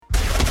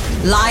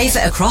Live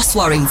across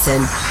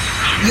Warrington.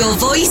 Your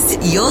voice,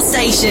 your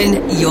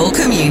station, your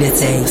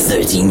community.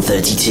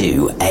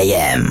 1332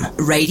 AM.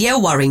 Radio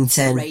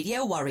Warrington.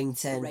 Radio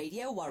Warrington.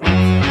 Radio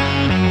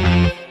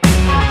Warrington.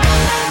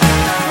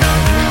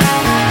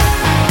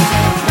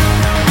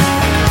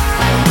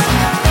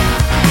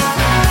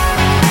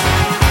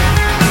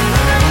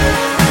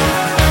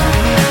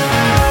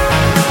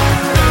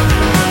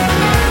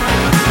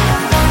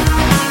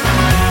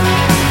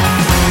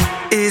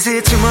 Is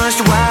it too much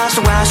to ask,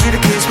 so why should you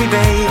kiss me,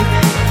 babe?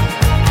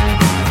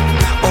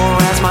 Or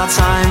has my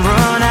time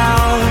run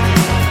out?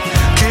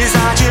 'Cause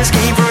I just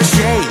came for a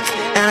shake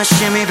and a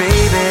shimmy,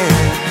 baby.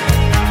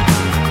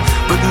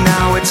 But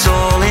now it's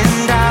all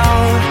in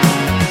doubt.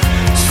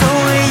 So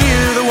are you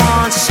the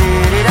one to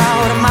sit it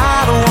out? Am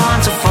I the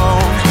one to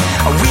phone?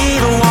 Are we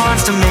the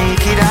ones to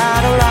make it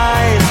out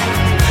alive?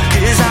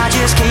 'Cause I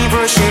just came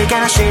for a shake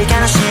and a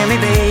shimmy,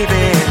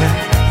 baby.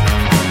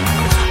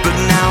 But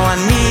now I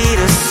need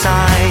a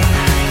sign.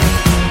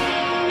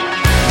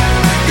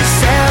 Is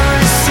there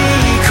a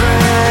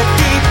secret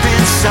deep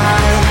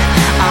inside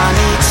I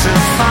need to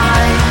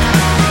find?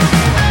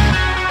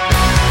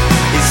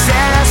 Is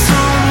there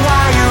some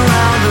wire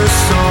around the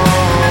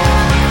soul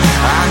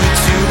I need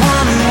to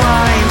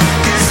unwind?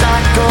 'Cause I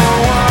go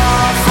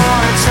off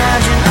on a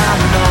tangent, I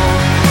know,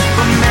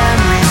 but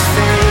memories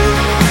fade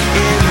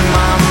in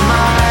my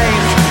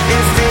mind.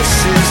 If this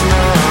is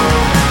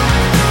love,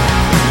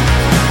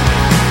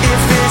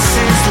 if this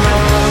is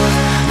love,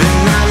 then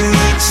I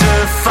need to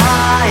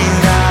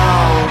find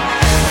out.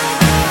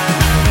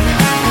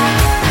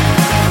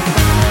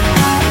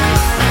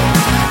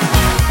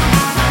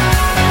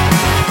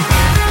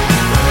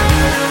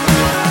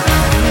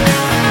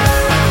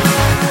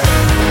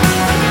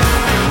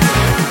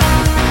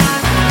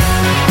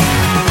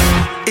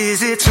 Is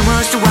it too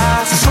much to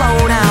ask to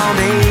slow down,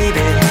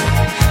 baby?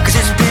 'Cause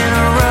it's been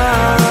a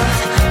rough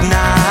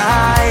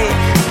night,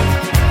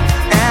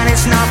 and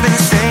it's not been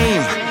the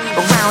same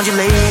around you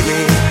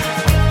lately.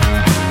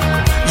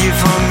 You've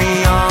hung me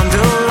on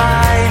the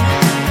line.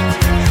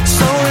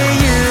 So are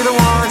you the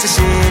one to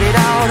sit it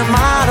out? Am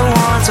I the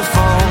one to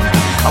phone?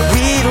 Are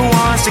we the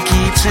ones to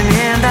keep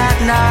turning that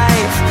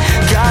knife?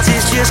 'Cause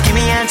it's just give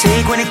me and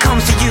take when it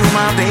comes to you,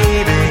 my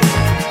baby.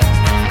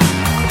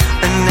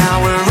 And now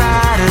we're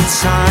out of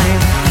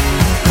time.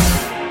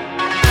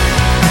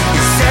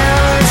 Is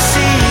there a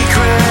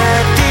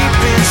secret deep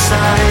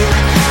inside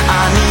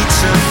I need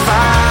to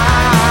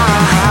find?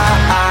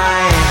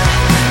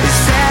 Is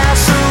there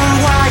some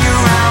wire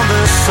around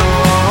the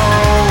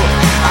soul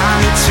I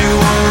need to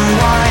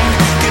unwind?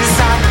 'Cause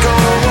I go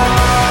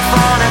off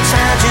on a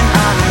tangent,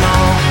 I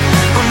know,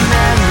 but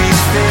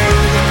memories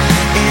fade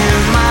in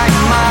my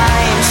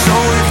mind. So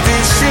if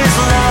this is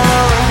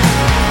love,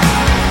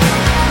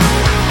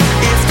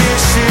 if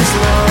this is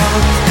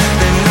love,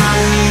 then I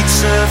need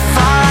to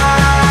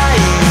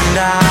find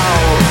out.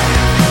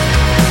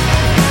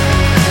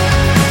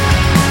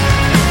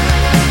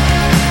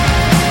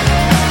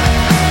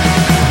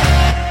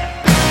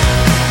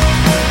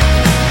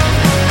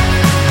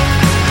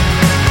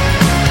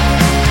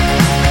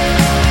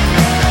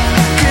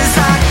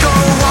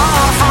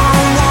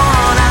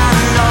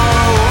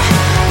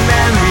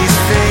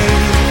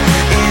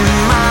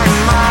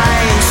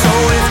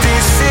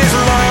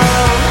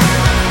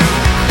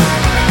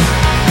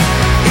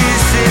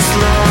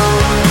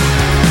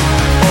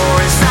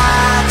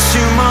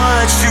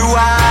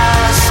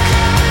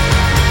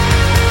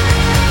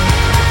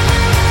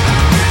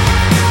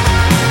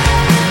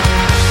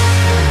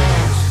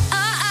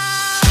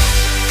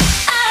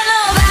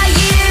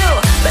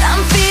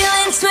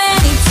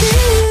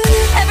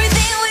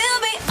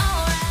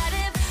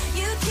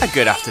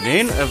 Good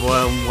afternoon,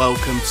 everyone.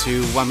 Welcome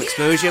to Wham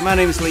Exposure. My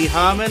name is Lee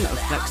Harmon. For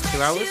the next 2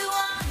 hours,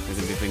 we're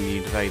going to be bringing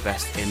you the very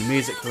best in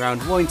music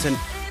around Warrington,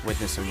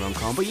 Widnes and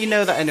Runcorn. But you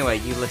know that anyway,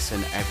 you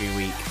listen every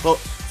week. But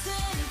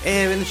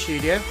here in the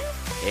studio,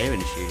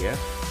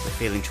 we're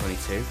feeling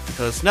 22,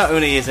 because not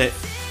only is it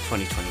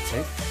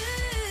 2022,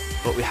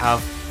 but we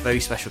have very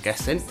special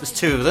guests in. There's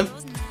two of them.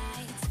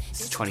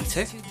 It's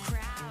 22.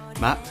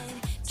 Matt,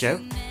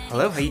 Joe,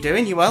 hello, how you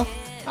doing? You well?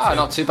 Oh,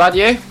 not too bad,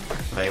 you?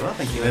 Very well,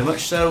 thank you very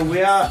much. So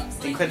we are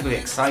incredibly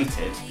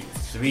excited.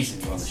 The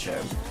reason you're on the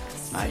show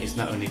is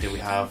not only do we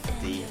have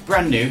the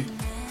brand new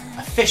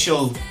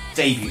official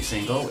debut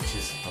single, which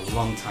is a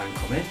long time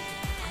coming,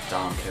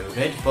 darn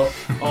COVID, but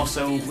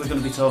also we're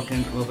going to be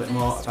talking a little bit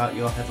more about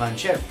your headline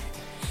show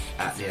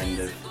at the end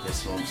of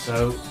this month.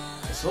 So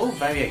it's all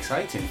very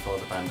exciting for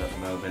the band at the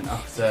moment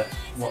after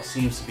what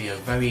seems to be a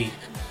very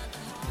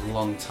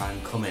long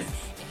time coming.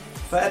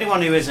 For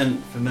anyone who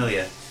isn't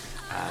familiar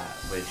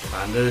with the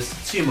band, there's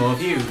two more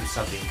of you.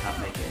 Sadly, you can't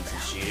make it into the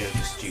studio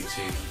just due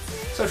to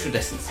social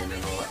distancing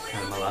and all that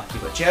kind of malarkey.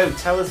 But Joe,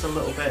 tell us a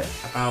little bit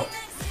about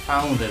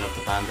founding of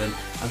the band and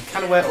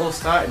kind of where it all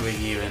started with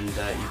you and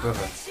your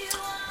brother.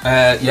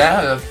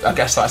 Yeah, I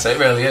guess that's it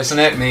really, isn't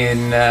it? Me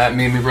and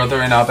my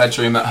brother in our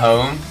bedroom at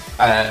home.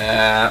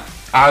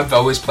 I've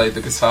always played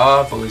the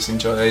guitar, I've always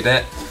enjoyed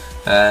it.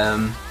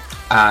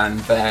 and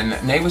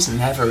then Nate was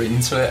never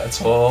into it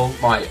at all,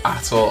 like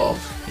at all.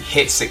 He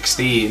hit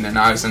 16 and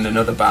I was in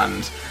another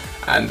band,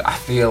 and I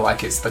feel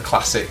like it's the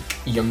classic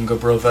younger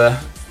brother.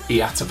 He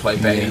had to play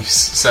bass,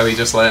 so he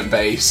just learnt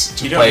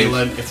bass. You don't even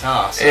learn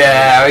guitar. So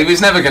yeah, he was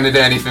never going to do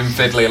anything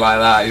fiddly like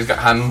that. He's got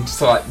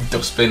hands like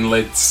dustbin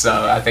lids,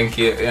 so I think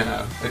it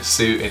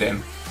suited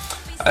him.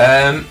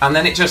 And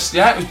then it was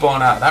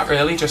born out of that,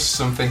 really, just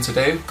something to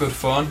do, good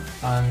fun,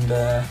 and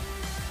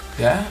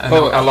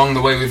along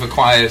the way we've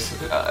acquired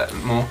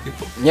more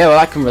people. Yeah, well,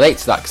 I can relate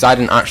to that, because I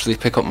didn't actually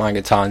pick up my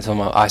guitar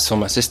until I saw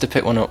my sister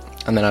pick one up,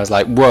 and then I was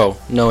like, whoa,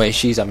 no way,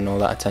 she's having all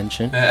that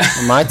attention.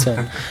 On my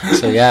turn.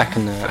 So yeah, I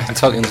can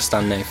totally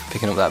understand Nate for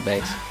picking up that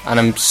bass, and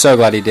I'm so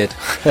glad he did.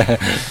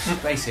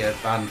 Basically a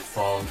band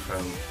formed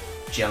from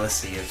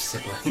jealousy of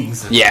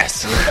siblings.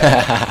 Yes.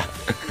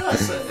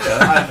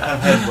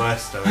 I've heard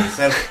worse stories.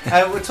 So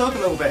we'll talk a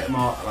little bit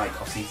more, like,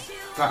 obviously,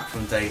 back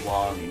from day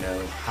one,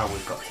 how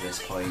we've got to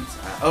this point.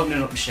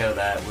 Opening up the show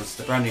there was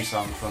the brand new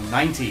song from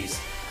 90s,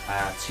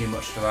 Too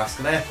Much to Ask.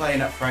 They're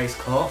playing at Friars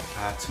Court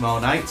tomorrow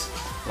night,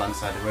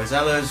 alongside the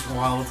Rosellas,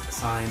 Wild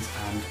Signs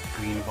and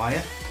Green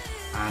Wire.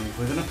 And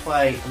we're going to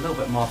play a little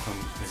bit more from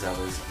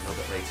Rosellas a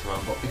little bit later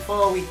on. But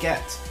before we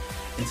get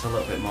into a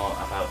little bit more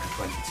about the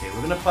 22,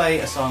 we're going to play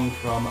a song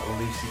from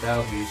Lucy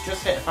Bell, who's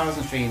just hit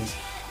 1,000 streams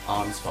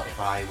on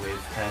Spotify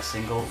with her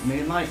single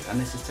Moonlight, and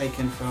this is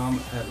taken from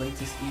her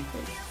latest EP.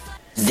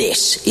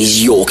 This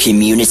is your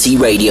community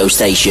radio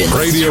station.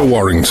 Radio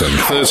Warrington,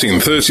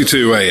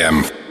 1332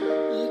 AM.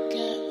 Look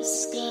at the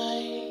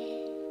sky.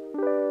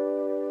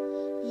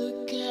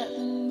 Look at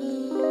the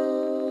moonlight.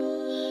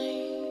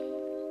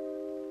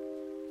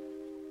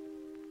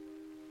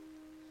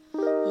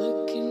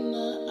 Look in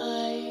my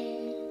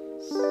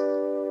eyes.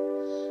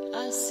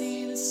 I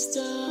see the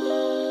starlight.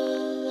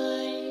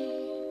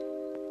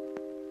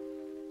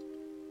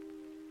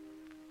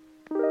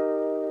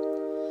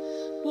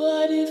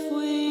 What if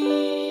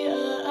we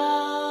are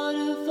out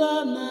of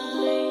our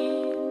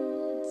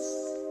minds?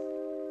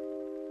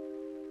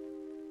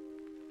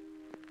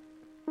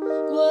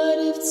 What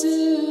if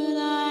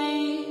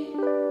tonight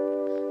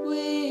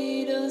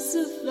we don't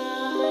survive?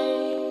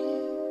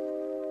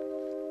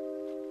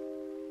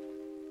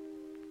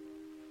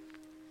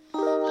 I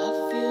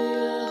feel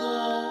your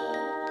heart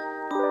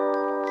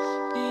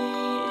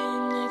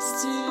beating next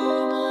to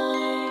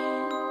mine.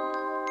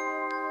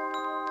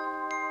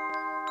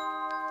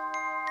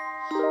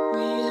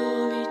 We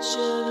hold each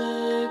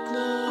other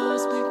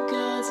close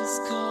because it's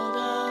cold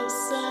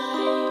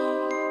outside.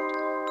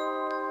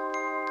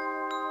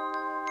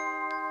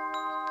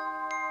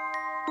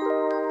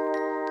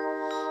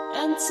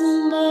 And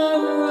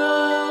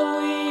tomorrow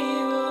we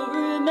will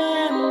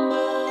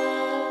remember.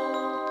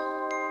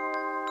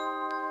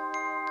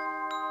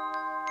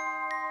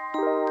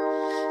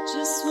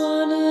 Just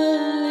wanna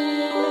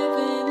live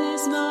in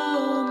this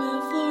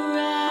moment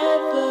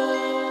forever.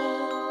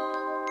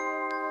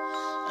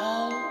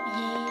 Out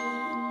here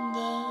in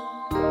the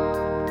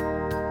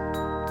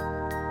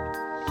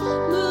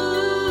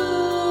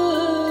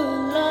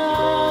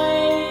moonlight,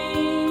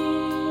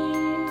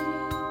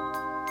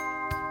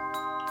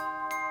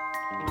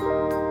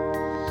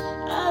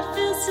 I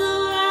feel so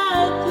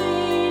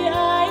happy I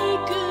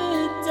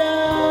could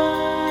die.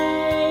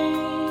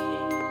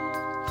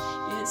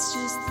 It's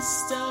just the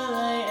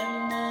starlight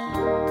and the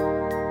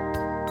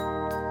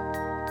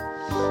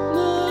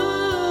moonlight.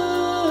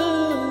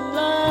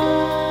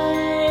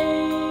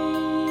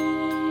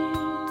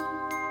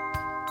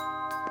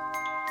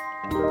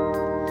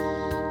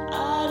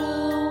 I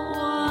don't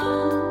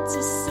want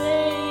to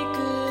say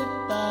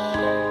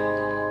goodbye.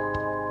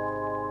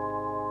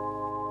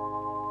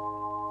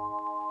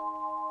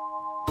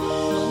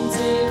 One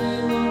day we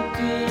won't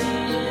be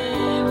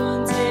here,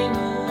 one day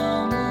we'll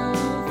all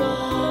move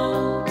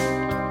on.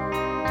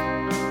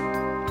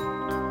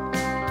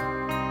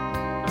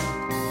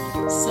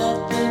 Sad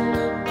thing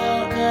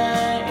about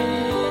that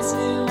is it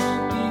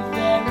won't be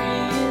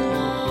very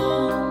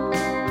long.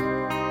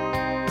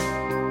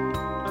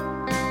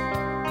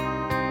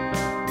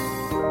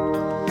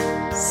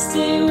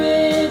 Stay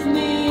with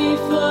me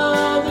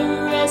for the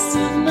rest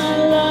of my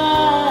life.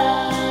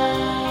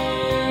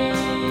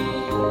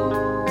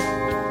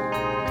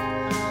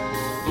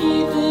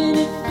 Even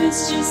if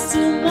it's just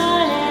in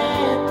my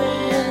head,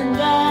 then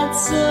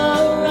that's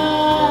alright.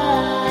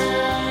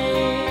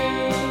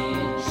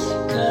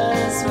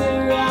 'Cause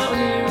we're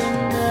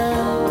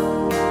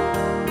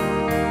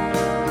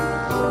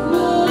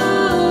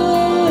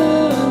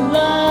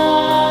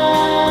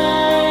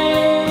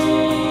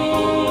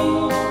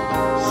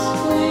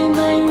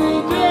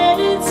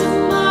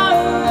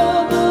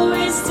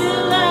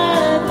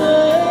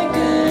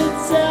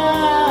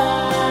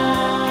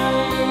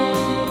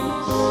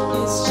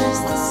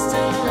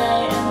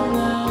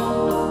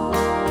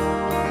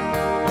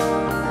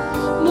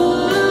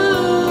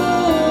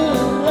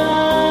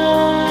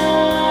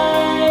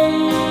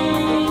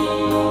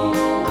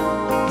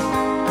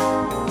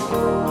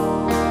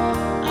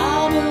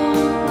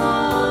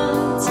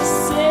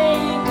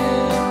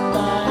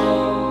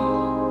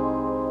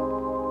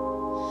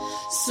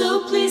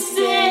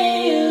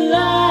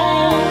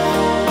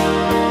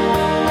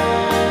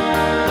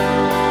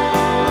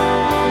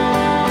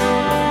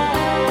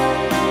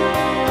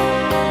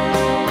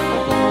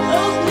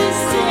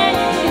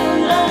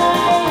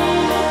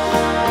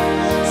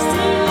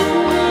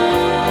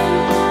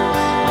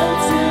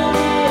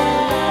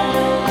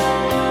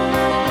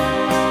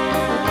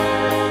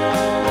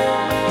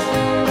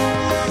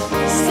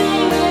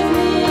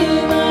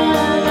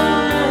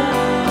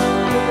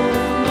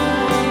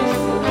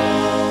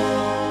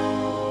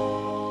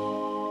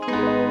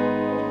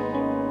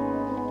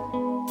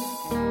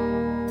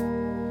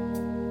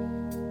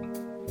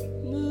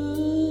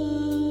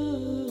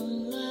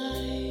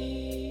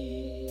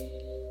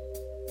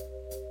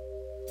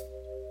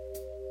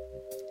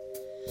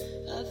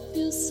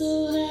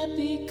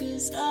happy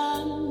 'cause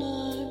I'm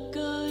not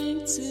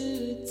going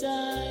to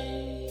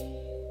die.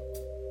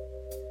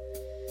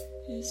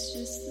 It's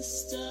just the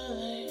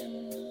starlight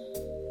and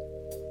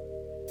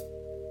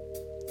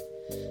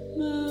the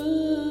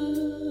moonlight.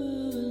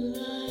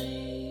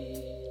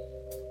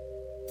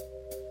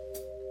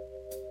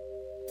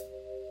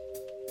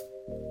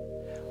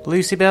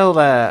 Lucy Bill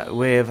there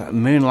with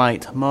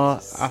Moonlight.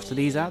 More after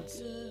these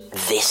ads.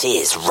 This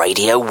is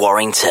Radio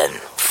Warrington.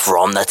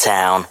 From the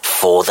town,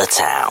 for the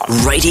town.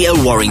 Radio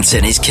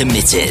Warrington is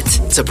committed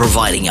to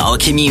providing our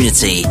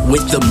community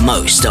with the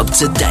most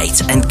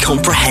up-to-date and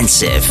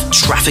comprehensive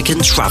traffic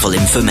and travel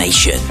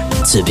information.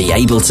 To be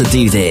able to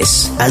do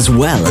this, as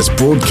well as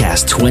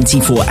broadcast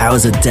 24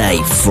 hours a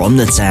day from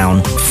the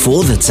town,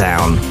 for the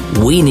town,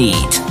 we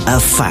need a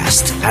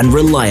fast and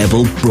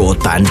reliable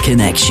broadband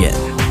connection.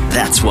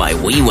 That's why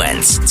we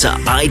went to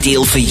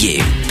Ideal For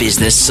You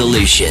Business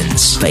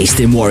Solutions. Based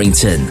in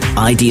Warrington,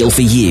 Ideal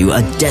For You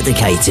are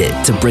dedicated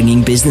to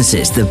bringing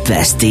businesses the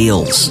best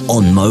deals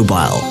on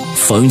mobile,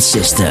 phone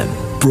system,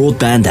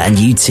 broadband and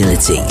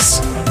utilities.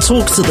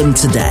 Talk to them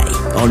today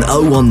on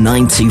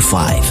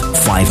 01925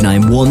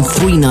 591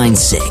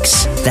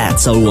 396.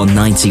 That's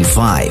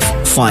 01925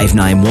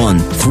 591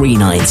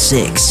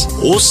 396.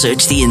 Or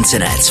search the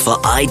internet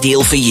for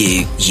Ideal For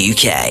You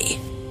UK.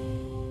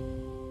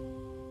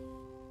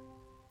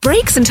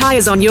 Brakes and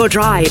Tyres on Your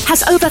Drive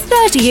has over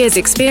 30 years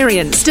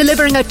experience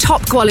delivering a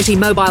top quality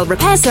mobile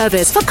repair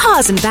service for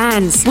cars and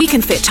vans. We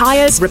can fit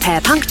tyres, repair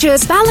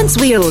punctures, balance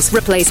wheels,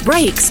 replace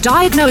brakes,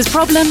 diagnose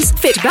problems,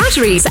 fit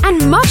batteries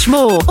and much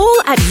more,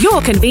 all at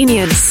your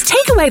convenience.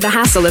 Take away the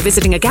hassle of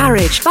visiting a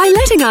garage by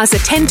letting us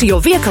attend to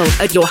your vehicle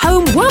at your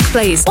home,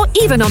 workplace or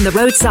even on the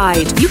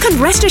roadside. You can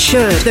rest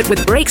assured that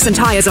with Brakes and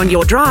Tyres on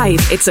Your Drive,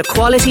 it's a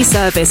quality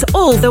service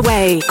all the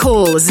way.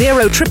 Call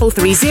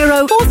 0330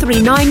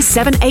 439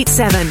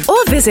 787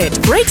 or visit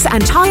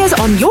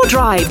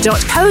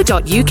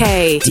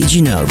brakesandtyresonyourdrive.co.uk. Did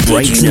you know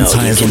Brakes and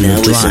Tyres on Your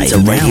Drive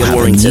now have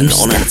a new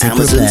static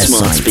repair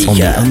site on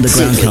the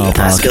underground car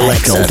park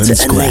at Golden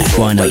Square?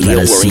 Why not let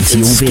us see to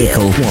your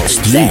vehicle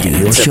whilst you do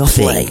your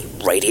shopping?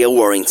 Radio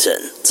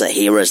Warrington, to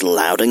hear us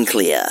loud and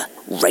clear.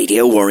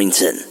 Radio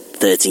Warrington,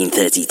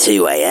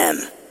 1332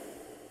 AM.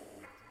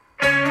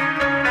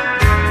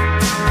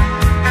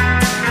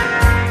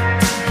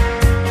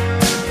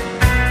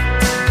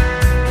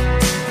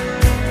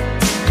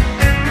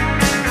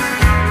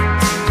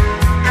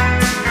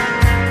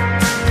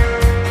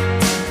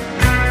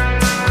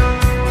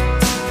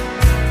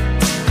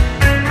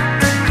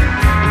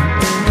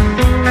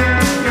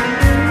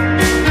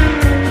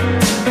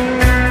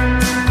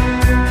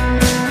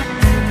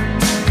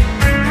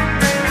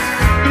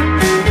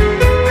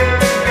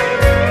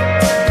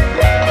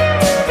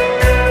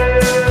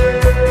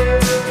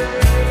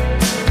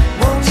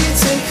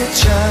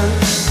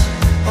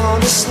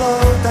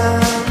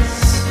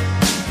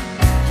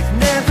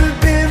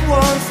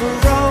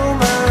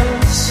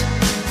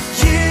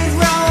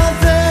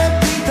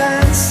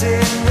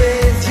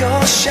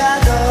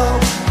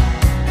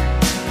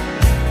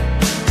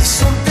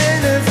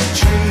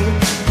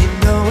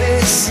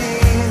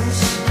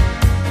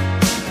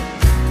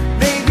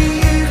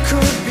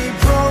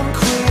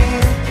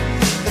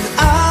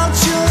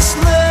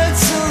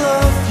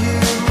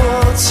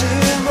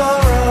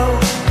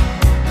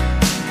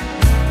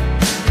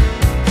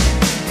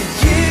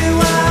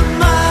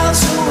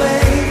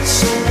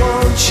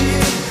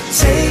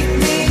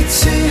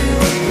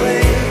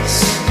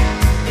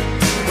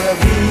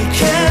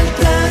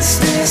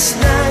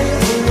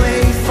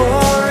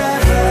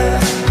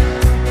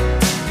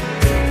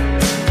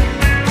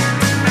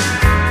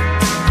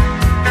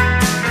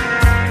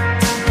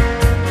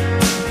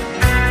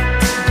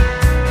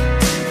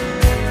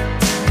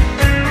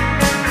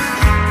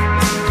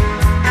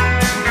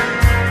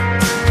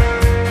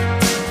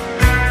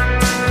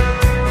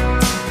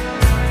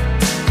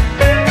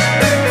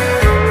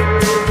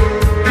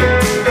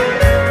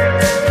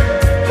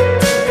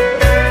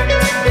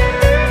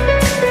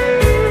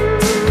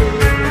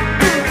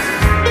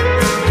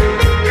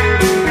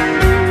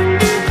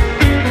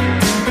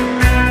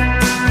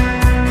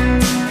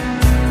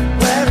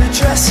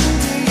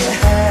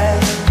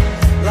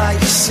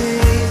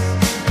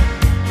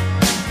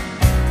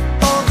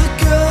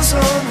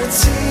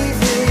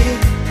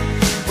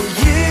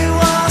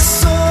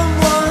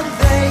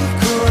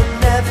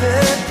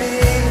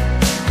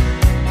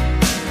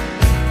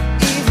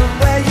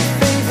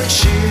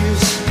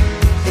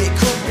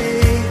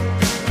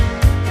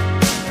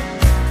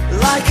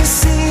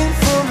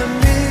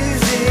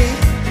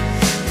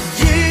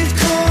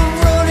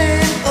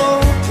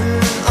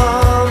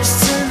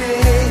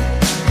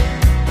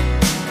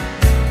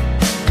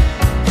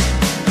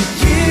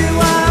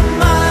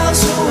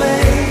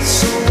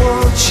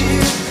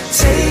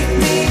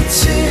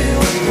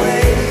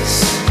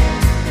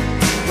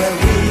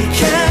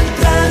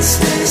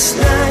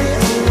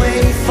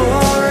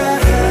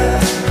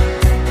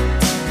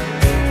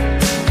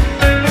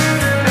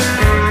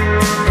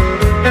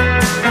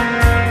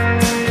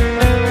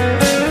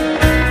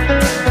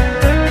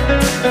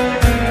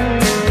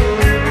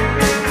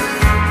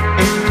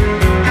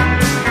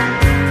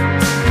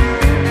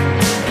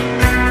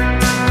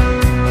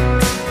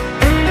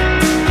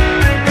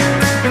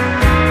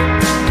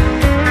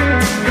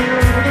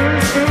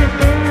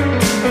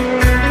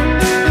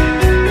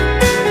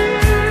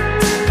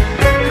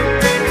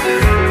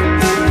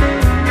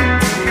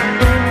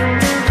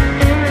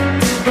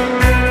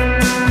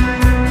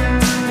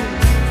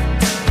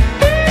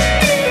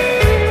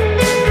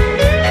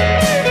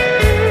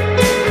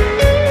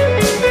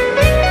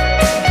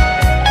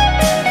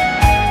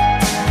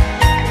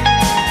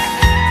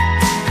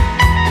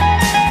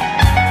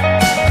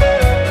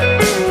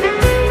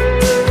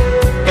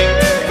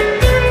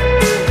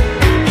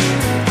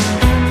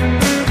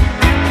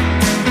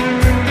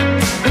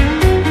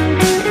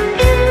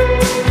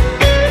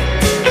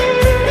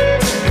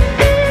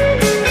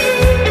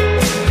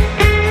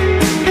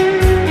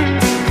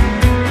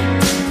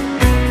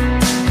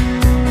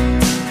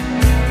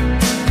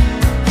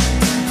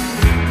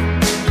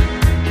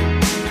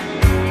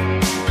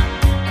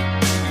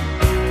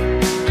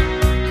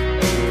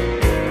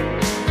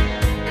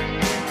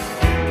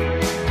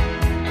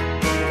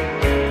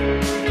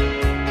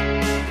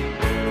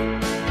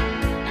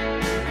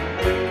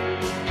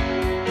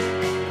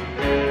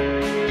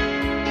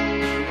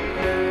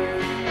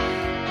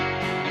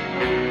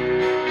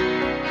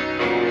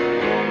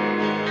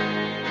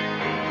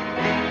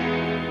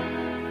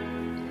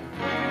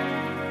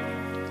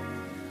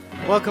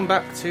 Welcome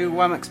back to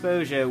Wham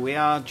Exposure. We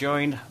are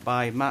joined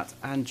by Matt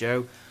and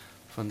Joe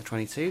from the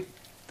 22.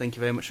 Thank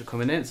you very much for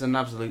coming in. It's an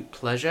absolute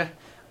pleasure.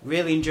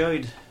 Really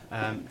enjoyed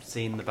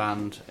seeing the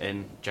band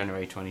in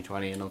January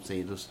 2020, and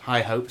obviously there's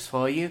high hopes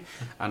for you.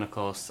 And of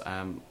course,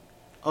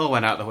 all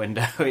went out the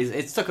window.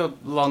 It took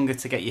longer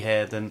to get you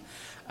here than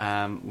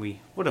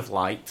we would have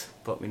liked,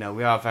 but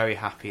we are very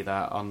happy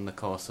that on the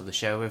course of the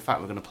show, in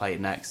fact, we're going to play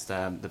it next,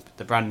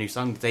 the brand new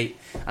song,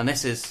 and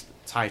this is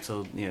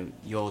titled,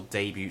 your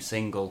debut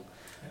single,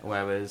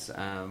 whereas the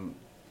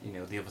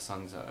other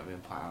songs that have been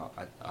put out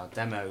are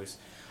demos.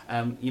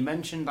 You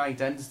mentioned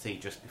identity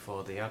just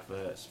before the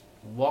adverts.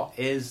 What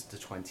is the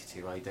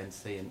 22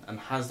 identity, and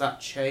has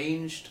that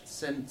changed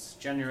since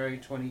January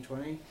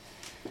 2020?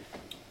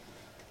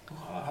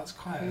 Oh, that's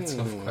quite a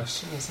tough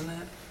question, isn't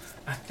it?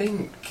 I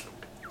think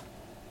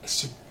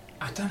it's just,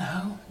 I don't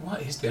know,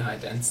 what is the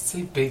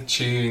identity? Big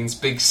tunes,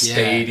 big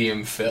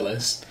stadium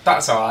fillers.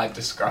 That's how I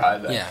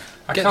describe it. Yeah.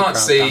 I can't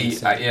see.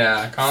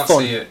 I can't fun.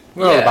 see it.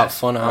 We're all about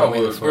fun, aren't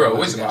we? We're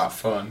always about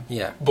fun.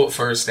 Yeah. But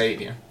for a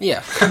stadium. Yeah.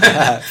 for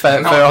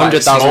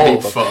 100,000 small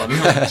people. Fun. Do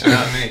you know what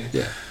I mean?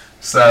 Yeah.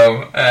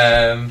 So.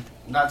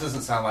 That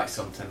doesn't sound like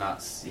something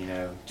that's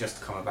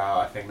just come about.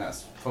 I think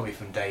that's probably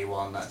from day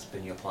one. That's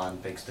been your plan.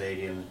 Big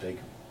stadiums, big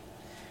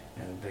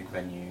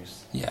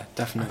venues. Yeah,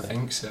 definitely. I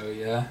think so.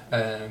 Yeah.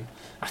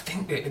 I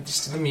think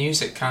the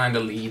music kind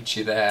of leads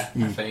you there.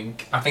 I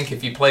think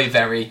if you play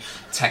very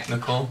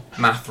technical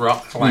math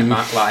rock like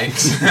Matt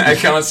likes, I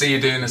can't see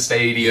you doing a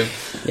stadium.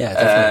 Yeah,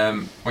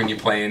 definitely. When you're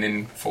playing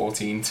in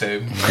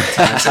 14/2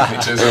 time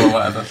signatures or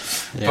whatever.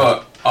 Yeah.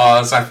 But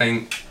ours, I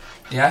think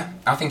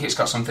it's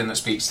got something that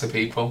speaks to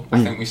people.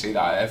 I think we see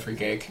that at every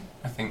gig.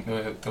 I think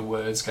the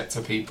words get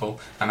to people,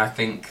 and I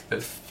think the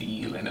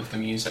feeling of the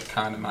music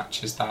kind of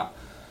matches that.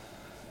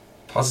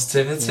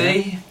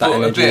 Positivity, but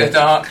a bit of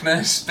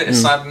darkness, bit of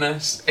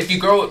sadness. If you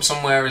grow up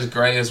somewhere as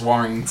grey as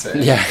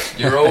Warrington,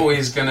 you're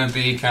always going to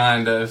be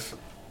kind of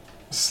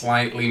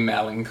slightly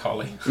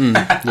melancholy.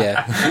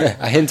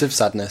 A hint of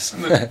sadness.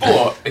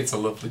 But it's a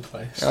lovely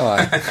place. Oh,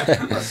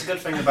 that's the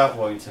good thing about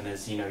Warrington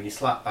is, you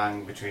slap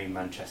bang between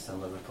Manchester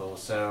and Liverpool.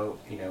 So,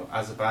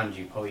 as a band,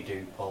 you probably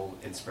do pull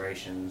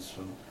inspirations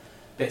from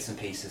bits and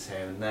pieces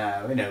here and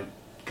there.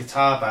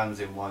 Guitar bands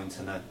in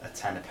Warrington are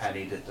 10 a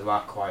penny. There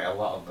are quite a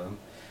lot of them.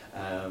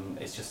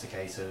 It's just a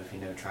case of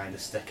trying to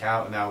stick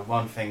out. Now,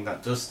 one thing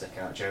that does stick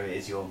out, Joey,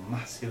 is your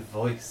massive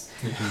voice.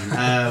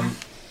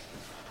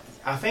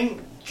 I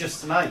think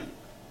just tonight,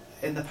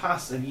 in the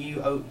past, do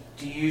you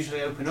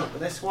usually open up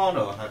with this one,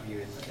 or have you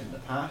in the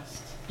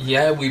past?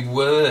 Yeah, we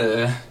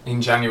were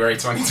in January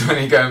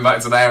 2020. Going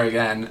back to there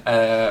again,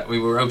 we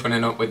were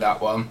opening up with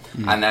that one,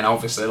 and then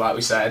obviously, like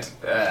we said,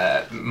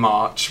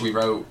 March we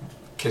wrote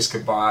 "Kiss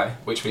Goodbye,"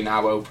 which we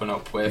now open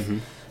up with,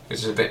 which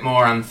is a bit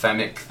more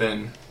anthemic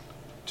than.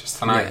 Just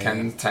tonight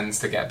tends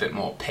to get a bit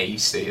more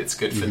pacey. It's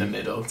good for the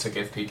middle to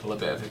give people a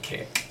bit of a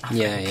kick.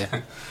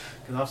 Because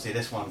obviously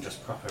this one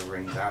just proper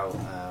rings out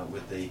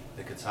with the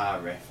guitar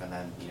riff, and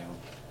then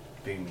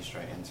boom you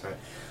straight into it.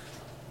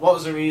 What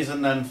was the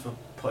reason then for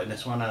putting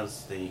this one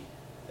as the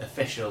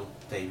official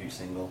debut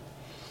single?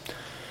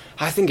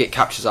 I think it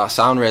captures our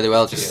sound really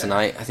well just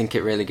tonight. I think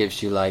it really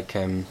gives you like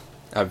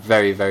a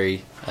very,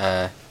 very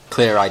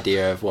clear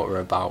idea of what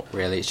we're about,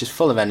 really. It's just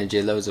full of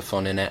energy, loads of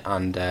fun in it,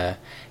 and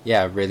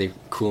really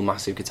cool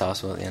massive guitar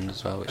solo at the end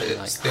as well, which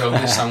it's the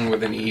only song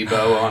with an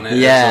EBO on it.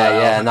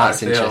 And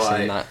that's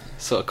interesting, that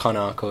sort of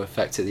Conarco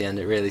effect at the end.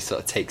 It really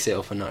sort of takes it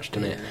up a notch,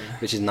 doesn't it?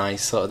 Which is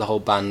nice, sort of the whole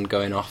band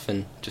going off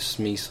and just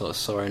me sort of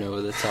soaring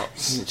over the top,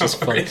 which is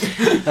fun.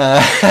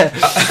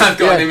 I've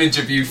got an image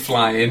of you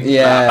flying.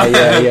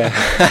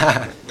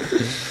 I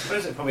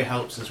suppose it probably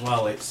helps as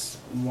well. It's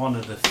one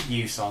of the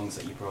few songs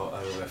that you brought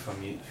over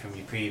from your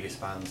previous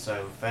band,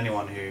 so for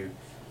anyone who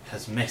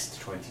has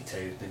missed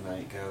 22, they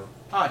might go,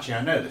 actually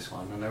I know this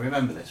one and I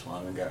remember this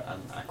one, and go,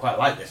 and I quite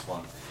like this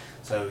one.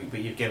 So,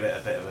 but you give it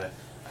a bit of a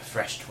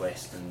fresh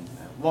twist. And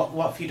what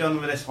have you done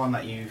with this one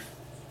that you've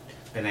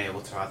been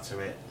able to add to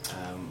it?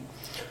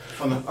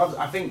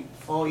 I think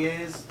 4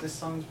 years this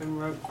song's been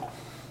wrote.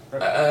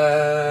 Maybe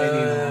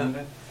even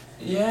longer.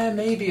 Yeah,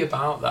 maybe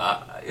about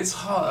that. It's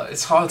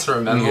hard to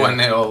remember when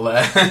they all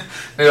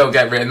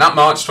get written. That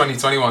March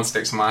 2021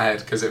 sticks in my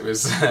head because it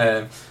was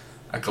a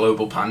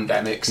global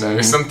pandemic, so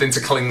it's something to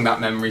cling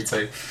that memory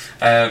to.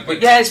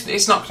 But yeah,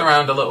 it's knocked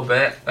around a little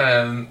bit.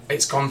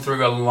 It's gone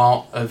through a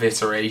lot of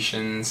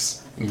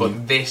iterations,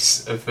 but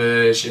this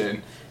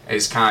version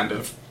is kind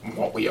of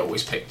what we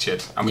always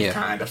pictured, and we've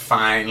kind of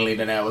finally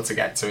been able to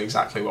get to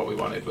exactly what we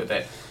wanted with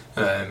it.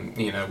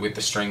 With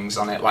the strings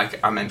on it, like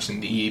I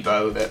mentioned, the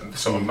EBO that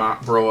sort of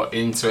Matt brought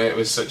into it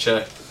was it's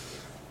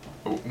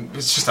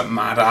just a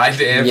mad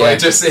idea, but it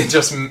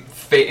just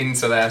fit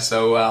into there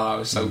so well. I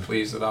was so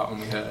pleased with that when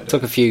we heard it.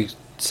 Took a few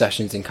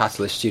sessions in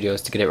Catalyst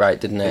Studios to get it right,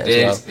 didn't it? It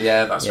did, as well?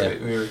 yeah, that's right.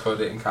 We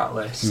recorded it in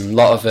Catalyst. A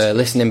lot of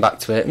listening back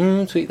to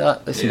it. Tweak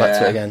that. Listen back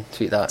to it again.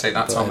 Tweak that. Take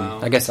that Tom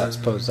out. I guess I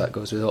suppose that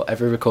goes with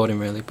every recording,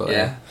 really. But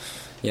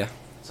yeah.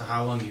 So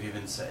how long have you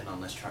been sitting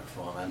on this track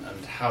for then,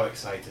 and how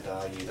excited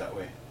are you that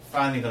we're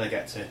finally going to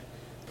get to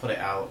put it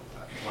out.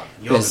 Well,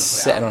 you're Been gonna put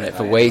sitting out on it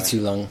for midnight way anyway.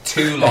 too long.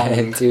 Too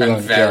long Too and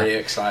long, very yeah.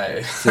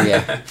 excited. So,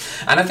 yeah.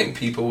 And I think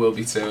people will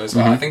be too as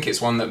well. Mhm. I think it's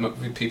one that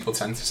people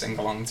tend to sing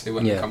along to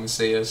when they Yeah. come and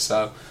see us.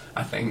 So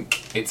I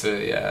think it's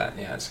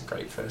it's a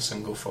great first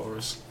single for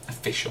us.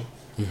 Official.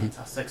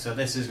 Fantastic. So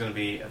this is going to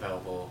be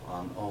available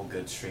on all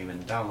good stream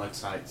and download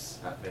sites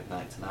at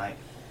midnight tonight.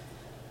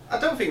 I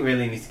don't think we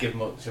really need to give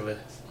much of a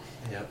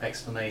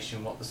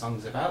explanation what the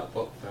song's about,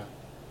 but for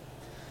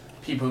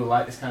people who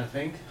like this kind of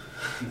thing,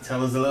 can you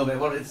tell us a little bit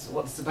what it's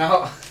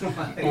about?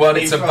 What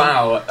it's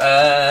about?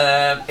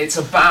 It's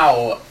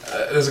about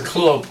there's a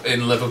club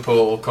in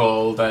Liverpool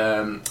called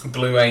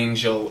Blue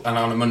Angel, and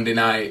on a Monday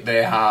night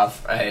they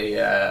have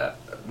the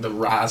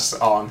Raz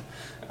on,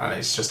 and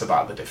it's just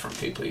about the different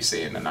people you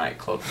see in the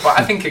nightclub. But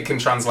I think it can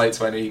translate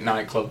to any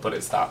nightclub, but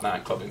it's that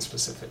nightclub in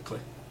specifically.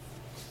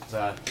 Is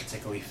that a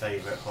particularly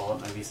favourite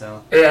haunt of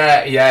yourself?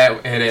 Yeah,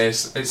 it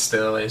is. It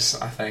still is,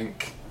 I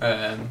think.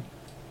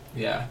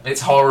 Yeah,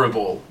 it's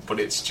horrible, but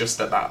it's just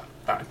at that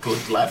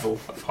good level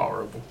of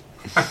horrible.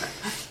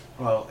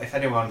 Well, if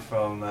anyone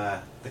from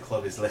the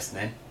club is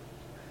listening,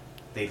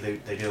 they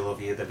do love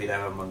you. They'll be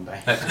there on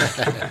Monday.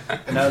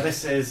 But no,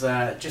 this is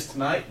Just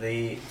Tonight,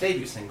 the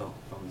debut single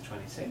from the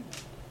 22.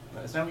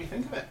 Let us know what you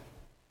think of it.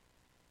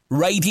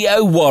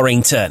 Radio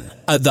Warrington,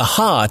 at the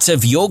heart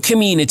of your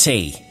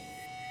community.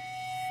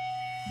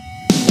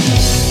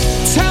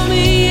 Tell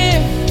me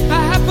if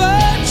I have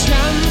a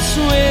chance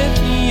with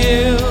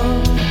you,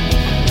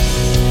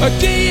 or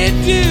do you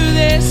do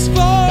this for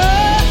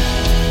a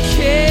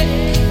kick?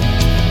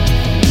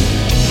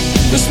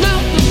 I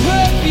smelled the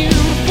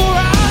perfume before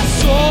I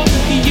saw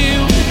you,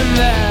 and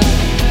that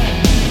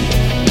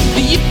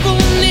you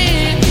pulled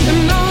in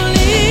and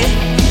only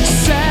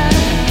said,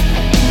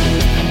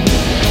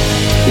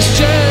 it's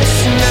just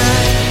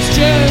tonight, it's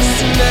just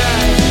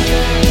tonight,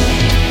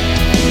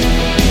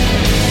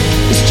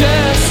 it's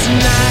just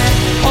tonight,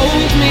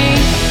 hold me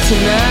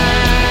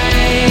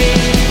tonight.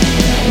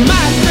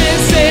 My friend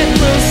said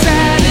from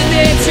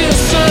Saturday till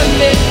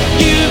Sunday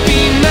you'd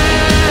be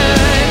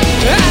mine.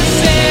 I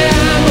said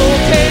I'm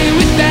okay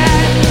with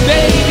that,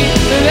 baby,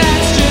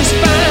 that's just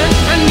fine.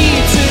 I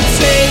need to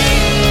take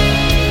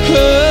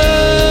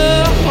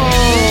her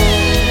home.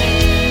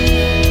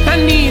 I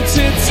need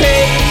to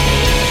take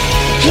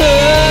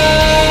her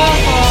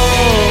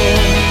home.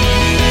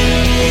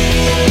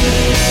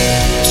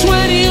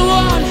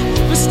 21,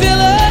 but still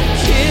a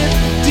kid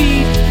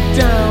deep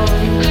down.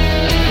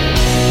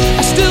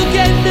 I still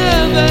get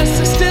nervous,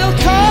 I still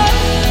can't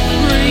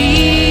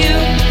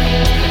breathe.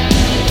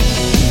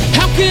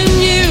 How can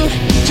you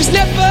just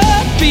never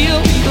feel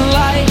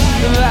like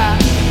that?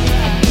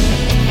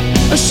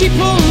 She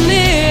pulled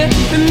near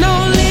and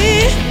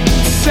only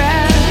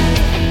said,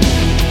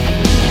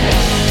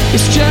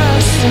 it's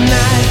just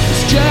tonight,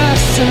 it's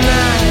just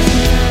tonight,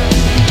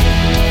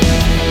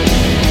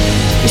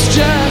 it's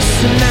just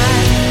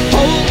tonight,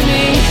 hold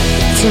me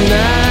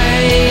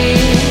tonight.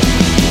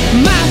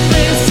 My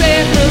friend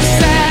said from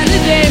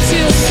Saturday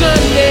till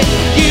Sunday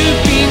you'd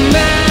be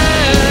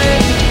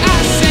mine. I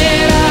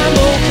said I'm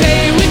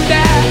okay with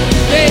that,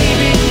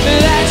 baby,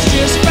 that's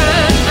just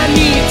fine. I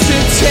need to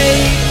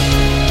take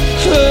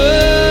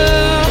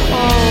her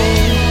home.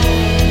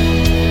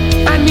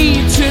 I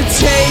need to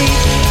take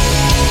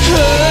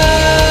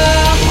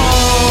her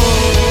home.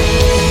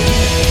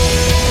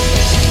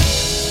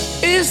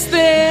 Is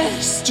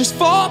this just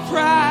for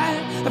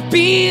pride? I've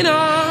been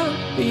on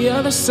the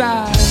other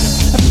side.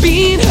 I've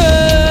been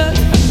hurt,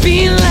 I've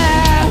been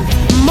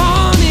left,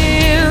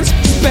 mornings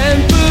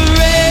spent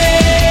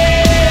parade.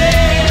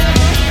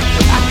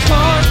 I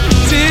can't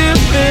do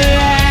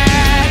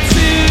that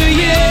to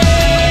you.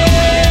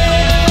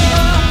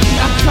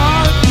 I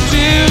can't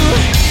do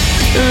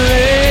that.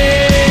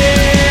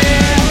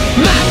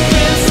 My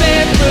friend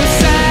said from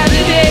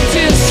Saturday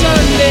till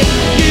Sunday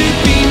you'd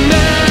be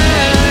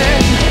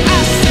mine. I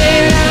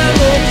said I'm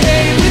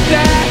okay with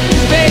that,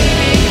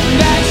 baby,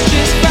 that's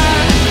just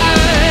fine.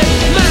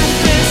 My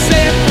friend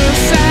said from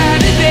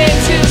Saturday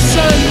till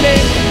Sunday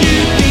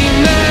you'd be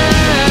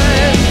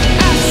mine.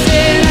 I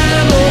said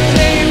I'm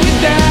okay with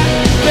that,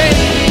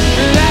 baby,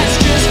 that's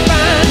just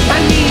fine. I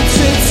need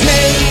to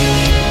take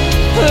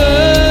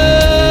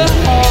her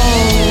home.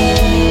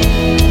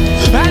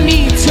 I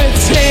need to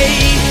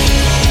take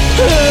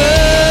her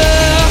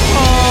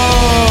home.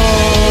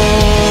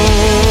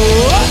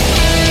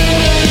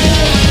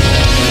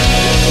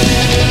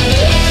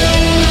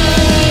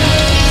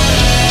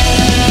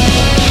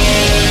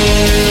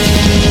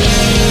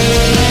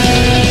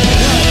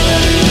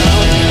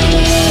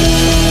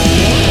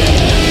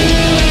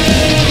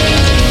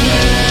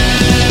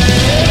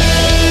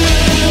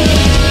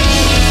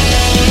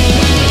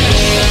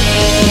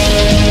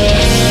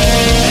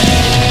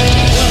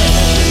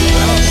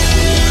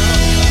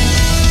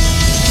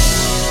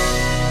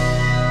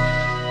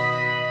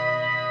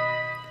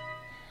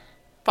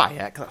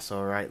 Bayek, that's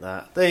alright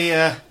that.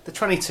 The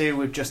 22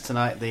 with Just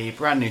Tonight, the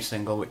brand new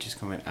single which is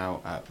coming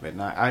out at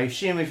midnight. I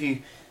assume if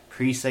you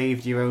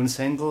pre-saved your own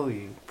single,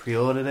 you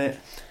pre-ordered it?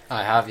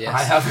 I have, yes.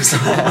 I have as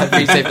well. I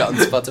appreciate that on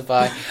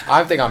Spotify.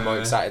 I think I'm more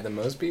excited than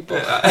most people.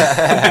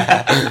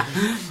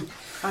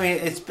 I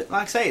mean,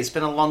 like I say, it's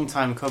been a long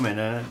time coming.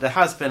 There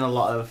has been a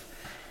lot of,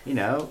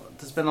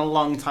 there's been a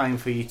long time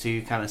for you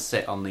to kind of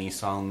sit on these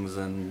songs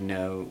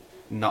and,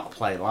 not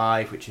play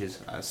live, which is,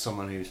 as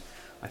someone who's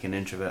like an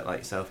introvert like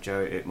yourself,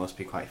 Joe, it must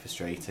be quite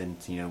frustrating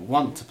to,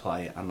 want to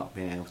play it and not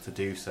being able to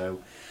do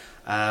so.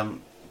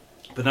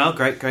 But no,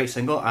 great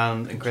single,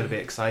 and incredibly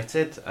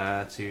excited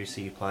to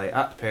see you play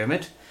at the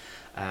Pyramid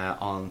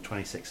on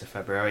 26th of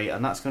February,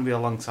 and that's going to be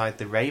alongside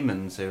the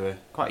Raymonds, who are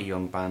quite a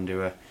young band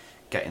who are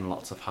getting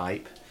lots of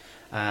hype.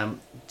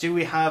 Do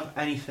we have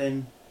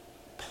anything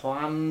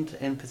planned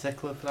in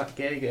particular for that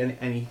gig?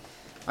 Any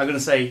I'm going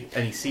to say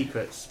any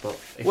secrets, but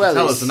if you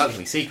tell us, they're not going to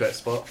be secrets,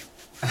 but...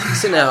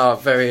 It's in our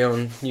very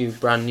own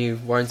brand new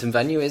Warrington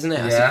venue, isn't it?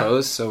 I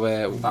suppose. So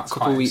a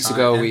couple of weeks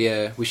ago,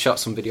 we shot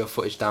some video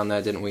footage down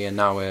there, didn't we? And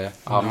now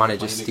our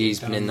manager Steve's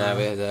been in there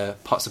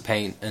with pots of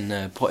paint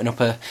and putting up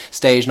a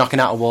stage, knocking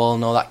out a wall,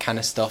 and all that kind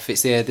of stuff.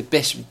 It's the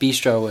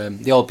bistro,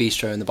 the old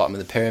bistro in the bottom of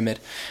the Pyramid.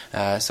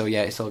 So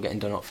yeah, it's all getting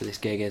done up for this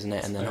gig, isn't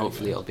it? And then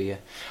hopefully it'll be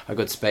a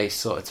good space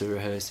sort of to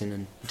rehearsing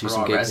and do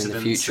some gigs in the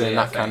future and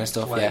that kind of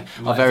stuff. Yeah,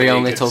 our very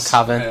own little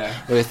cavern.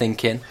 We were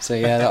thinking. So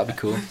yeah, that'll be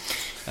cool.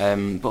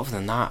 But other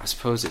than that, I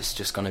suppose it's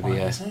just going to be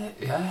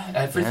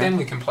everything.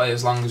 We can play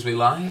as long as we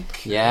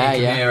like. You can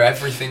hear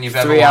everything you've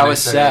ever 3 wanted hours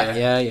set.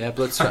 Yeah,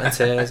 blood, sweat and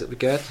tears. It'll be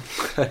good.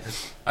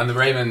 And the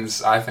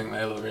Raymonds, I think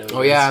they look really good.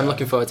 Oh yeah, I'm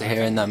looking forward to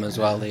heariing them as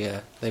well.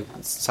 They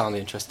sound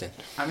interesting.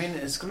 I mean,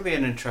 it's going to be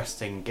an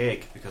interesting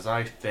gig because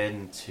I've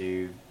been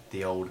to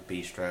the old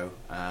bistro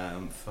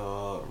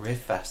for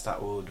Rivfest.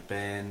 That would have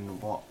been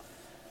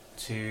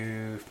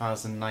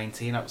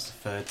 2019. That was the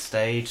third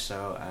stage.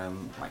 So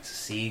like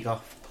Seagoff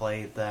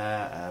played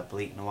there,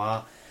 Bleak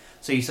Noir.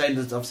 So you say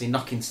there's obviously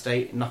knocking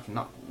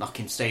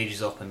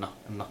stages up and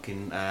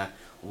knocking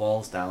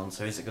walls down.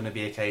 So is it going to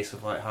be a case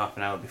of like half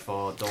an hour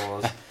before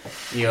doors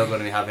you're going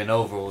to be having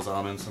overalls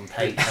on and some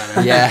paint?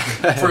 Yeah,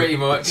 pretty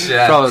much.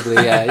 Yeah,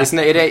 probably. Yeah,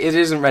 it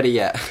isn't ready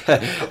yet.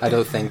 I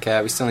don't think.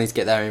 We still need to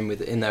get there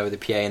in there with a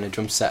PA and a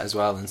drum set as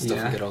well and stuff,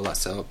 and get all that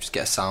set up, just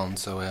get a sound.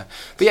 So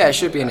but yeah, it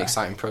should be an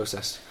exciting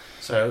process.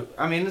 So,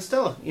 I mean, there's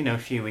still, a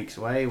few weeks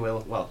away.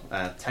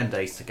 10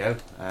 days to go.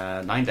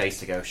 9 days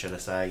to go, should I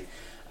say.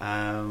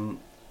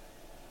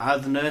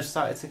 Have the nerves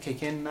started to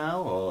kick in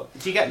now? Or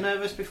do you get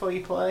nervous before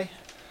you play?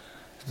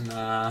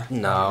 Nah.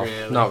 No,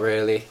 not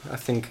really. I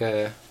think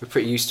we're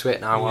pretty used to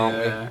it now,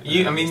 aren't we?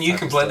 You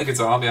can play the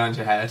guitar behind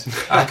your head.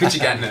 How could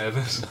you get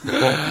nervous?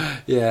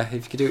 Yeah, if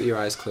you could do it with your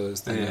eyes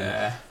closed.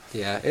 Then,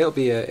 yeah, it'll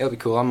be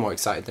cool. I'm more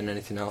excited than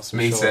anything else.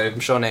 Me too. I'm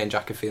sure Nate and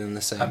Jack are feeling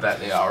the same. I bet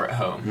they are at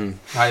home.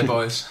 Hiya,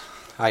 boys.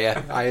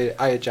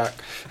 Hiya, Jack.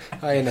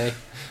 Hiya, Nate.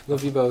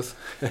 Love you both.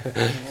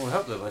 Well, we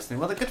hope they're listening.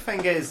 Well, the good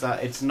thing is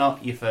that it's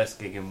not your first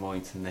gig in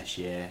Warrington this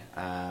year.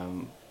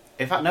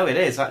 In fact, no, it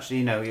is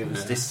actually. It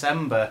was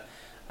December.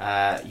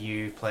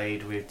 You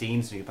played with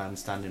Dean's new band,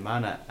 Standing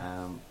Man, at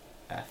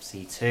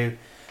FC2.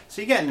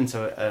 So you're getting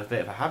into a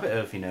bit of a habit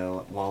of,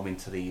 warming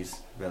to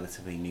these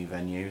relatively new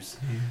venues.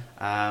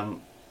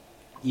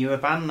 You're a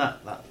band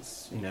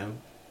that's,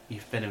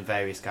 you've been in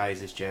various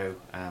guises, Joe,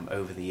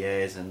 over the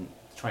years, and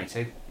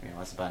 22,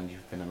 as a band,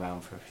 you've been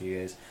around for a few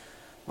years.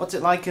 What's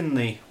it like in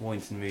the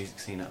Warrington music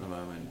scene at the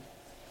moment,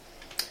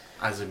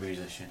 as a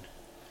musician?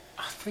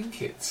 I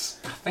think it's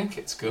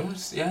good.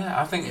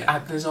 Yeah, I think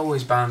there's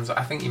always bands.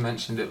 I think you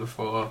mentioned it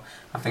before.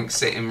 I think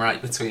sitting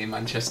right between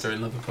Manchester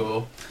and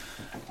Liverpool,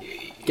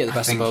 get the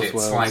best of both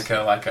worlds. I think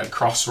it's like a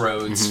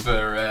crossroads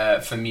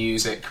for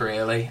music,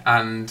 really.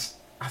 And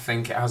I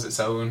think it has its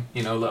own,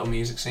 little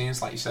music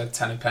scenes, like you said,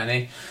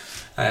 Tennerpenny.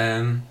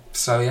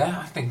 So yeah,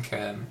 I think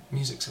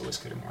music's always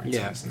good in Warrington.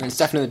 Yeah, it's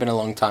definitely been a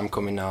long time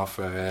coming now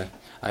for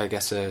I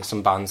guess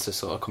some bands to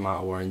sort of come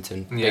out of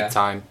Warrington big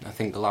time. I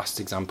think the last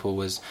example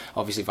was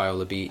obviously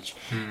Viola Beach,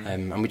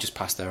 and we just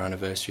passed their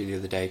anniversary the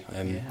other day,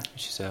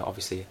 which is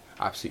obviously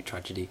absolute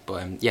tragedy.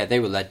 But they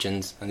were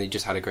legends, and they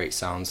just had a great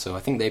sound. So I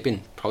think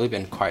they've probably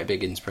been quite a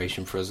big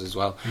inspiration for us as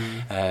well.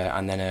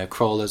 And then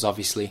Crawlers,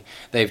 obviously,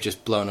 they've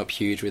just blown up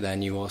huge with their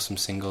new awesome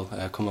single,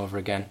 Come Over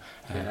Again.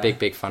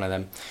 Big fan of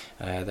them.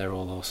 They're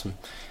all awesome.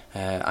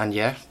 And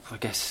I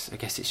guess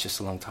it's just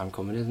a long time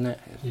coming, isn't it?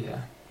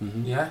 Yeah.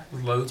 Yeah,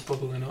 loads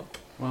bubbling up.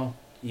 Well,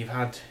 you've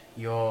had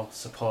your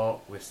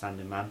support with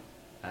Standing Man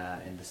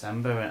in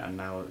December, and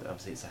now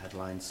obviously it's a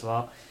headline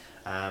slot.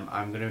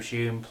 I'm going to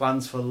assume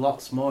plans for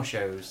lots more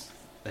shows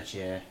this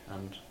year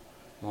and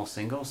more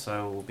singles,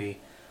 so we'll be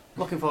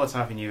looking forward to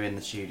having you in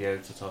the studio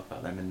to talk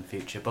about them in the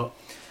future. But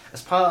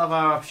as part of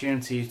our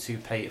opportunity to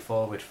pay it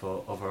forward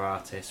for other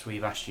artists,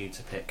 we've asked you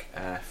to pick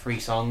 3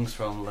 songs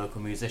from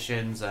local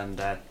musicians,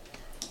 and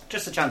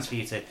just a chance for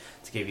you to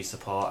give your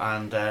support.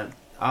 And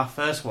our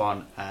first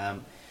one,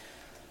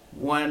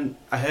 when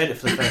I heard it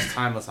for the first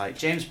time, I was like,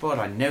 James Broad,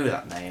 I know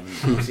that name.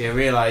 Obviously I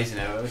realised,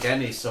 again,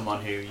 he's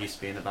someone who used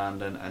to be in the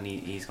band and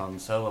he's gone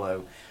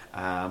solo.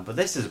 But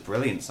this is a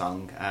brilliant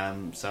song,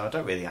 so I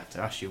don't really have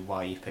to ask you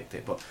why you picked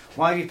it, but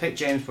why have you picked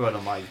James Broad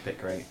and why have you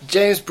picked Great?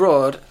 James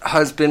Broad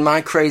has been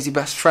my crazy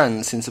best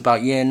friend since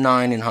about year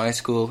 9 in high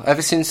school.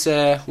 Ever since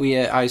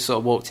I sort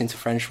of walked into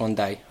French one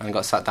day and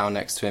got sat down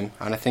next to him,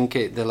 and I think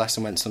the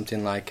lesson went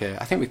something like,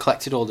 I think we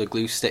collected all the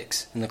glue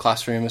sticks in the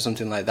classroom or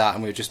something like that,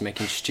 and we were just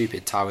making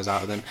stupid towers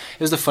out of them. It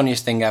was the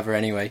funniest thing ever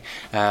anyway,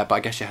 but I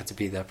guess you had to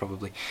be there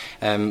probably.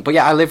 But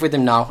yeah, I live with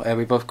him now.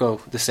 We both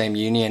go the same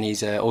uni, and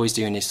he's always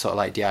doing his sort of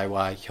like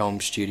DIY home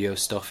studio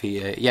stuff.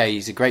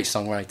 He's a great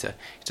songwriter.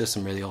 He does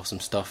some really awesome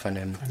stuff,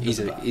 and he's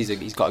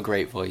got a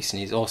great voice, and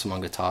he's awesome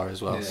on guitar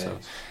as well. So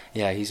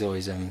yeah, he's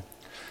always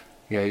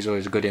he's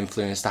always a good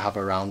influence to have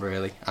around,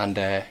 really. And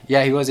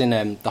he was in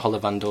the Hollow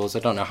Vandals. I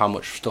don't know how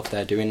much stuff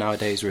they're doing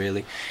nowadays,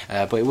 really,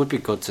 but it would be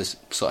good to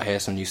sort of hear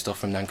some new stuff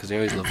from them, because I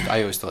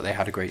always thought they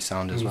had a great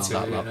sound as well.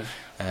 That lot.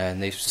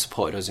 And they've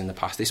supported us in the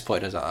past. They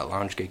supported us at that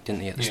lounge gig,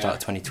 didn't they, at the start of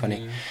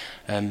 2020?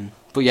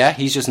 But yeah,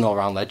 he's just an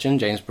all-round legend,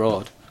 James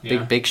Broad.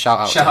 Big shout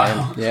out to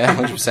him. Yeah,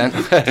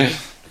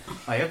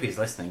 100%. I hope he's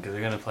listening, because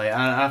we're going to play it.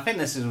 And I think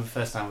this is the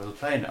first time we're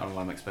playing it on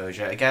Lamb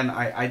Exposure. Again,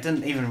 I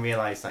didn't even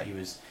realise that he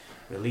was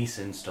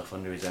releasing stuff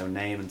under his own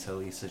name until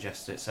he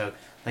suggested it. So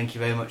thank you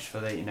very much for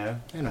the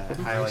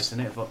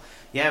highlighting it. But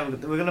yeah, we're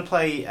going to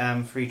play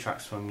 3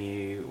 tracks from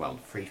your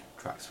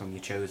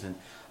chosen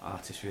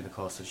artist through the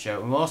course of the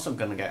show. And we're also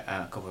going to get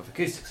a couple of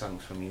acoustic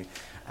songs from you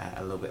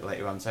a little bit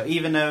later on. So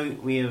even though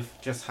we have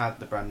just had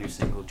the brand new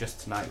single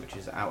Just Tonight, which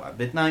is out at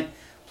midnight,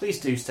 please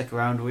do stick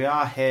around. We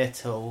are here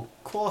till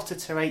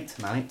 7:45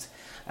 tonight,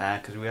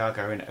 because we are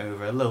going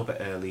over a little bit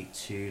early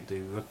to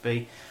the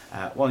rugby,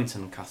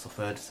 Warrington and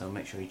Castleford, so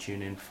make sure you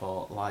tune in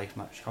for live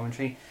match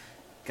commentary.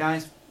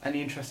 Guys,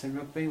 any interest in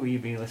rugby? Will you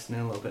be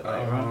listening a little bit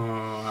later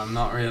on? I'm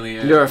not really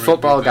You're a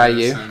football guy,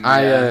 you.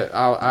 Yeah.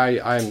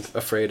 I'm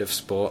afraid of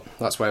sport.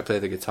 That's why I play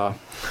the guitar.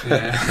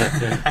 Yeah.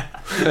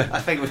 I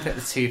think we've picked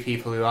the 2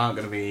 people who aren't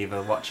going to be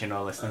either watching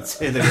or listening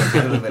to the rugby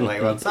a little bit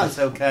later on, so that's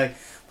okay.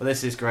 But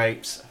this is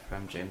Grapes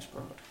from James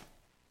Broad.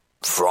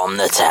 From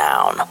the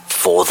town,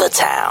 for the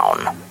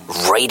town,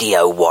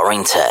 Radio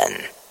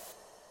Warrington.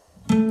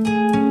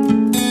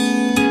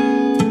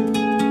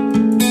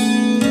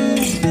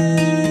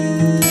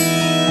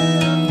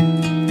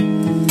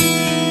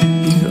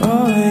 You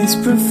always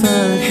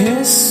preferred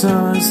his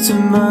songs to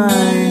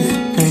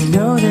mine. I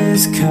know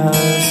this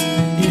 'cause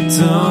you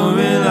don't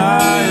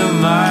rely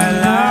on my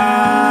lies.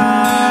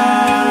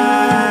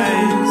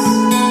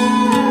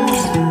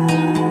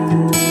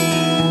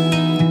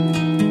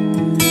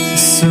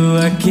 So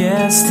I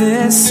guess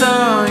this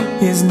song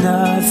is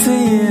not for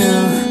you.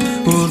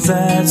 Well,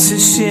 that's a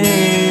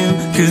shame,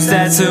 'cause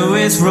that's who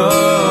it's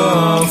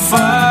wrong for.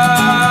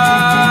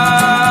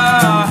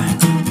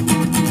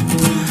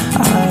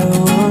 I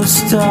won't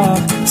stop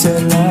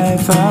till I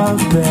found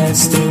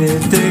best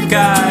in the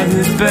guy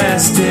who's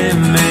best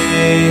in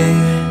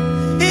me.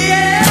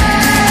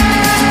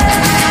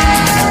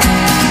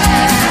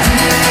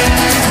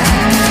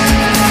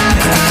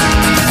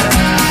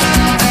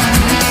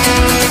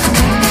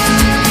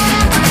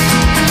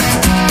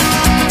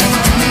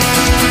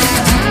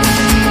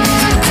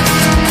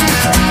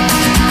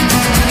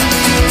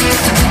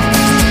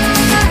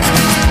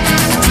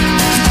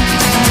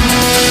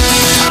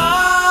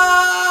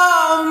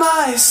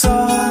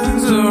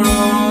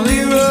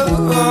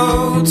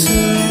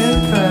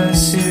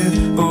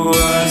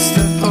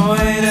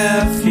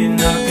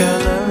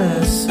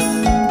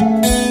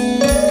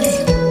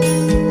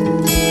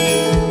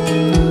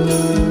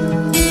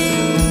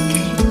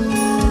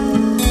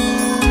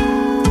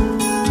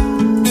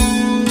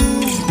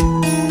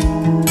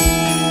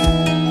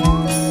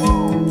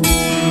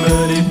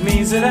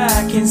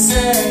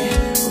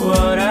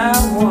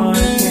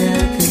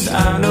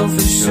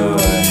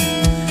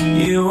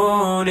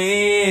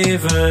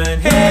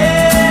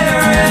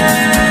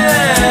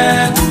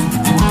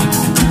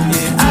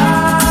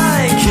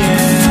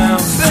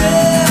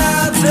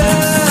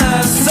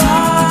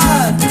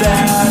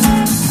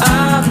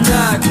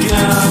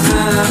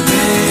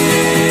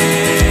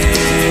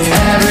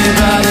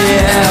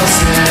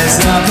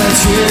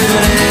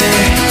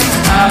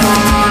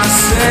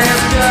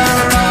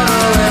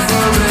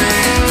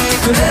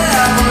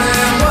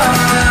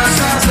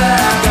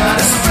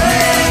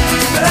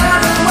 But I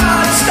don't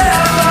wanna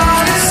step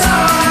on this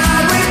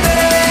song. We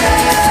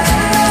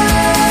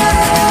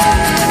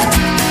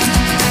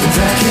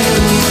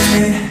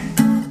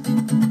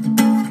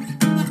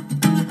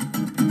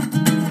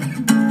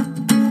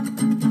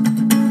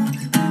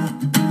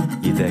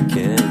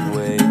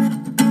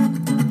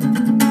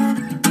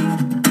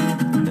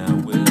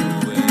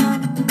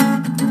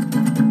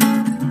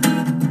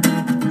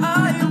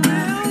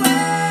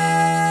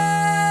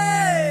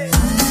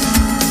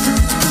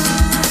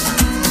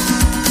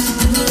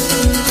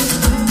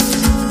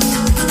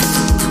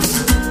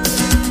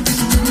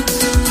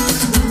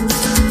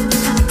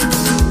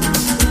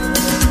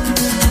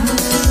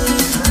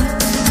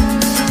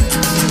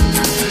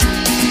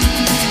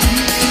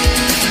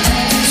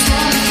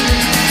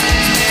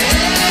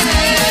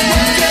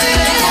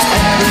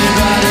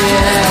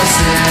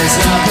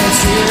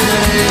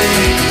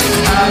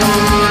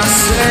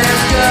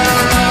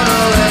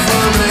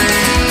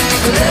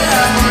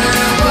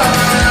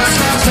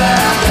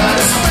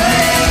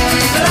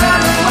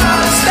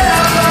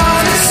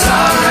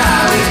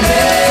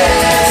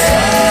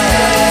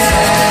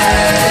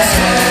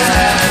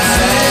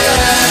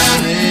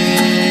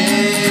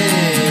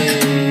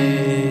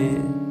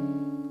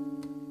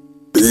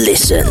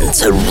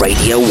Listen to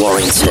Radio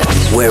Warrington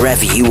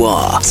wherever you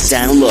are.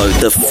 Download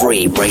the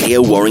free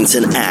Radio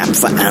Warrington app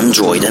for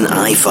Android and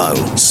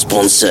iPhone.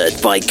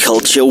 Sponsored by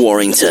Culture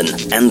Warrington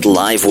and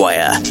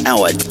Livewire.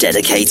 Our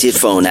dedicated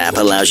phone app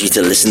allows you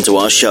to listen to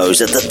our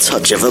shows at the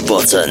touch of a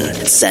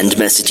button. Send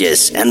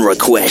messages and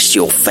request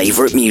your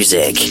favourite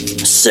music.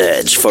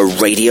 Search for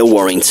Radio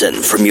Warrington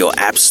from your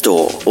App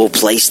Store or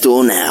Play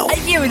Store now.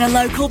 Are you in a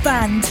local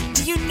band?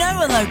 Do you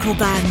know a local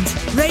band?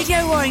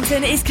 Radio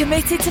Warrington is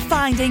committed to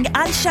finding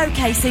and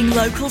showcasing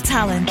local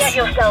talent. Get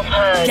yourself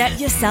heard. Get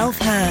yourself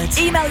heard.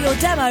 Email your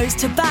demos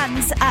to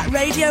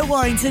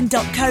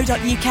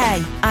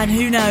bands@radiowarrington.co.uk. And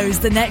who knows,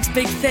 the next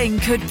big thing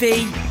could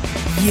be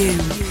you.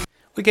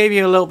 We gave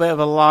you a little bit of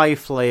a live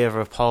flavour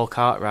of Paul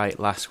Cartwright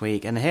last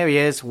week, and here he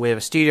is with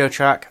a studio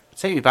track,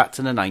 Take Me Back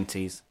to the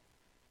 90s.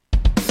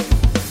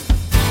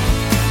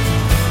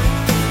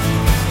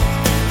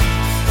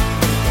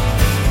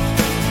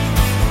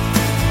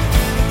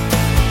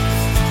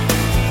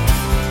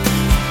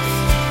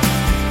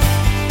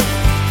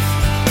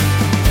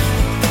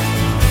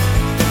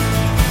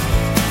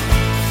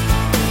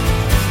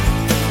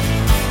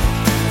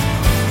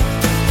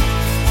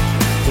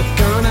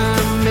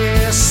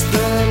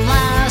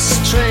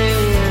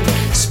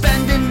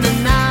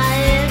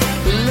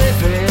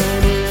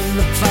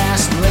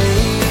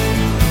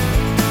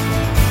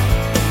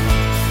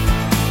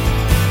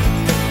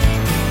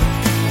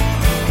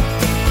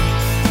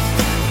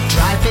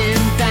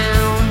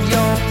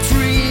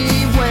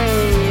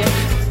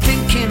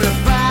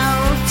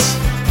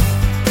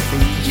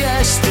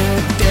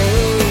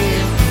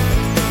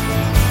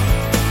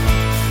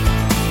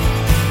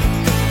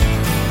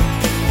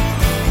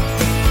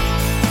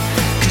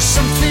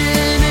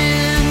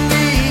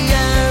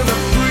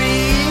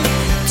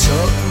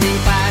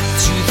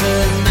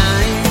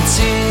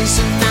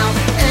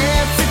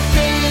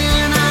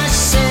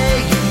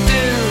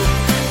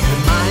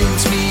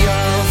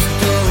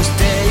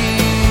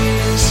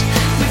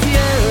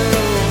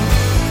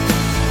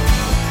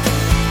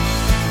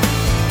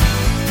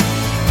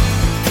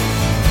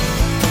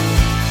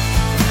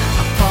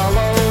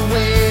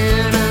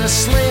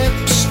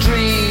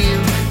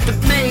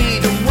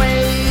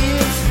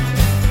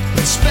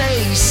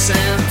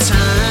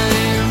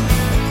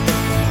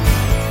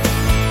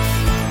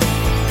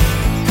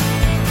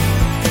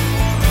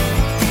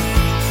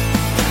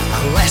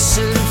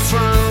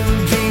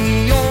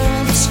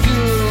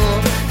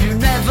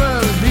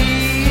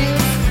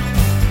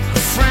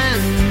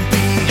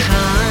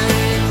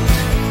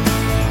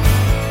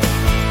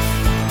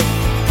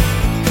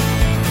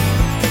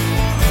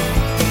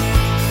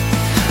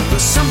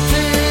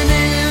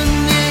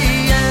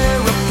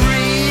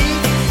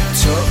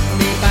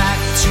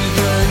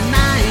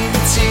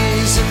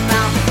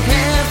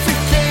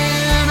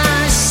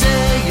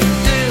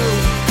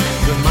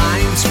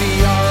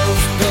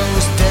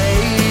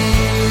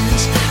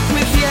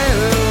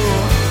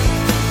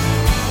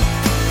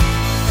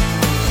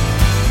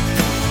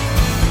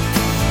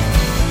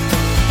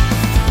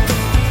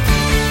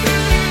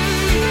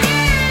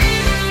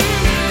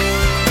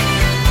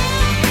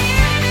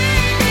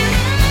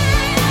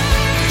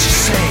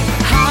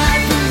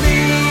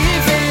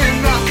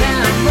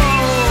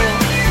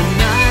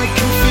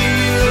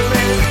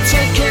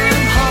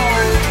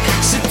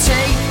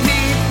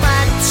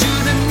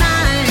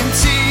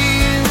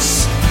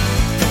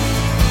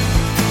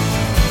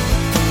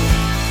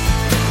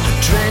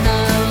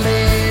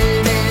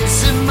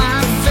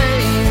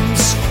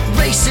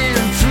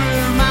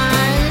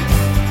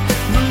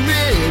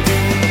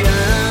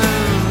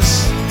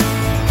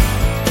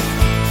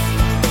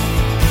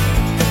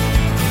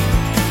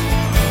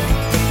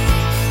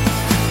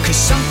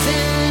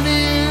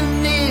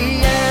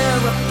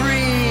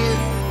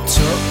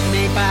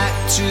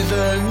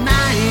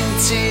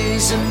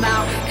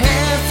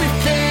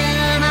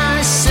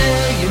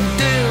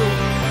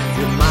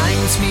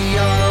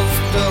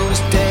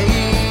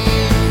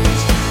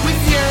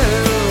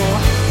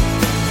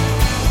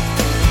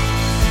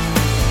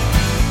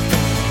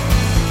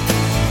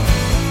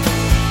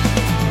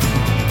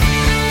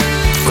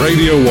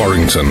 Radio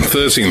Warrington,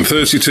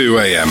 1332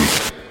 AM.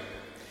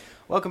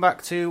 Welcome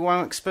back to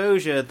Wow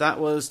Exposure. That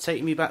was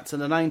Take Me Back to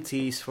the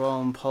 90s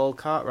from Paul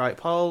Cartwright.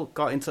 Paul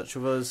got in touch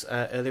with us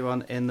earlier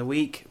on in the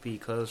week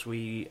because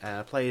we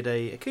played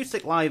a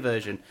acoustic live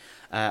version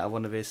of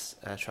one of his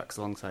tracks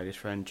alongside his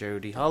friend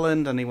Jody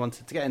Holland, and he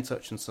wanted to get in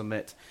touch and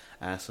submit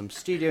some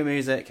studio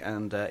music,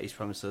 and he's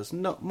promised us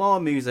more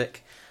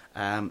music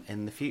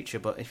in the future.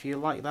 But if you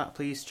like that,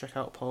 please check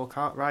out Paul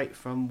Cartwright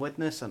from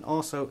Widnes, and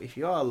also if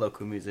you are a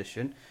local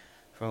musician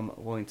from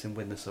Warrington,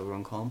 Widnes or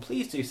Runcorn,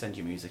 please do send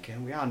your music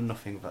in. We are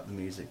nothing but the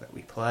music that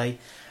we play.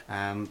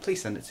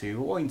 Please send it to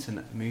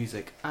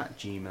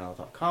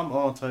warringtonmusic@gmail.com,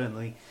 or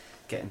alternatively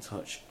get in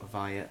touch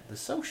via the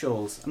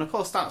socials. And of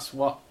course that's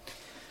what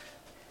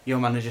your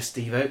manager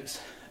Steve Oates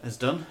has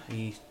done.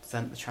 He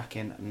sent the track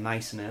in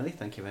nice and early.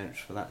 Thank you very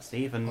much for that,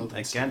 Steve. And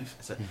again, Steve,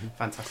 it's a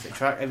fantastic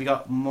track. Have you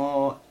got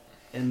more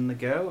in the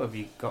go? Have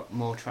you got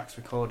more tracks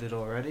recorded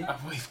already?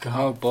 We've got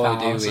Oh boy,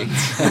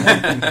 thousands. do we.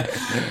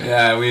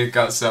 Yeah, we've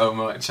got so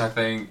much. I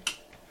think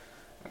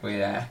we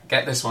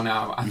get this one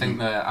out. I think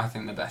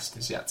the best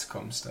is yet to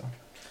come still.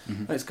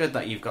 Well, it's good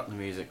that you've got the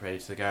music ready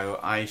to go.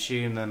 I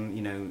assume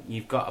then,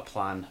 you've got a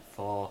plan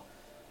for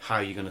how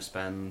you're going to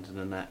spend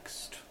the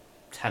next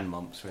 10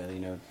 months, really,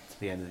 to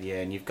the end of the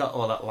year. And you've got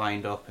all that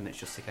lined up, and it's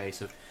just a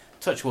case of,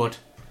 touch wood,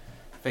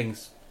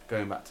 things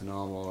going back to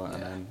normal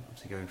and then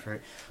obviously going through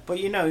it.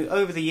 But,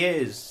 over the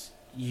years,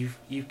 you've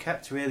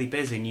kept really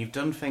busy, and you've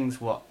done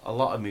things what a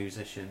lot of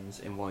musicians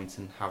in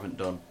Warrington haven't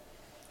done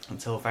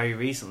until very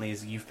recently,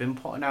 is you've been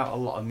putting out a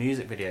lot of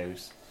music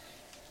videos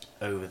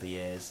over the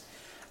years.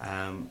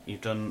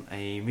 You've done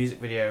a music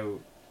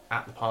video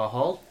at the Power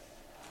Hall,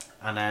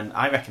 and then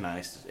I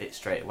recognised it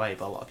straight away,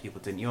 but a lot of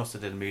people didn't. You also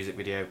did a music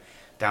video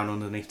down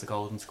underneath the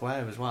Golden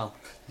Square as well.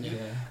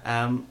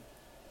 Yeah.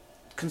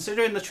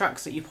 Considering the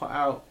tracks that you put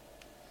out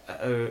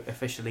are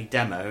officially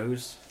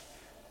demos,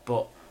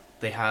 but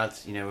they had,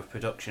 a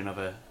production of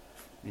a,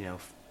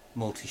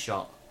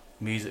 multi-shot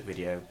music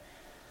video,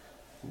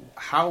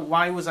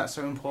 why was that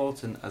so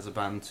important as a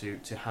band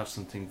to have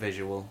something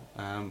visual?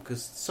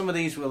 Because some of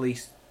these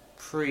released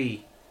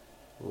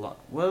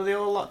were they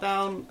all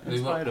lockdown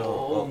inspired? They were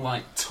all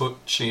like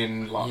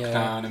touching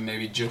lockdown and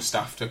maybe just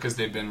after, because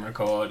they'd been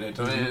recorded.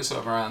 Sort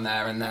of around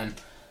there, and then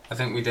I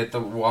think we did the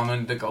one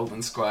in the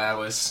Golden Square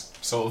was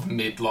sort of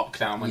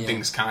mid-lockdown when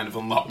things kind of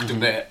unlocked a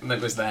bit. And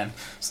it was then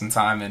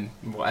sometime in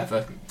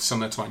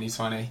summer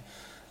 2020.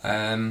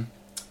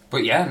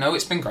 But yeah, no,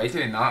 it's been great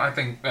doing that. I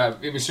think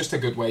it was just a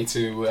good way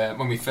to,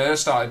 when we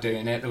first started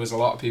doing it, there was a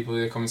lot of people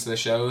who were coming to the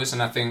shows,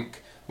 and I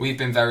think we've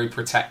been very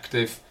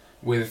protective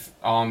with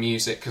our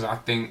music because I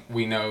think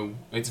we know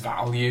its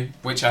value,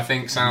 which I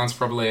think sounds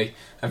probably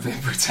a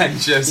bit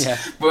pretentious,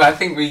 but I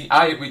think we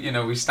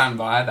stand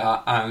by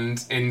that,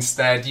 and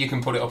instead you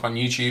can put it up on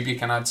YouTube, you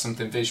can add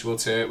something visual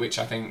to it, which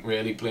I think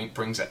really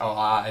brings it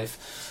alive.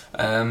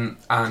 And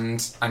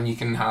you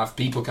can have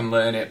people can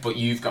learn it, but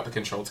you've got the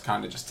control to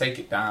kind of just take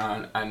it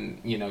down, and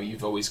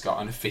you've always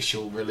got an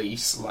official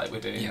release like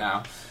we're doing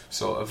now,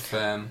 sort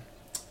of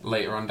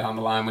later on down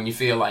the line when you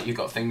feel like you've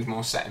got things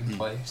more set in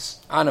place.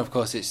 And of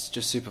course it's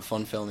just super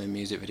fun filming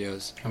music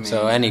videos,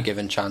 so any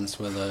given chance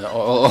we'll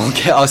all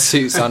get our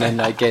suits on and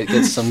like get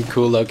some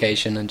cool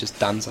location and just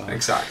dance on.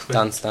 Exactly.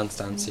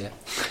 Dance, yeah.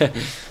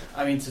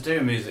 I mean, to do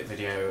a music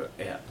video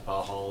at the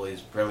Bar Hall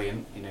is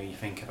brilliant. You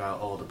think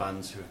about all the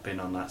bands who have been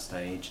on that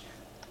stage.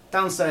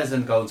 Downstairs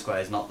in Golden Square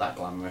is not that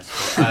glamorous,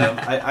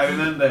 but I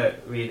remember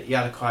you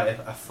had quite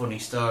a funny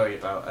story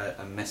about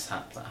a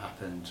mishap that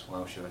happened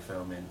whilst you were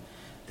filming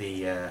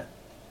the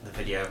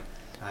video.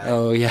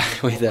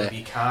 With your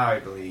car, I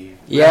believe.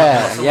 We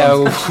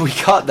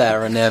got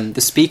there and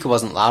the speaker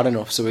wasn't loud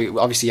enough, so we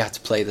obviously had to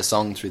play the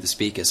song through the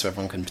speaker so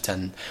everyone can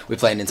pretend we're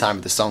playing in time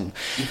with the song.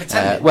 You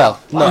pretended? Don't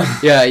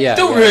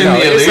ruin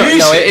the illusion.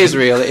 No, it is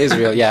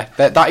real. Yeah,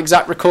 that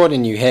exact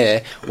recording you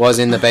hear was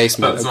in the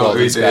basement of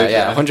Golden Square.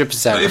 Yeah,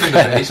 100%. Not even the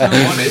basement.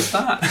 What is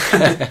that?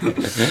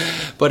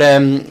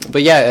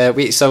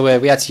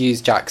 We had to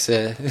use Jack's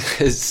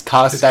his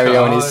car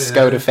stereo and his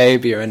Skoda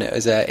Fabia, and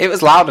it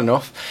was loud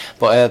enough,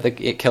 but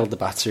it killed the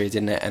battery,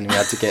 didn't it? And we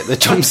had to get the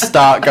jump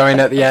start going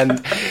at the end.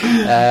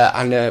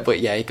 But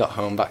he got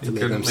home back to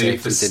Lytham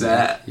safely,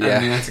 didn't he?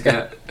 And he had to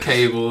get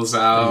cables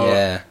out.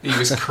 Yeah. He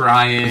was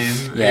crying.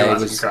 He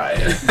wasn't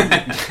crying.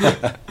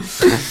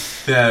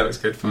 Yeah, it was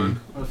good fun.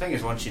 Well, the thing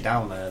is, once you're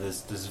down there,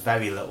 there's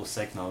very little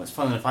signal. It's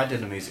fun. If I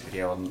did a music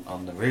video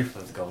on the roof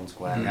of the Golden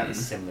Square, we had a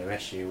similar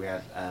issue. We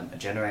had a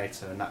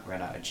generator and that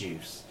ran out of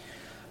juice,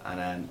 and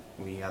then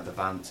we had the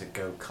van to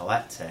go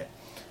collect it.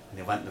 And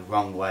they went the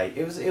wrong way.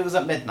 It was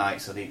at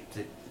midnight, so they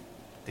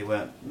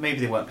weren't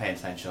paying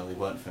attention, or they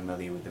weren't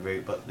familiar with the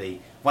route, but they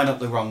went up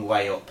the wrong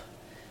way up,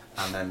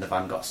 and then the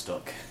van got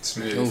stuck.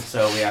 Smooth.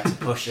 So we had to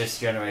push this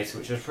generator,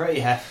 which was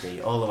pretty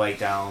hefty, all the way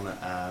down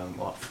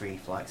 3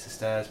 flights of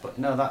stairs. But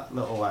no, that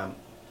little I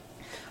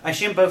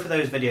assume both of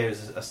those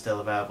videos are still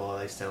available. Are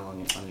they still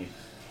on your YouTube?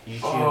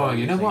 Oh,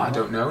 you know what? I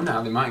don't know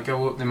now. They might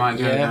go up, they might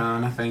go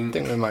down, I think. I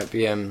think we might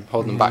be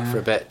holding them back for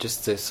a bit,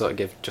 just to sort of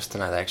give just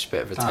another extra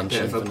bit of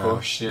attention. That bit of a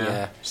push,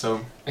 yeah.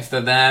 So if they're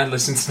there,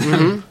 listen to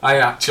them. I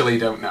actually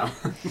don't know.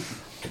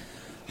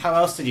 How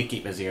else did you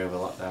keep busy over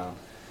lockdown?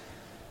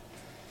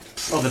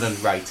 Other than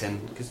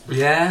writing?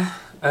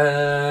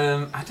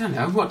 I don't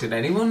know. What did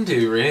anyone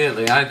do,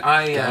 really?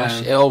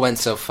 Gosh, it all went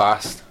so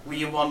fast. Were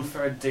you one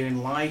for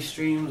doing live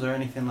streams or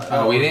anything like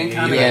that? Oh, we didn't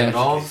kind of get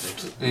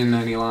involved in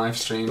any live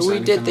streams. We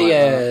did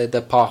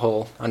the Par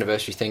Hall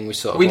anniversary thing. We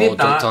sort of all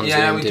jumped on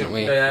Zoom, didn't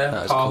we?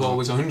 Yeah, Par Hall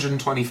was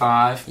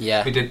 125.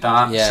 Yeah, we did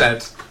that. Yeah.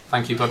 Said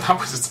thank you, but that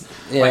was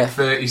like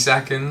 30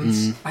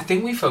 seconds. I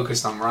think we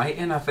focused on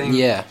writing. I think.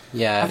 Yeah.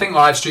 I think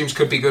live streams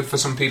could be good for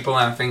some people,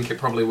 and I think it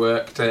probably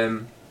worked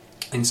in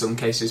some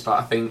cases. But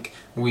I think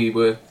we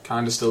were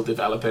kind of still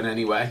developing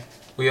anyway.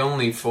 We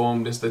only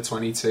formed as the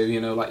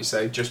 22, like you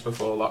say, just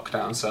before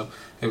lockdown, so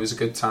it was a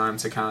good time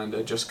to kind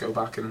of just go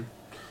back and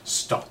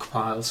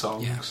stockpile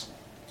songs. Yeah.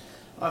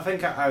 I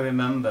think I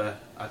remember,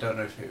 I don't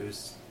know if it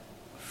was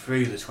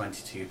through the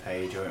 22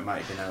 page or it might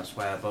have been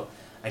elsewhere, but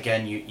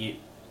again,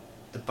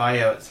 the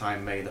bio at the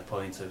time made the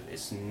point of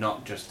it's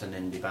not just an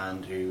indie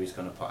band who is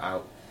going to put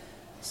out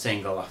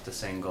single after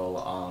single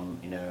on,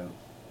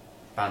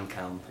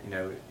 Bandcamp.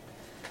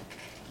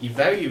 You're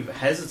very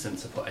hesitant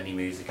to put any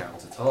music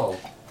out at all.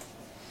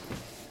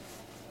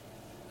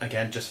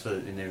 Again, just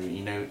for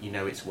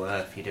it's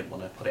worth. You didn't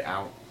want to put it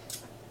out,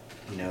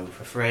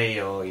 for free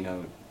or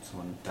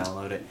someone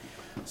download it.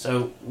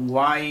 So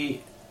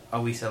why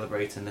are we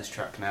celebrating this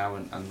track now,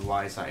 and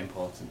why is that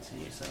important to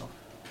yourself?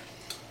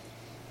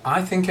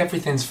 I think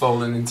everything's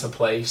fallen into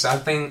place. I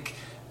think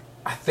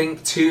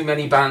too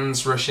many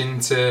bands rush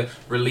into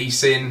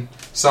releasing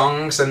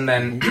songs, and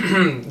then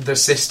the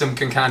system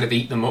can kind of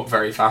eat them up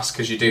very fast,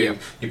 because you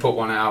put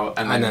one out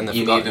and then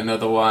you need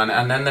another one,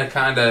 and then they're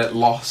kind of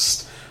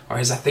lost.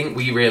 Whereas I think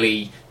we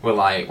really were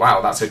like, wow,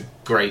 that's a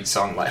great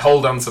song, like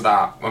hold on to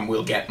that and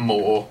we'll get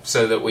more,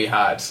 so that we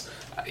had,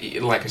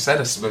 like I said,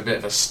 a bit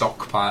of a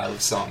stockpile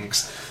of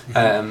songs.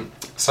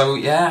 So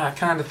yeah, I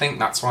kind of think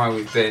that's why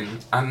we've been,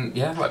 and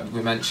yeah, like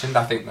we mentioned,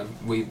 I think that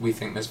we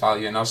think there's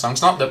value in those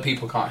songs. Not that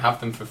people can't have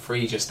them for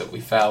free, just that we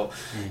felt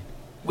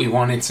we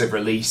wanted to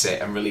release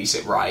it and release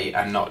it right,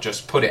 and not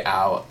just put it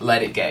out,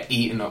 let it get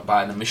eaten up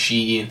by the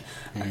machine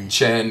and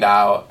churned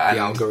out. And,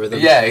 the algorithm.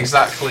 Yeah,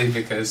 exactly,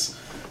 because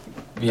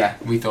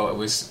we thought it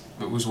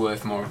was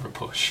worth more of a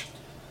push.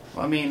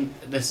 Well, I mean,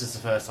 this is the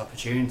first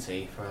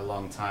opportunity for a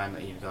long time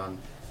that you've gone,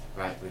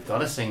 right, we've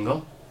got a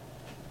single,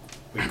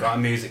 we've got a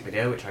music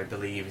video, which I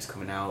believe is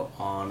coming out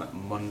on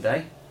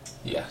Monday.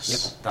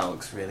 Yes. Yep. That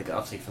looks really good.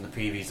 Obviously, from the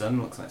previews done,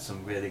 looks like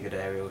some really good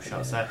aerial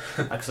shots there.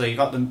 So you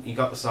got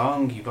the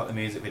song, you've got the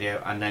music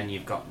video, and then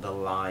you've got the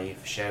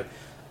live show.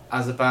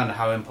 As a band,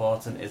 how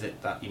important is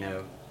it that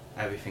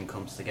everything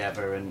comes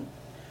together? And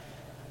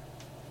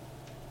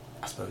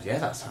I suppose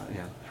that's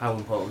how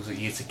important was it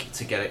you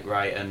to get it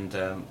right? And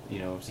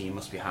obviously you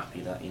must be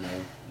happy that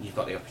you've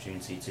got the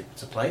opportunity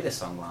to play this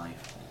song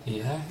live.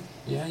 Yeah,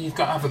 you've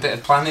got to have a bit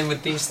of planning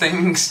with these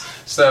things,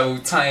 so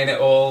tying it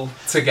all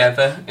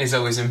together is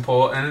always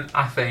important.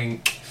 I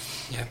think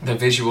the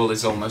visual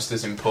is almost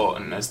as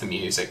important as the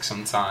music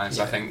sometimes.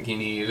 I think you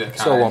need a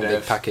kind one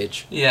big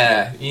package.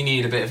 Yeah, you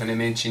need a bit of an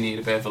image, you need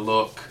a bit of a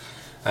look,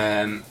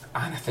 and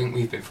I think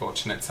we've been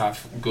fortunate to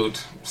have good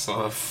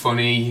sort of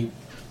funny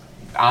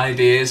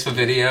ideas for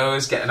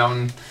videos, getting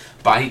on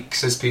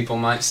bikes, as people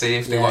might see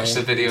if they watch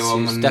the video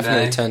on Monday.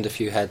 Definitely turned a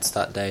few heads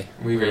that day.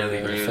 We really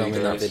filming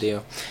did. that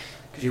video.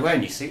 Because you're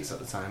wearing your suits at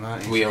the time,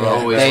 aren't you? We are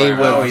always. They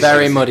were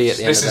very muddy at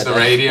the end of the day. This is the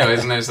radio,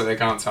 isn't it? So they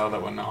can't tell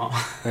that we're not.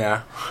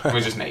 Yeah.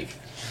 We're just naked.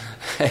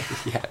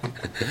 Yeah.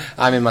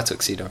 I'm in my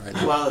tuxedo right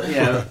now. Well,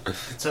 the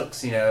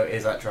tux,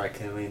 is at dry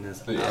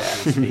cleaners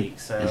as we speak.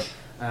 So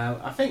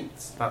I think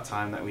it's about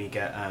time that we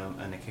get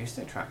an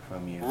acoustic track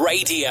from you.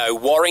 Radio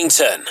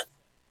Warrington.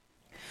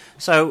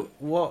 So,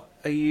 what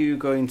are you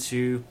going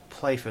to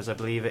play for us? I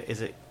believe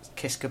is it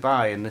Kiss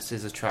Goodbye, and this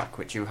is a track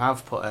which you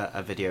have put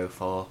a video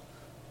for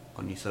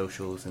on your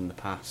socials in the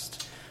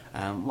past.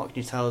 What can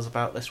you tell us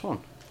about this one?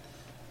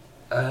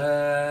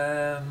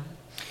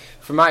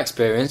 From my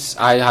experience,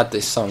 I had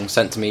this song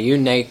sent to me. You,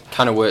 Nate,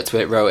 kind of worked to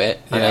it, wrote it,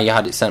 and then you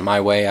had it sent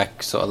my way. I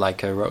sort of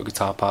wrote a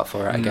guitar part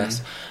for it, I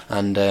guess.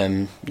 And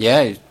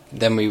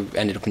then we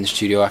ended up in the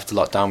studio after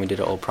lockdown. We did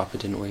it all proper,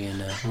 didn't we?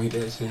 And we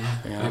did,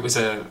 yeah. It was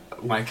a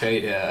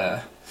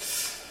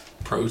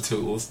Pro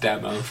Tools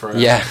demo for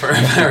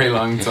a very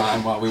long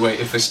time while we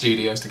waited for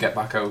studios to get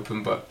back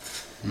open. But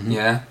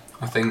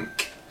I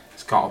think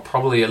it's got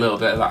probably a little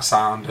bit of that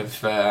sound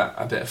of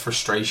a bit of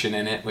frustration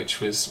in it,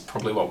 which was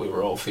probably what we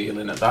were all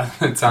feeling at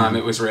that time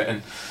it was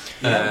written.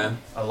 A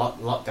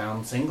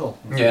lockdown single.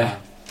 Yeah.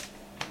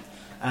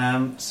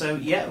 So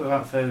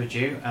without further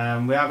ado,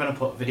 we are going to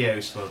put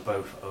videos for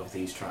both of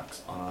these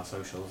tracks on our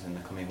socials in the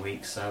coming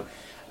weeks. So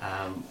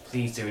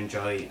please do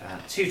enjoy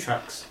 2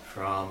 tracks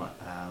from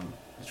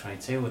the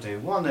 22. We'll do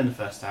one in the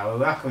first hour.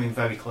 We are coming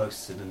very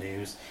close to the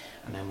news,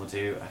 and then we'll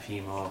do a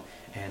few more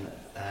in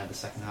the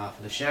second half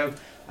of the show.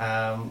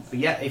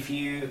 If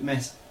you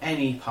miss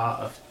any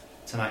part of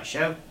tonight's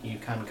show, you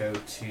can go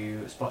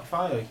to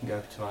Spotify, or you can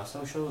go to our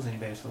socials and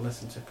you'll be able to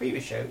listen to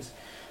previous shows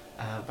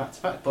back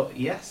to back. But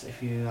yes,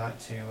 if you like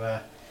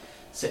to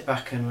sit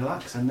back and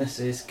relax, and this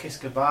is Kiss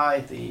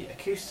Goodbye, the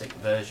acoustic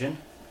version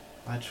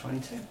by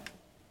 22.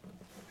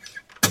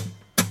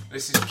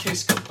 This is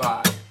Kiss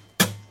Goodbye.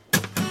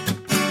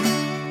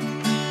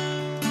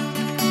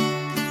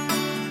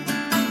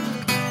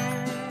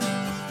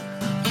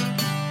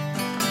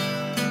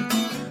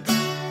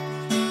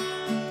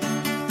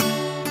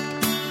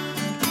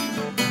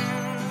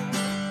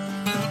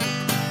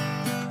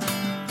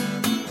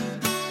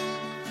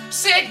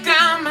 Sit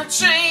down my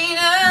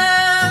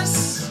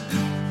trainers,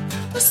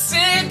 the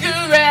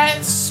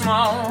cigarette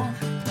smoke,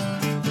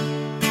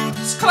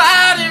 it's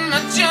clouding my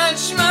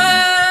judgment,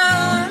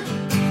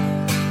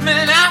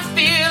 man, I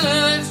feel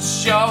a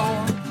show,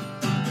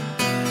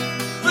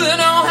 but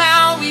oh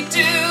how we do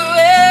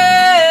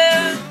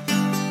it,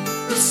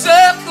 the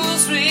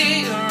circles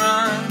we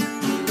run,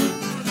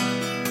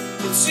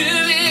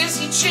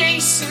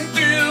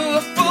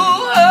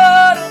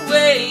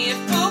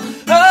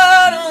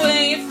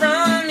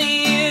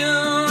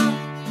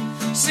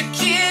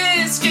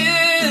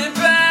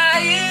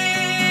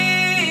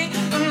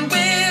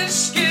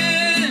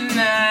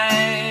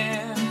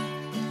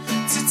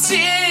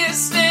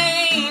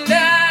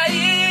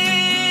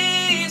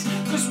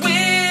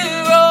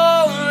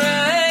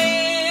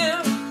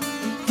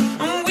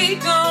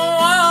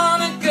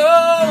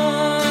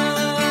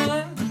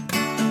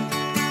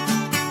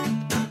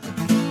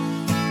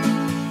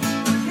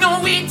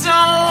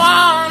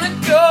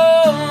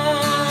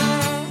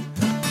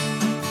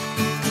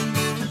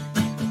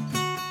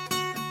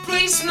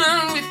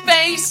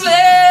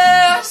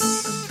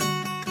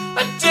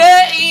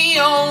 the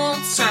old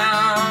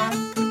town.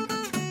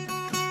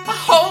 I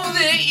hope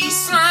that you're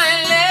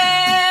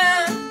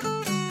smiling,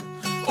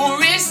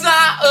 or is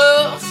that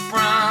a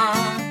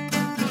frown?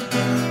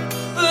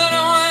 But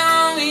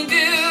when we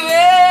do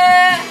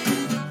it,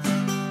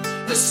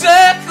 the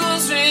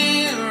circles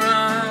we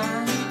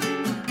run.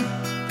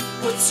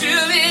 We're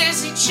too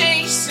busy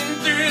chasing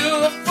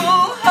through a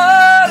full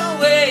heart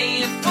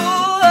away, a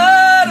full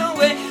heart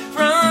away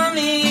from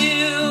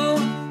you.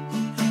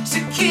 So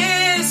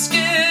kiss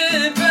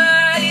goodbye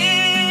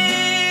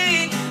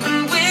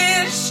and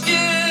wish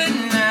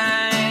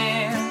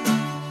goodnight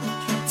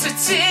to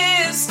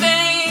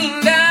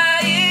tear-stained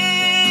eyes,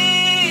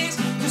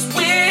 'cause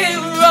we're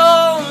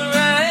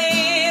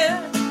alright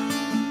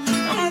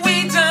and we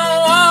don't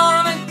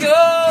wanna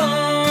go.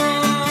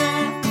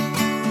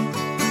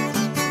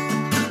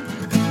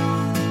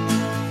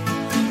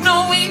 No,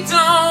 we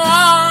don't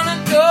wanna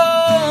go.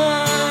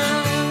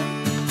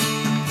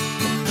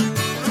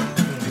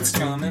 It's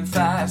coming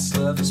fast,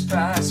 love is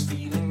past,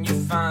 feeling you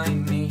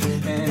find me,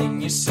 and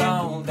in your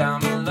soul down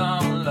below,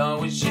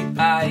 low as you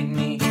hide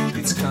me.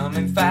 It's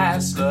coming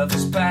fast, love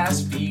is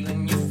past,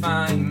 feeling you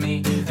find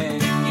me,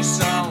 and in your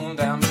soul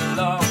down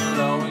below,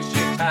 low as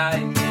you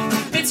hide me.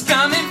 It's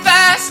coming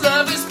fast,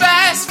 love is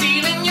past,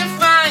 feeling you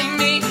find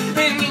me,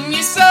 and in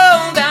your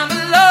soul down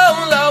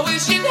below, low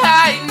as you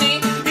hide me.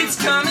 It's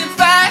coming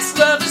fast,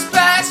 love is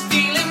past,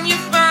 feeling you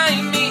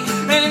find me,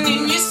 and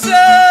in your soul.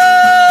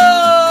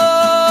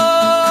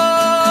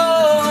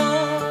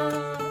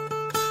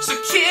 So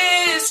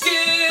kiss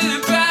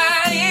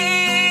goodbye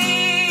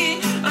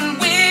and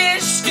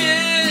wish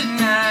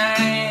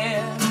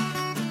goodnight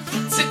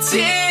to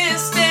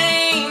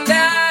tear-stained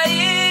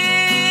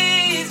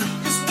eyes,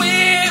 'cause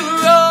we're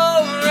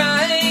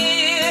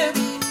alright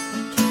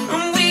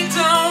and we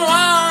don't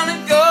wanna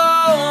go.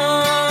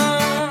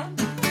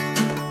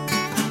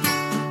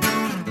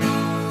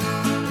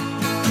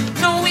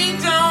 No, we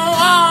don't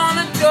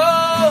wanna go.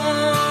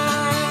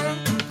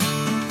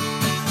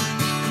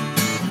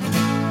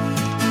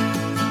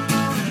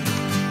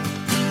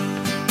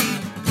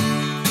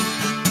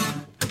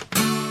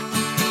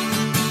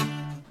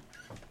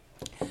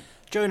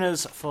 Join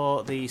us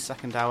for the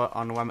second hour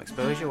on Wham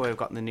Exposure, where we've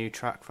got the new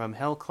track from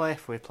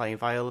Hillcliffe, we're playing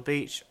Viola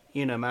Beach,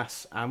 Uno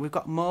Mass, and we've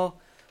got more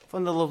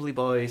from the lovely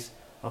boys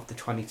of the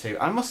 22.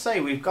 I must say,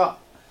 we've got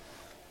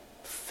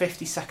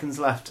 50 seconds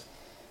left.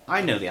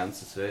 I know the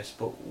answer to this,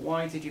 but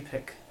why did you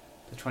pick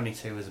the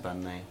 22 as a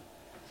band name?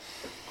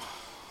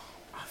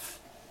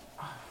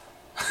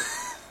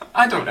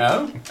 I don't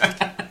know.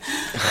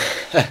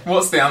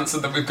 What's the answer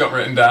that we've got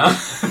written down?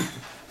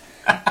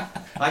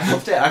 I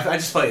loved it. I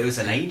just thought it was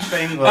an age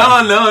thing. But...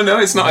 Oh, no,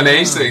 it's not an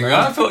age thing.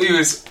 I thought you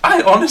was...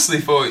 I honestly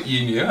thought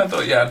you knew. I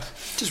thought you had...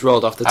 Just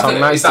rolled off the tongue.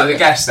 Is that the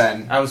guess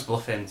then? I was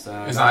bluffing, so...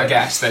 Is that a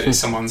guess that it's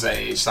someone's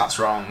age? That's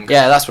wrong.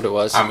 Yeah, that's what it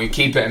was. And we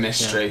keep it a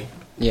mystery.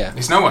 Yeah.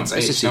 It's no one's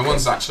It's a age. No secret.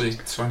 one's actually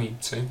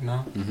 22,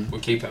 no. We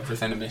keep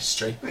everything a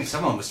mystery. I mean,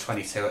 someone was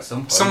 22 at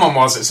some point. Someone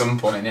was at some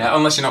point, yeah.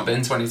 Unless you've not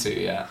been 22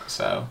 yet,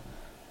 so...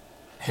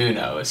 Who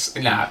knows?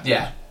 Nah,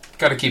 yeah.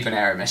 Got to keep an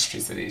air of mystery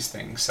to these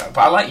things. So,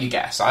 but I like your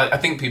guess. I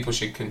think people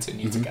should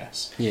continue to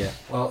guess. Yeah.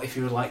 Well, if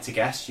you would like to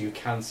guess, you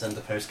can send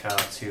a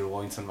postcard to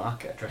Warrington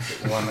Market, address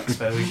it Wham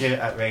Exposure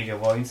at Radio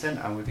Warrington,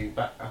 and we'll be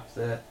back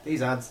after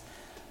these ads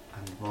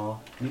and more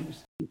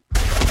news.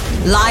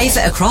 Live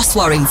across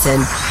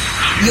Warrington.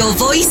 Your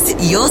voice,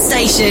 your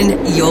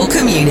station, your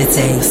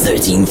community.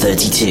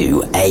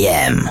 1332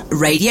 AM.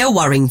 Radio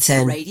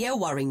Warrington. Radio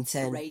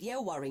Warrington.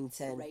 Radio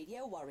Warrington.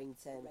 Radio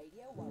Warrington.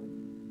 Radio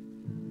Warrington.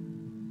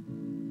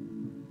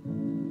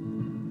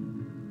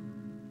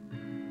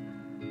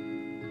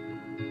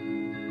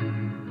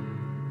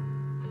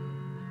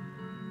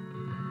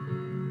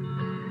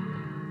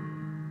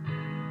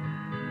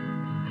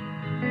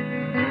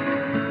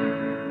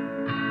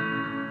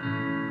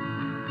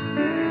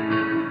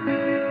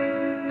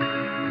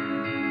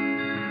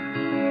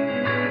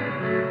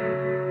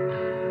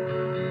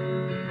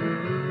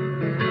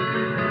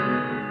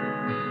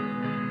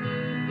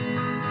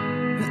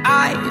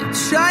 I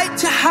tried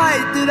to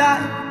hide that I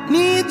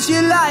need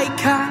you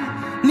like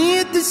I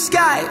need the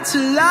sky to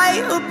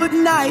light up at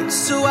night,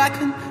 so I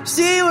can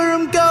see where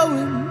I'm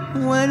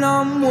going when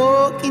I'm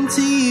walking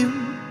to you.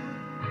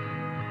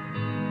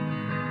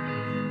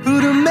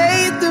 But I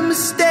made the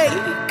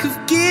mistake of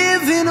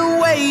giving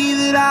away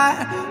that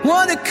I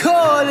wanna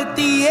call at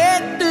the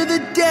end of the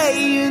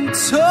day and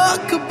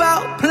talk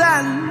about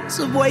plans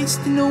of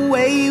wasting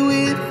away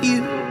with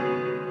you.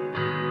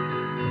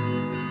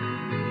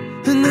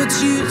 And that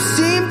you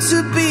seem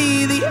to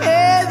be the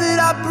air that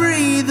I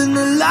breathe, and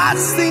the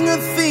last thing I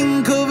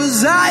think of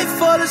as I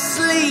fall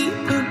asleep.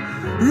 And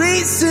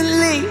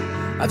recently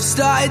I've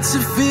started to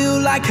feel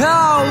like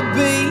I'll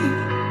be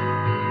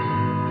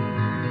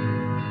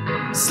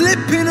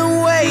slipping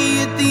away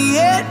at the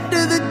end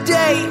of the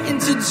day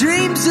into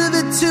dreams of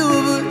the two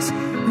of us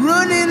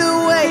running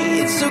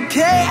away. It's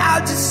okay,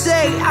 I'll just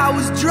say I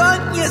was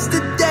drunk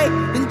yesterday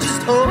and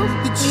just hope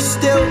that you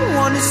still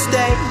wanna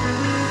stay.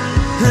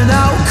 And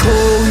I'll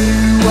call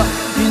you up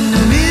in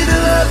the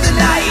middle of the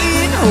night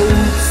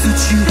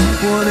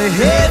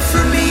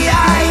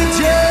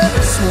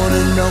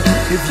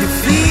if you're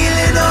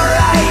feeling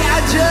alright. I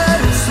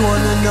just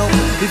wanna know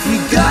if you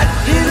got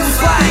in a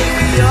fight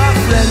with your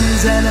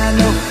friends. And I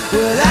know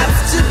we'll have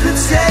to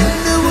pretend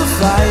that we're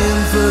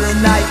fighting for the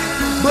night,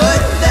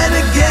 but then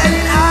again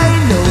I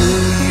know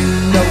you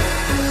know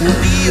we'll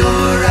be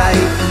alright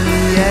in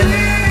the end.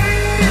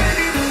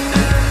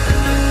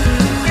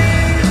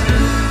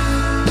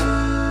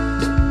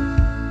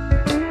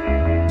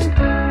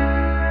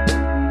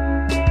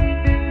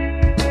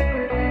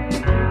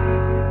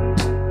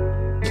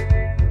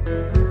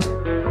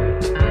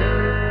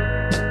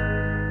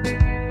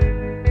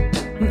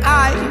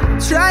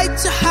 Tried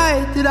to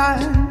hide that I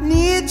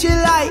need you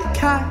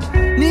like I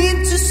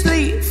need to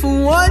sleep for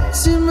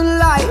once in my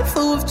life.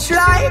 Oh, I've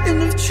tried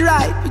and I've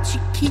tried, but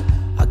you keep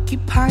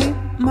occupying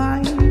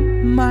my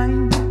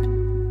mind.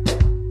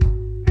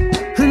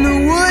 And I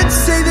would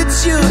say that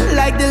you're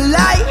like the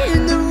light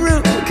in the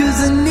room, 'cause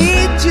I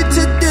need you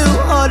to do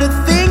all the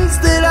things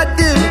that I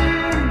do.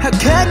 How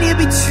can you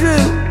be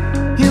true?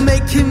 You're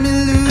making me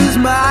lose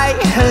my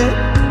head.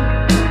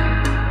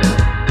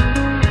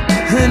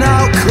 And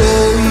I'll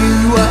call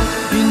you up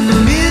in the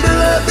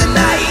middle of the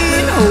night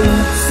in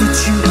hopes that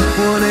you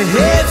wanna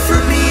hear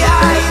from me.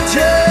 I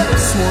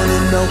just wanna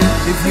know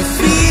if you're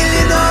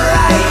feeling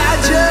alright. I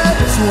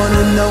just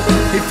wanna know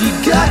if you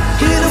got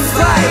in a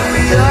fight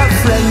with your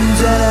friends.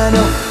 And I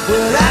know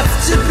we'll have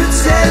to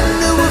pretend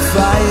that we're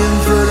fighting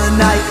for the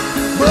night,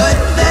 but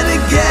then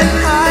again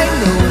I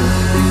know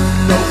you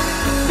know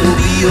we'll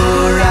be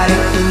alright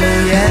in the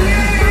end.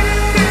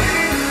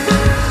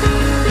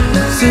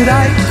 Said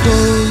I'd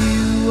call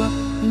you up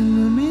in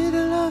the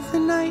middle of the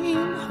night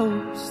in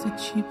hopes that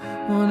you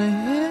wanna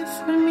hear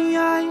from me. I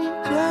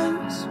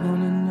just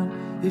wanna know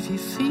if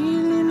you're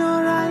feeling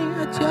alright.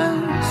 I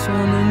just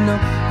wanna know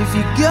if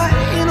you got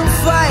in a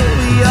fight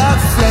with your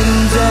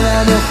friends. And I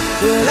know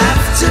we'll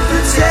have to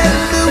pretend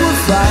that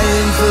we're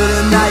fighting for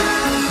the night,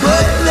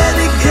 but then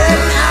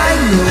again I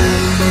know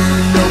you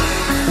know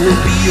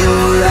we'll be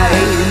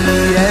alright in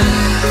the end.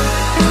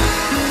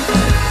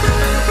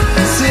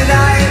 Said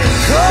I'd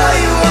call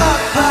you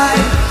up,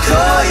 I'd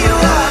call you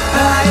up,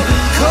 I'd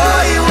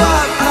call you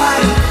up,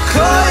 I'd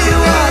call you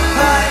up,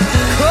 I'd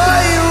call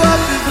you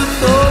up if I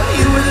thought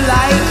you would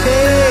like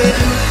it.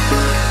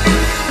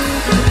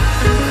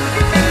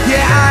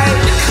 Yeah, I'd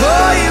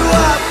call you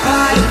up,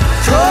 I'd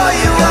call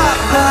you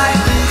up, I'd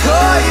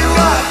call you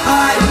up,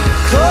 I'd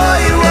call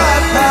you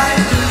up, I'd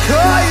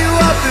call you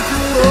up if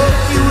I thought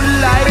you would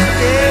like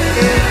it.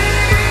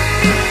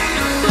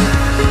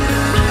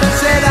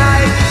 Said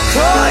I'd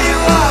call you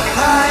up,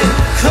 I'd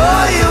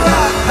call you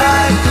up,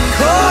 I'd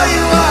call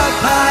you up,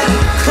 I'd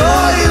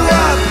call you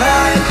up,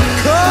 I'd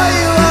call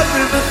you up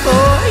if I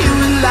thought you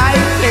would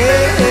like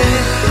it.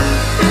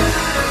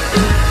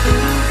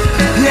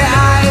 Yeah,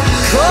 I'd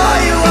call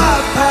you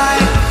up,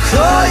 I'd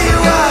call you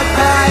up,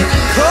 I'd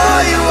call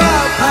you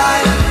up,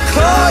 I'd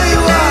call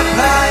you up,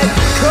 I'd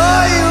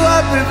call you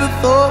up if I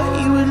thought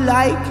you would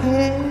like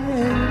it.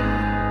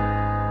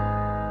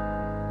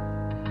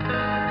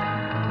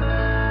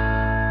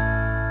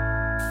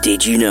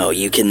 Did you know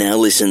you can now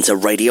listen to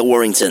Radio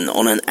Warrington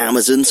on an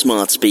Amazon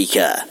smart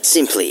speaker?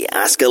 Simply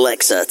ask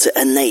Alexa to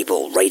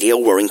enable Radio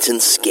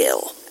Warrington's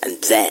skill and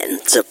then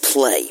to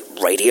play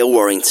Radio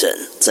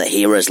Warrington to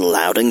hear us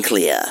loud and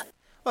clear.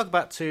 Welcome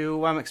back to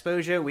Wham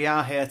Exposure. We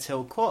are here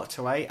till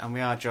 7:45 and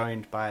we are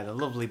joined by the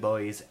lovely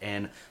boys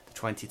in the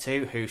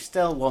 22 who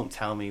still won't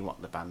tell me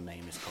what the band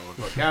name is called.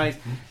 But guys,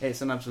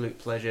 it's an absolute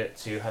pleasure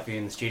to have you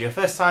in the studio.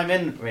 First time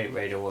in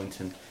Radio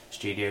Warrington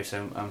studio,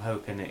 so I'm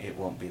hoping it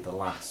won't be the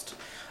last.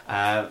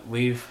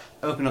 We've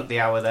opened up the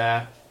hour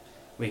there.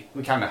 We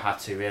kind of had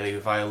to really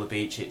with Viola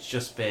Beach. It's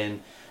just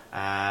been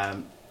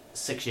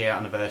 6-year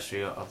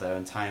anniversary of their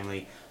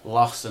untimely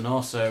loss, and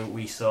also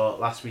we saw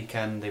last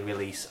weekend the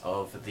release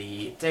of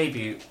the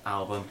debut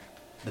album,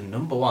 the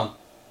number one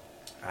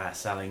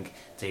selling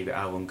debut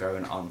album,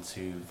 going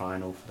onto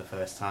vinyl for the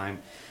first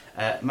time.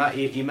 Matt,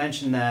 you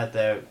mentioned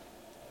there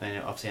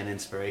obviously an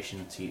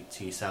inspiration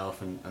to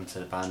yourself and to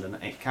the band, and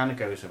it kind of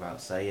goes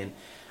without saying.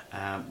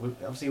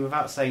 Obviously,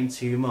 without saying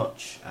too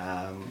much,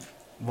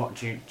 what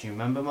do you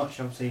remember much?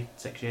 Obviously,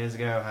 6 years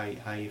ago,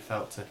 how you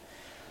felt to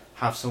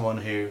have someone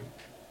who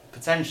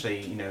potentially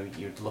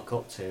you'd look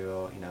up to,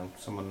 or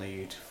someone that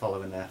you'd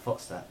follow in their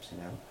footsteps.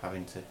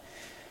 Having to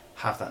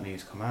have that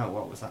news come out.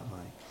 What was that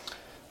like?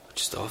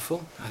 Just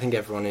awful. I think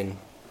everyone in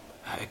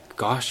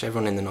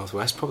the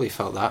Northwest probably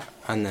felt that,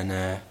 and then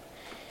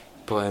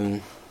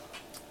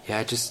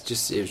yeah, it was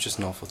just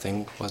an awful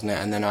thing, wasn't it?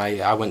 And then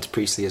I went to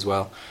Priestley as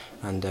well,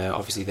 and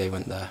obviously they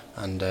went there,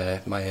 and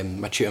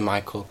my tutor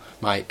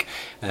Mike,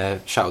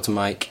 shout out to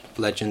Mike,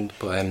 legend,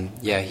 but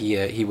yeah,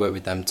 he worked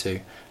with them too,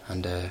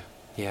 and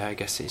yeah, I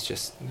guess it's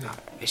just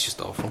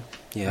awful.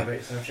 Yeah.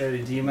 So,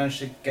 do you manage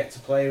to get to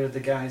play with the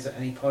guys at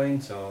any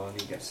point, or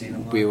did you get to see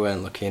them? We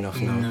weren't lucky enough.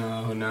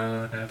 No,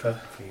 never.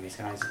 Previous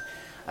guys.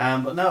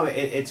 But no,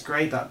 it's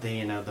great that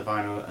the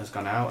vinyl has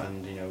gone out,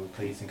 and we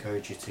please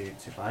encourage you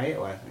to buy it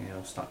where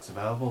stock's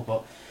available.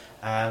 But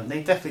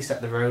they definitely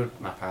set the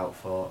roadmap out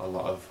for a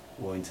lot of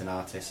Warrington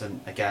artists,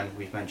 and again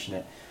we've mentioned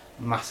it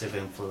massive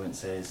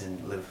influences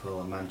in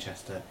Liverpool and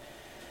Manchester.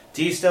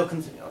 Do you still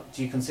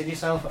do you consider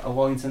yourself a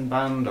Warrington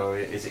band, or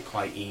is it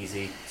quite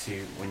easy to,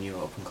 when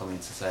you're up and coming,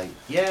 to say,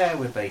 yeah,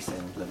 we're based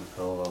in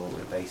Liverpool, or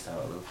we're based out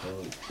of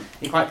Liverpool?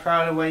 Are you quite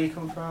proud of where you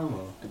come from?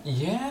 Or?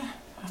 Yeah,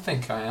 I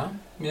think I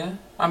am. Yeah,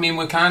 I mean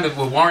we're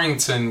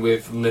Warrington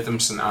with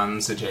Lytham St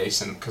Anne's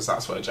adjacent, because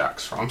that's where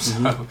Jack's from.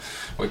 So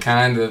we're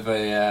kind of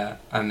a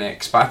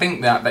mix. But I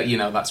think that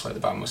that's where the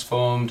band was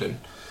formed,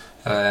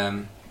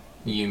 and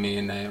you, me,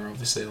 and Naya are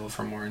obviously all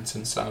from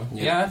Warrington. So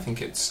yeah, I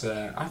think it's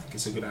a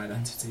good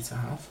identity to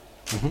have.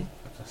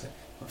 Fantastic.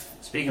 Well,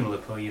 speaking of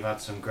Liverpool, you've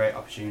had some great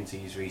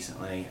opportunities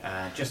recently.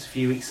 Just a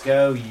few weeks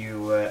ago,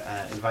 you were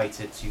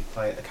invited to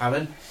play at the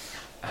Cabin,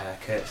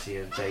 courtesy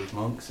of Dave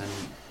Monks, and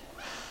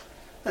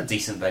a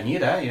decent venue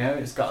there.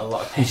 It's got a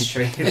lot of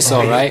history. It's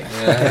all right.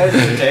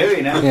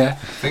 Yeah. Yeah. I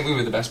think we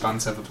were the best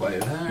band to ever play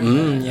there.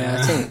 Yeah,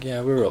 I think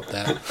we were up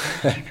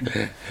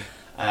there.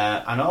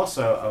 And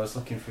also, I was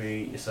looking through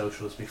your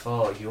socials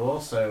before. You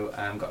also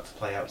got to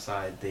play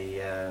outside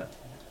the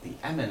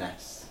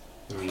M&S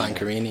Arena.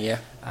 Bank Arena, yeah.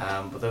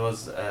 But there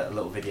was a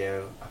little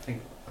video. I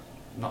think,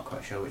 I'm not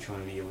quite sure which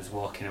one of you was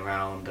walking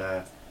around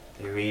the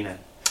arena,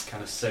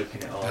 kind of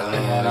soaking it all in.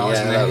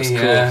 That was cool.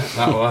 Yeah,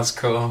 that was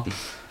cool.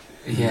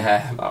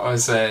 Yeah, that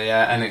was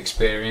an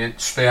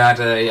experience. They had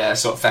a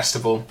sort of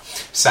festival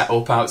set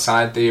up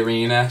outside the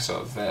arena,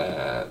 sort of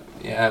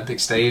a big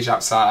stage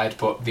outside,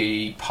 but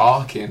the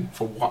parking,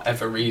 for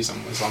whatever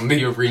reason, was on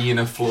the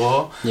arena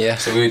floor. Yeah.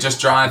 So we were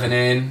just driving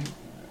in,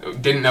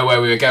 didn't know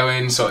where we were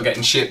going, sort of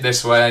getting shipped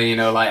this way,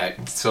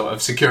 like sort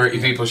of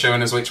security people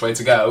showing us which way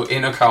to go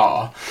in a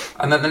car,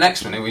 and then the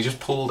next minute we just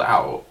pulled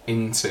out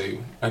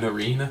into an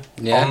arena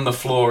on the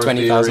floor of the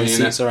arena. 20,000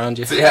 seats around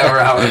you. Yeah, we're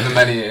out of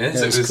many years.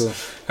 Yeah, it was cool.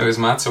 It was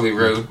mad. So we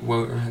rode.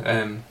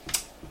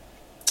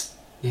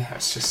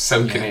 It's just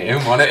soaking it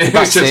in, wasn't it? It was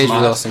Backstage just was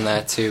mad. awesome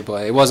there too,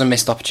 but it was a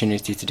missed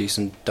opportunity to do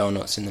some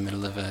donuts in the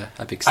middle of a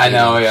big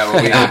stadium. I know, yeah.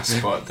 Well, we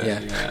asked, but they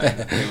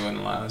wouldn't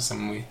allow us,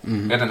 and we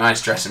had a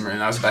nice dressing room.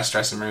 That was the best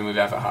dressing room we've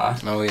ever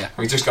had. Oh yeah.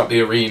 We just got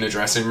the arena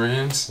dressing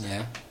rooms.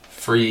 Yeah.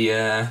 Free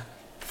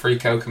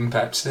Coke and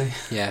Pepsi.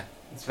 Yeah.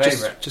 It's very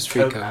just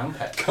free Coke. and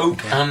Pepsi.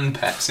 Coke and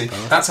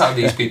Pepsi. That's how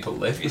these people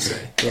live, you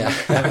see. Yeah.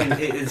 I mean,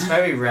 it's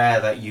very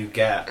rare that you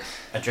get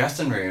a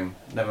dressing room,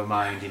 never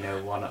mind,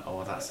 one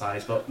or that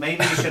size, but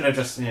maybe you should have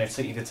just,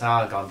 took your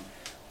guitar, gone,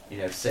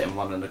 sit in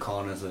one of the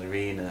corners of the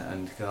arena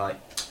and go like,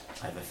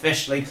 I've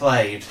officially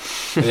played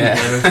the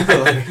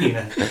Liverpool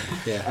Arena.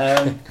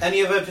 Yeah.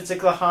 Any other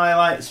particular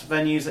highlights,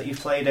 venues that you've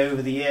played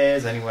over the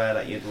years, anywhere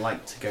that you'd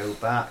like to go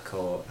back,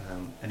 or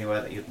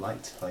anywhere that you'd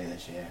like to play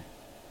this year?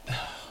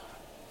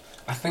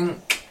 I think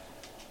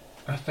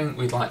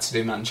we'd like to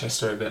do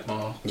Manchester a bit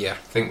more. Yeah. I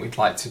think we'd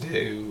like to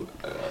do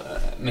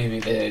maybe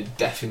the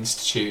Deaf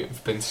Institute.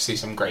 I've been to see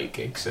some great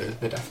gigs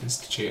at the Deaf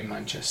Institute in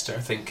Manchester.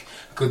 I think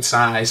a good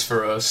size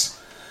for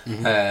us.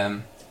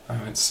 I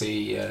went to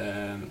see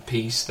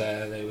Peace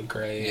there. They were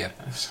great. Yeah.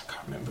 I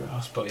can't remember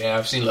else, but yeah,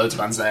 I've seen loads of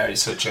bands there.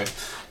 It's such a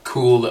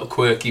cool little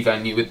quirky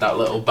venue with that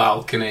little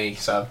balcony.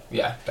 So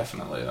yeah,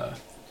 definitely there.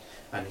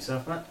 And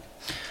yourself, Matt?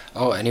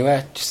 Oh,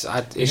 anywhere.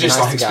 He just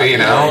likes being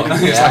out.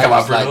 He's like a I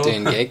just like Labrador.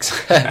 doing gigs.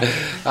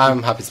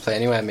 I'm happy to play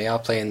anywhere. I'll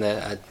play in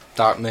the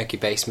dark, murky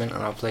basement,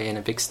 and I'll play in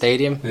a big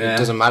stadium. Yeah. It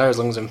doesn't matter as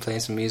long as I'm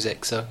playing some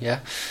music. So yeah.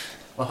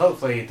 Well,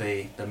 hopefully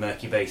the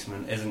murky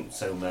basement isn't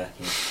so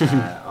murky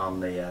on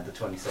the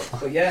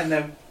 26th. But yeah,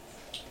 no,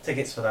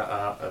 tickets for that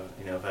are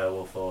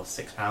available for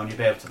 £6. You'll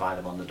be able to buy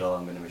them on the door,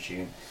 I'm going to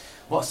assume.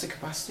 What's the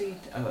capacity?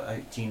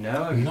 Do you know?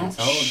 Have you I'm been not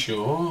told?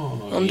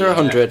 sure. Under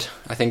 100.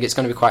 I think it's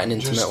going to be quite an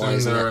intimate Just one,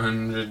 isn't under it?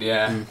 100,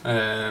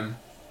 yeah.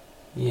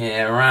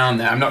 Yeah, around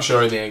there. I'm not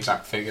sure of the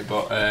exact figure,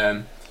 but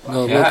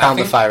We'll yeah, count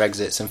the fire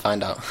exits and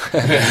find out.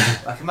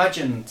 I can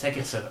imagine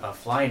tickets are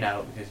flying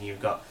out because you've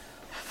got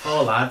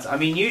 4 lads. I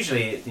mean,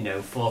 usually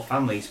 4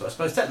 families, but I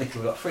suppose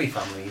technically we've got 3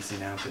 families,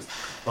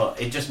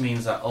 but it just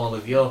means that all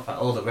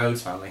the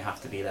Rhodes family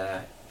have to be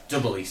there.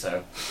 Doubly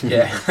so.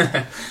 Yeah.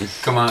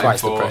 Come out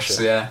Twice in the force.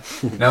 pressure. Yeah.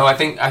 No, I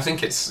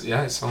think it's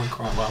selling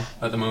quite well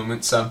at the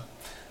moment. So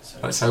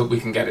let's hope we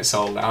can get it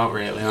sold out.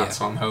 Really, that's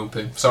what I'm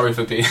hoping. Sorry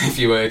for if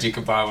you heard you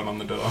could buy one on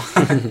the door.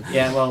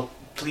 Yeah, well,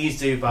 please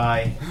do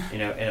buy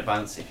in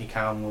advance if you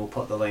can. We'll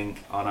put the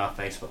link on our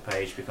Facebook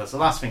page, because the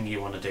last thing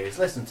you want to do is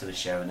listen to the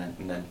show and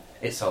then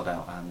it's sold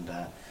out. And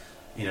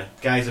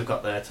guys have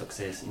got their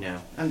tuxes,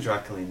 and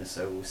drag cleaners,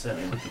 so we're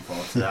certainly looking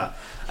forward to that.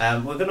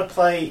 We're going to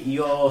play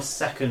your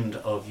second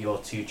of your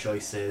 2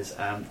 choices.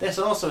 This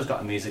also has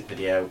got a music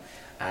video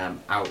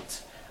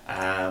out.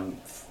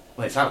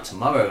 Well, it's out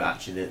tomorrow,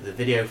 actually, the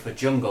video for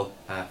Jungle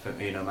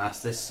from Uno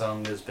Mas. This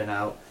song has been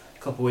out a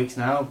couple of weeks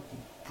now.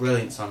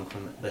 Brilliant song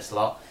from this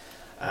lot.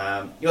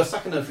 Your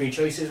second of 3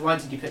 choices, why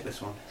did you pick this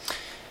one?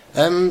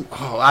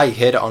 I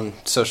heard it on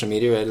social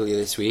media earlier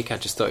this week. I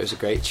just thought it was a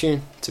great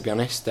tune, to be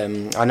honest. I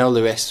know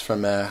Lewis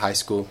from high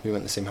school. We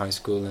went to the same high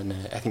school, and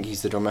I think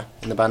he's the drummer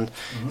in the band.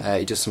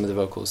 He does some of the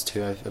vocals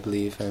too, I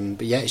believe.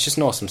 But yeah, it's just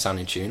an awesome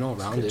sounding tune all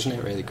round, isn't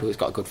it? Really cool. It's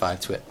got a good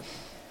vibe to it.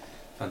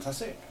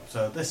 Fantastic.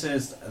 So this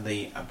is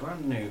the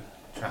brand new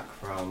track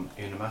from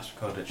Una Mas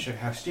recorded at Sugar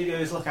House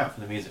Studios. Look out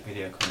for the music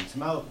video coming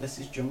tomorrow. This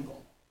is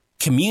Jungle.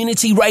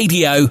 Community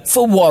radio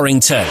for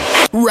Warrington.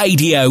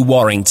 Radio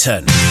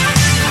Warrington.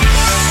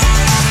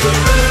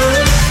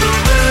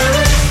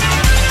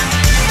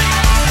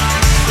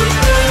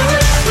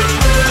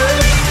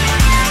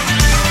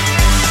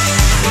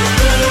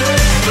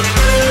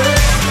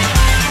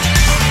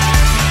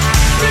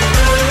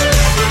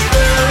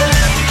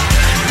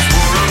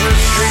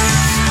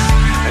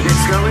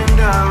 Going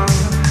down,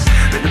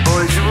 and the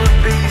boys who were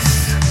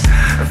beasts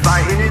are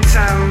fighting in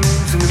towns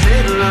in the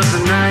middle of the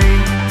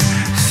night.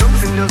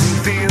 Something doesn't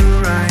feel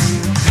right,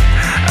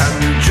 and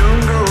the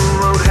jungle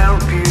won't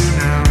help you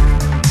now.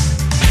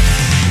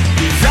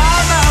 'Cause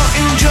I'm out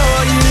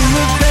enjoying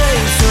the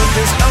pace of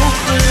this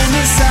open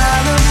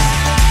asylum.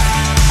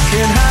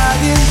 Can't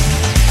hide it.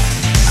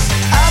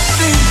 I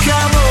think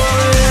I'm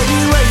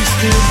already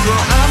wasted,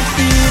 but I'm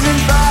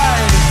feeling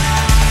fine.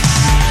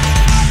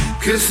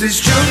 'Cause this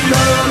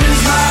jungle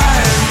is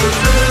mine.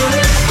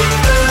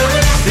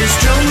 This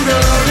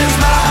jungle is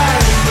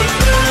mine.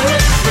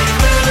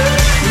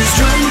 This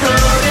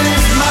jungle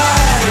is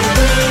mine.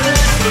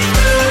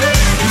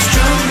 This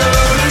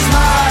jungle is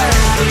mine.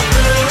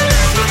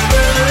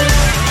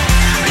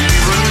 And you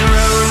run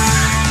around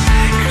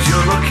 'cause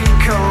you're looking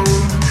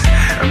cold,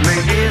 and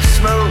maybe a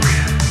smoke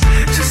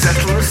to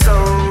settle the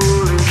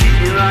soul and keep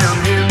your eye on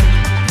him.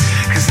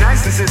 'Cause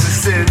niceness is a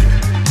sin,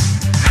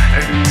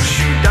 and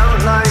she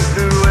don't like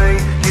the way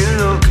you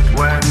look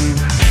when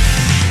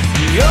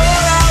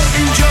you're out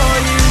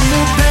enjoying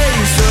the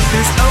pace of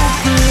this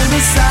open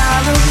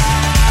asylum.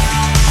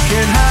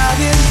 Can't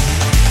hide it.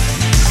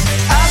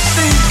 I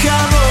think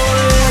I'm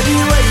already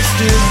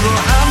wasted,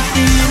 but I'm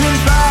feeling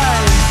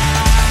fine.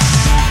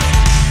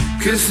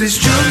 'Cause this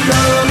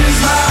jungle is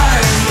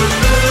mine.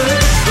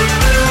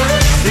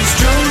 This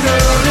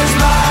jungle is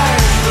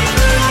mine.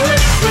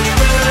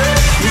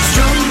 This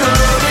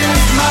jungle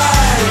is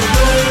mine.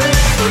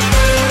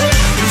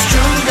 This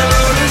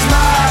jungle is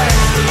mine.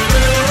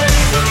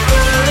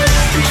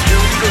 This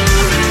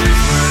jungle is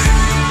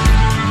mine.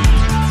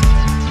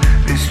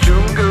 This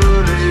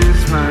jungle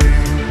is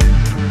mine.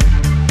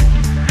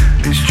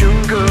 This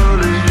jungle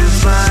is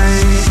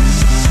mine.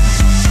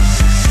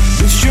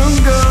 This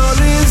jungle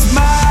is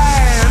mine.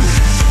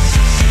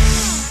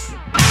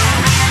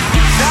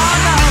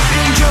 I'm out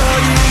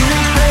enjoying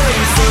the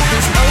pace of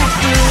this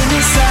open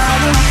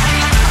asylum.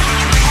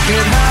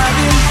 Can't hide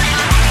it.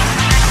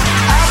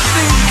 I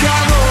think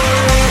I'm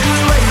already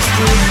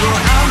wasted, but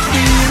I'm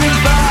feeling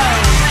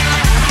fine.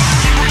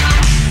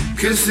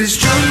 'Cause this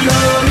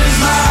jungle is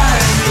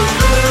mine.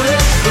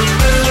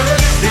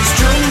 This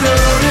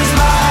jungle is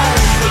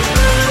mine.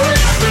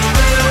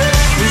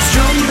 This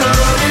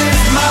jungle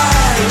is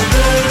mine.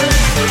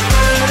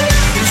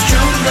 This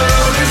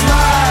jungle is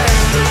mine.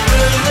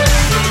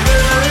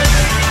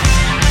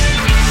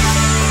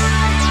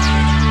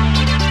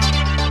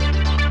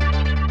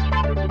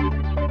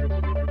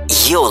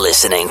 You're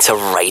listening to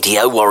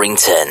Radio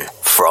Warrington.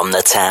 From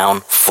the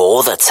town,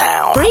 for the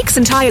town. Brakes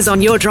and Tyres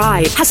on Your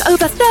Drive has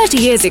over 30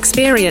 years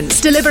experience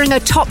delivering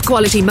a top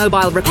quality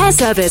mobile repair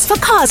service for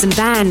cars and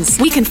vans.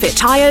 We can fit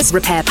tyres,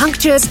 repair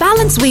punctures,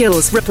 balance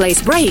wheels,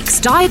 replace brakes,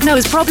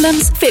 diagnose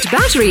problems, fit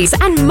batteries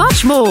and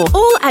much more,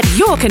 all at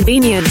your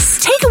convenience.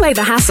 Take away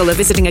the hassle of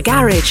visiting a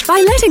garage by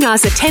letting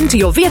us attend to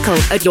your vehicle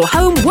at your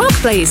home,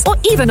 workplace or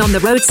even on the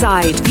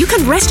roadside. You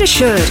can rest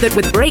assured that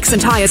with Brakes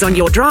and Tyres on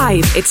Your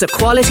Drive, it's a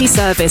quality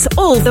service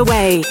all the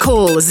way.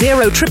 Call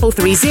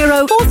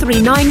 0330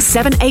 439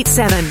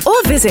 787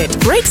 or visit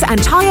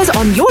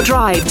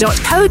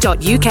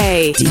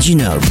brakesandtyresonyourdrive.co.uk. Did you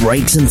know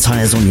Brakes and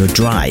Tyres on Your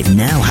Drive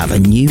now have a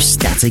new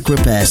static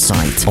repair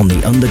site on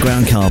the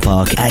underground car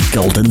park at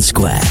Golden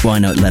Square? Why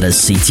not let us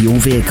see to your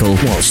vehicle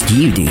whilst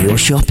you do your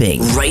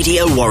shopping?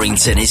 Radio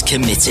Warrington is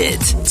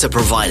committed to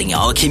providing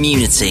our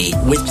community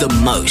with the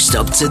most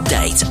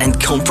up-to-date and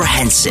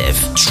comprehensive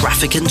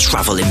traffic and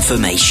travel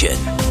information.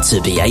 To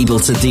be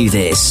able to do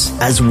this,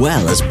 as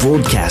well as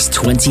broadcast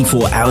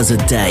 24 hours a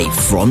day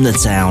from the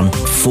town,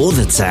 for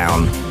the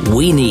town,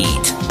 we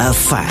need a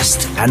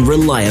fast and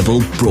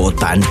reliable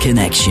broadband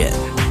connection.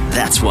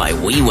 That's why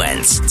we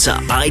went to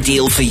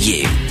Ideal For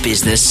You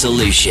Business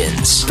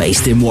Solutions.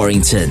 Based in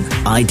Warrington,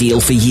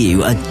 Ideal For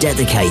You are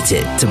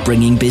dedicated to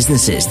bringing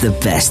businesses the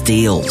best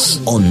deals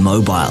on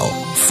mobile,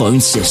 phone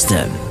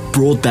system,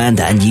 broadband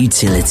and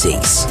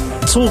utilities.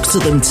 Talk to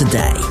them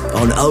today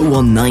on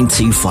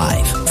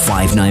 01925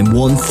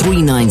 591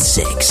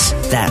 396.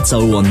 That's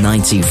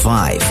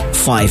 01925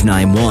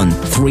 591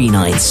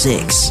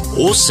 396.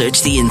 Or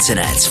search the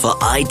internet for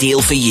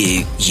Ideal For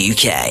You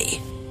UK.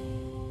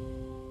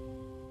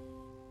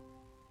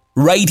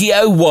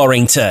 Radio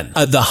Warrington,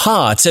 at the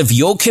heart of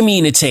your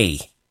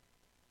community.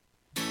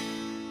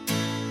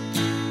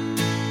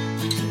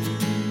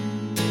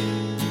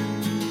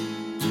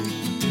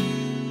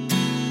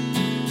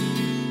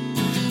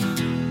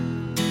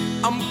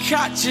 I'm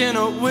catching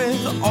up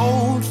with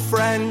old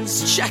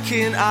friends,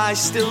 checking I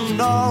still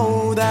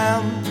know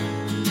them.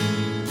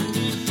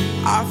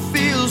 I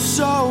feel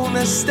so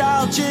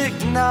nostalgic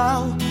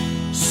now,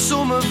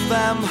 Some of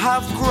them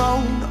have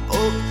grown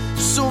up,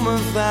 some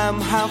of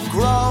them have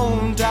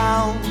grown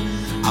down.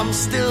 I'm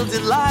still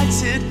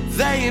delighted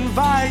they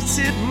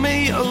invited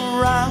me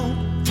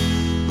around.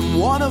 And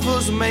one of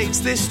us makes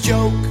this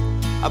joke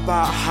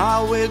about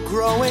how we're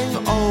growing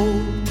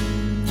old.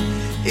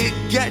 It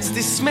gets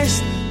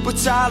dismissed,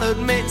 but I'll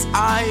admit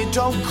I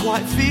don't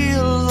quite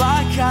feel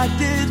like I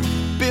did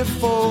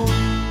before.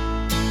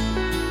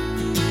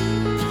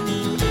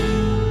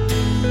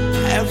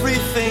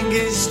 Everything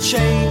is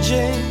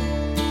changing,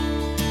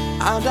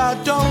 and I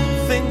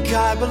don't think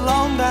I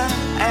belong there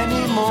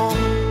anymore.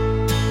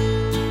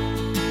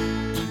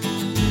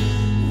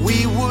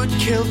 We would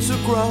kill to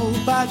grow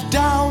back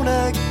down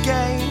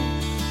again.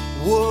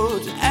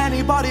 Would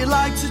anybody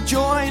like to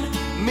join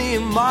me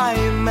and my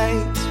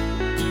mate?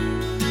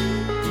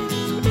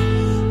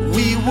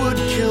 We would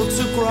kill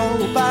to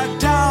grow back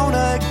down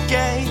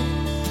again.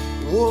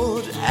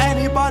 Would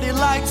anybody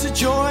like to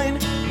join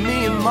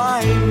me and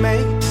my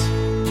mate?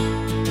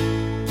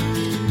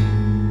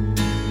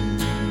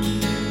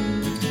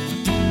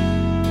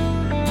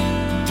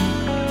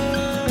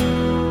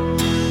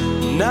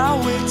 Now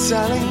we're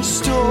telling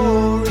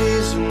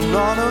stories and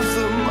none of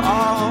them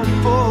are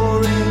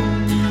boring,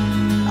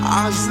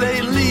 as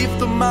they leave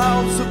the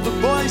mouths of the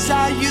boys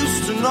I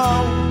used to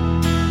know.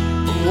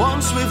 And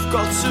once we've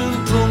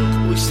gotten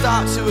drunk, we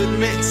start to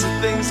admit to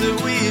things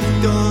that we've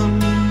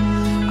done.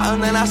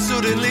 And then I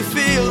suddenly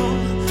feel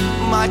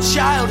my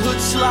childhood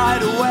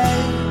slide away.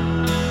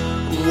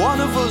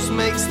 One of us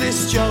makes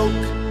this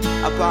joke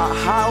about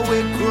how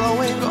we're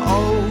growing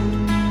old.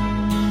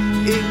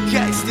 It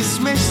gets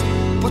dismissed,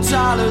 but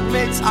I'll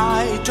admit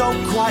I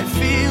don't quite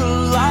feel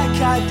like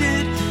I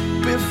did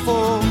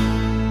before.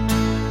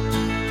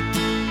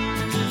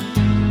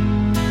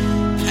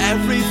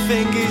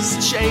 Everything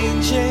is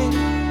changing,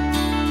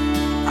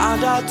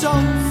 and I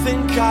don't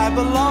think I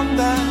belong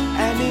there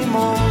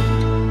anymore.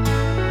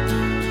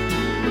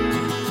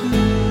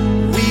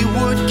 We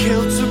would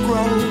kill to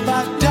grow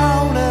back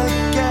down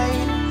again.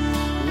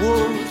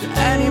 Would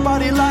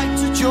anybody like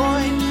to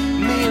join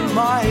me and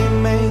my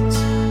mate?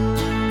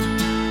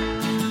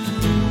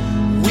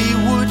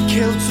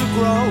 Kill to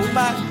grow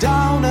back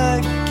down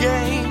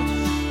again.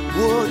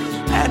 Would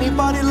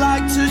anybody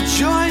like to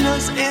join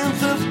us in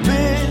the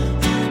beer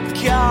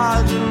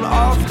garden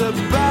of the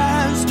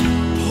bears?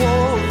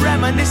 Pour,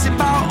 reminiscing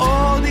about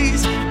all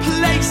these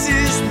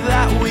places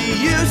that we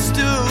used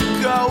to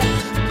go,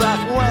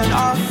 back when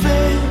our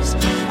fears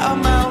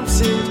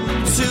amounted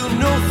to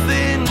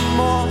nothing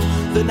more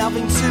than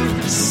having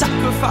to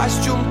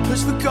sacrifice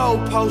jumpers for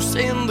goalposts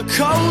in the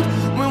cold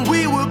when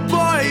we were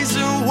boys.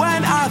 And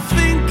when I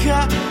think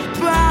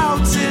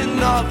about it,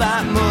 not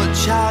that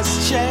much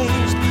has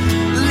changed.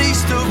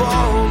 Least of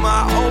all,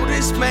 my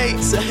oldest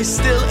mates are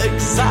still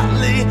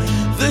exactly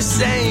the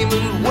same.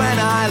 And when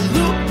I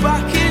look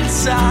back in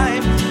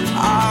time,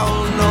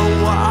 I'll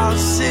know what I'll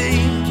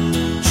see.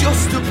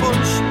 Just a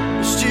bunch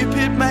of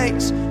stupid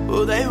mates,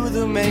 but they were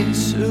the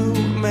mates who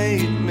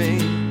made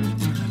me.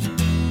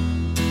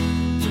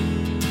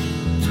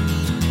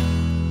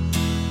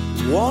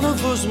 One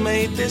of us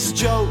made this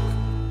joke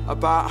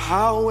about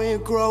how we're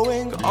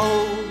growing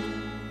old.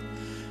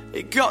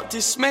 It got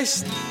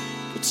dismissed,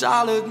 but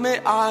I'll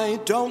admit I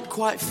don't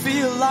quite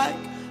feel like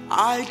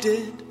I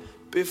did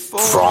before.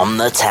 From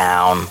the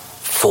town,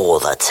 for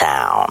the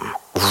town.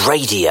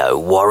 Radio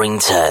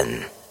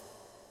Warrington.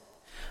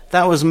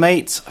 That was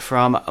Mate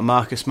from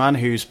Marcus Mann,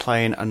 who's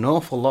playing an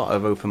awful lot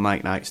of open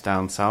mic nights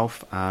down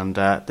south, and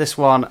this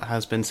one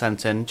has been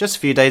sent in just a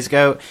few days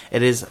ago.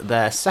 It is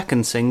their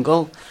second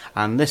single,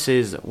 and this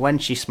is When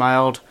She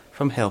Smiled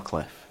from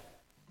Hillcliffe.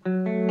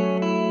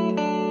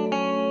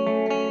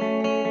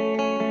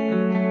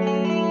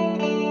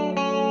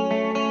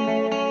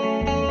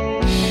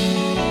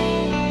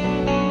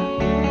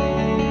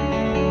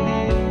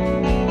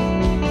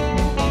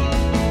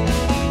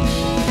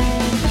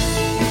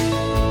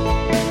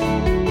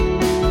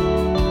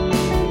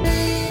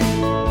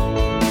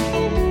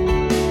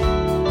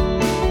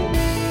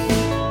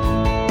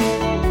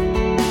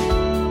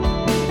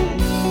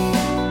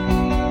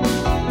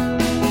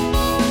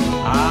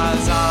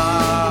 As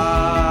I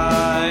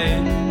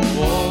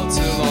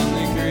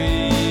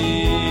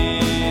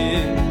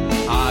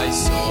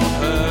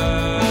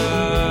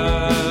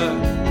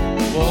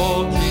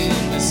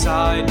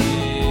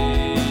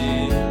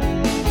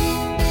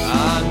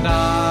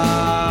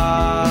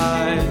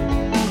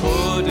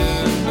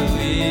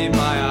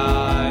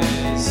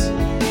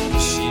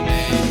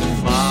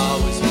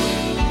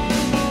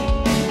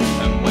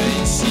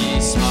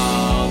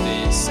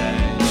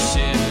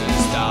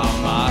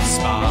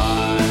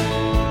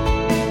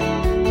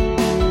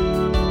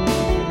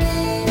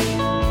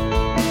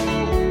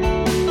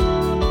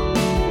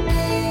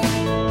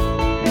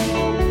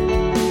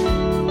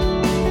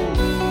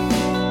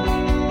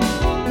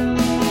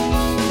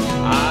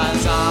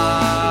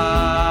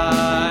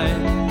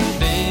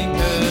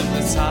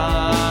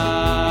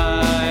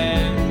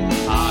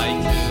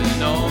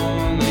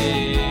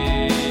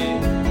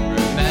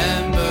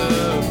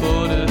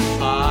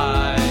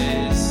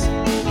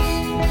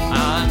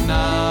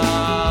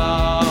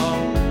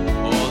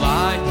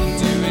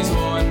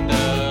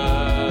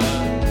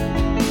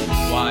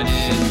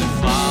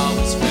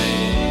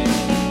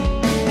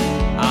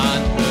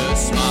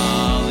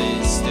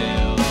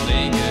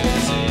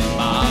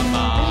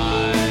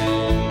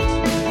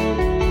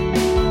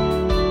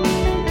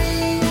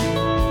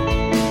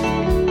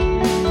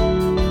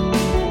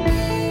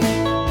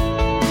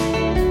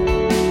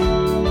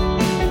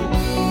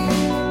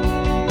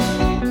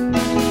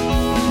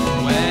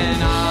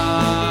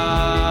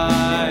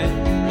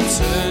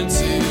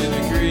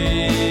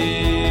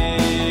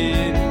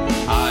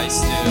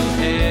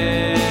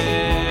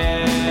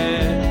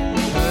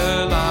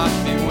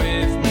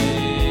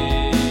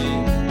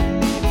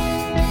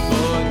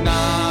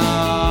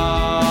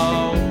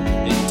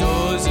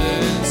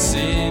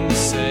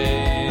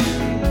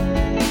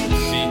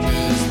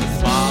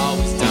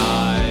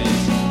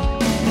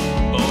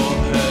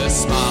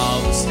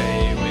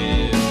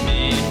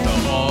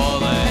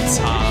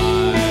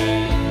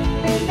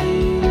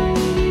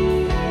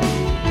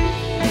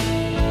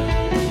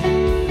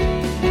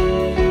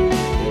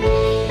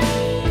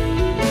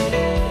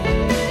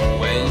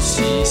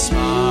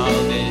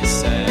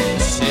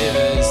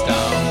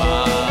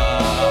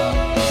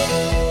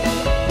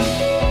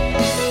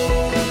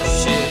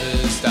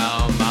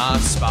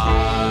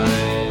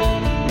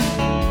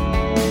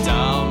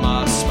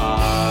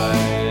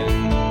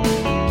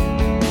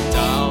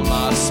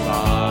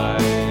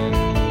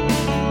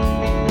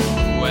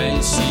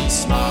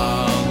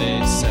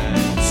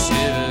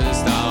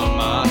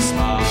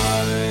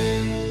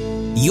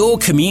Your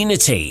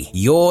community,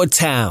 your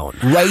town.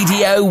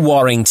 Radio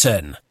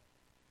Warrington.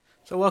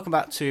 So welcome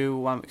back to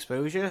Wham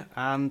Exposure,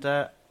 and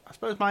I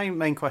suppose my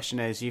main question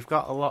is, you've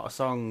got a lot of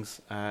songs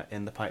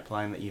in the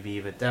pipeline that you've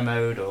either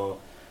demoed or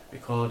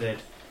recorded.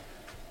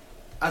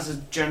 As a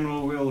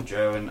general rule,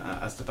 Joe, and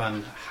as the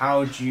band,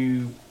 how do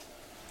you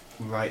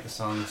write the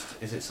songs?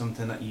 Is it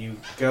something that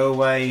you go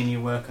away and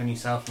you work on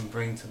yourself and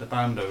bring to the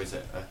band, or is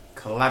it a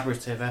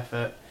collaborative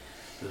effort?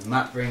 Does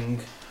Matt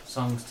bring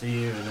songs to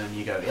you and then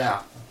you go,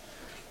 yeah,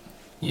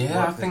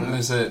 I think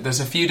there's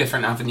a few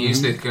different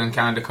avenues that can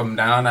kind of come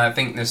down. I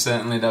think there's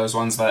certainly those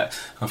ones that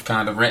I've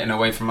kind of written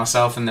away from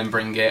myself and then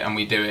bring it and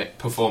we do it,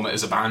 perform it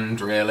as a band,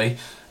 really.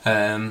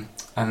 And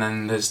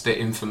then there's the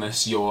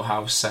infamous Your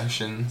House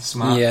sessions,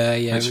 Matt,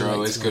 which are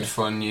always good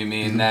fun, you,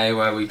 me and Nay,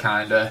 where we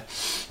kind of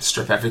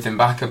strip everything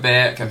back a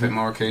bit, get a bit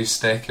more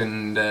acoustic,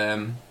 and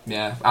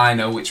I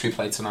Know, which we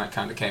played tonight,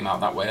 kind of came out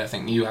that way. I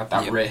think you had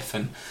that riff,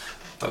 and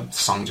the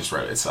song just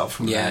wrote itself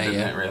from there,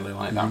 didn't it, really?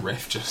 Like, that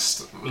riff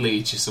just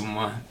leads you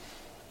somewhere.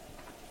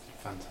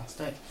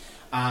 Fantastic.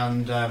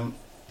 And in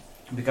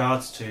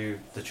regards to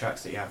the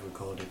tracks that you have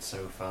recorded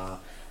so far,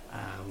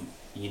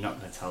 you're not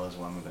going to tell us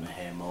when we're going to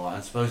hear more.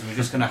 I suppose we're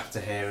just going to have to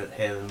hear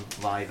them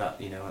live at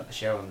the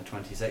show on the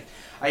 26th.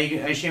 I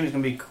assume it's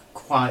going to be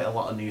quite a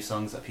lot of new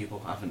songs that people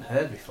haven't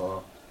heard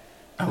before.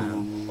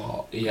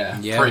 Yeah,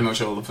 pretty much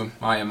all of them,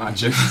 I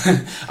imagine.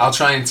 I'll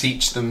try and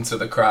teach them to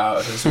the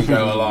crowd as we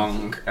go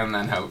along, and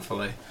then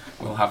hopefully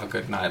we'll have a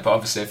good night. But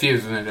obviously a few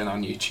of them have been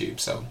on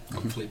YouTube, so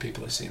hopefully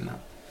people have seen that.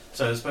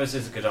 So I suppose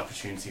it's a good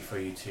opportunity for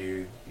you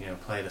to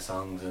play the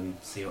songs and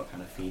see what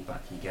kind of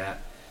feedback you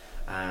get.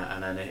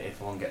 And then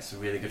if one gets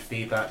really good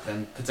feedback,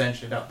 then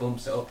potentially that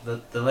bumps it up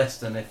the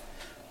list, and if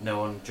no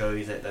one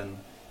enjoys it, then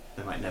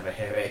they might never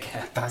hear it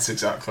again. That's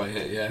exactly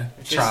it, yeah.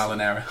 Trial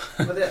and error.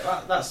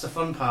 But that's the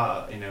fun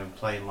part,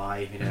 playing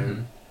live.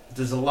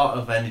 There's a lot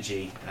of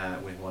energy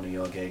with one of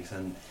your gigs,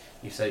 and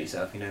you've said it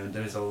yourself,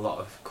 there's a lot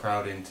of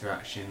crowd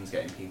interactions,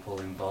 getting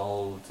people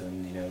involved,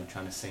 and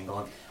trying to sing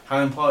along. How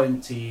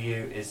important to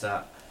you is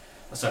that?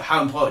 So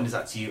how important is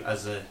that to you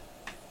as a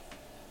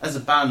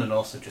band, and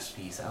also just for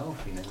yourself?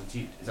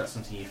 Is that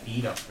something you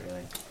feed off,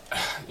 really?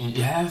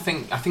 Yeah, I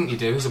think you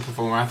do as a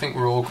performer. I think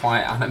we're all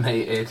quite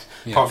animated,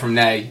 apart from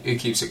Nay, who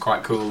keeps it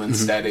quite cool and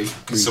steady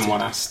because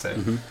someone has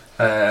to.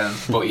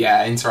 But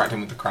yeah, interacting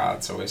with the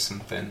crowd's always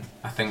something.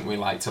 I think we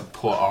like to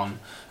put on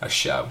a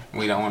show.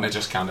 We don't want to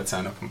just kind of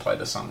turn up and play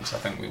the songs. I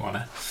think we want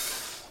to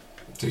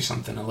do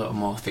something a little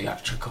more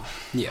theatrical.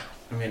 Yeah.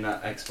 I mean,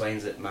 that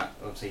explains it, Matt.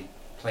 Obviously,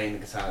 playing the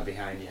guitar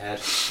behind your head.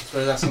 I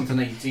suppose that's something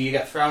that do you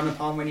get frowned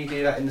upon when you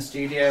do that in the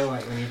studio,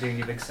 like when you're doing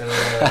your big solo?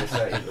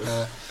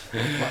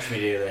 Watch me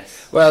do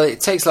this. Well,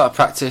 it takes a lot of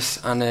practice,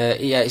 and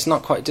it's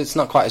not quite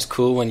as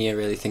cool when you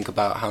really think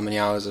about how many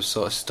hours I've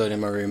sort of stood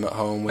in my room at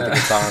home with a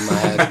guitar in my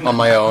head on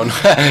my own.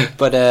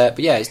 but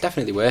yeah, it's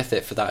definitely worth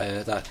it for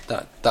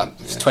that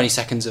 20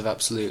 seconds of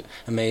absolute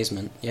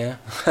amazement. Yeah.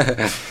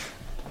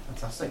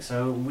 Fantastic.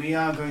 So we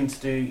are going to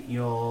do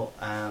your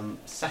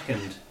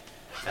second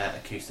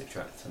acoustic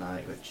track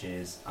tonight, which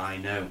is I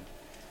Know.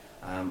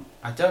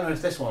 I don't know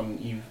if this one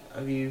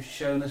have you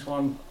shown this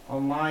one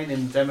online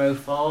in demo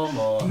form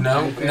or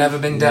no, never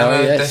been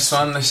demoed. This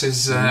one, this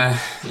is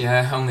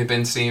only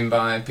been seen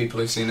by people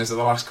who've seen us at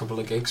the last couple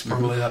of gigs.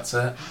 Probably that's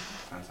it.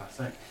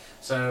 Fantastic.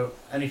 So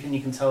anything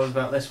you can tell us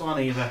about this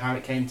one, either how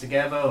it came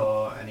together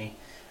or any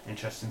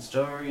interesting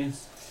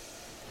stories?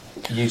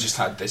 You just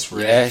had this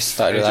riff. Yeah, it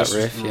started with that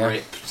riff,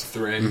 ripped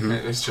through.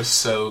 It was just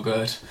so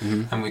good.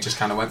 And we just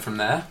kind of went from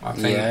there. I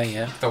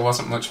think there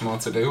wasn't much more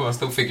to do. I'll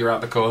still figure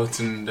out the chords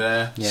and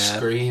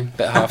scream.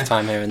 Bit of half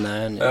time here and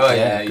there. And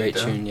great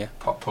tune,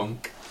 Pop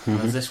punk.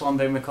 Has this one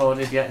been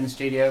recorded yet in the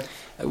studio?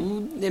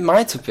 It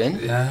might have been.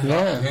 Yeah.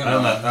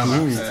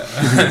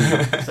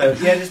 So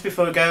just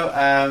before we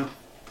go,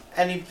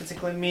 any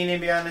particular meaning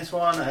behind this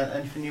one?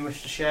 Anything you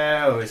wish to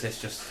share, or is this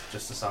just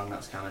a song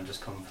that's kind of just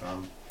come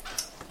from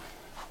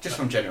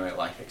genuine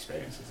life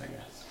experiences, I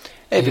guess?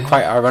 It'd be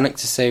quite ironic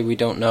to say we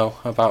don't know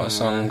about a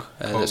song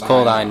that's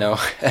called I Know,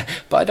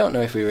 but I don't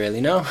know if we really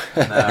know.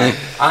 No,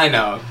 I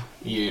know,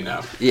 you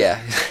know.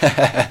 Yeah,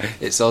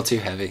 it's all too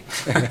heavy.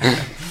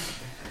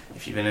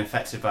 If you've been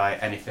infected by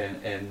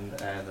anything in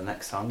the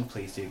next song,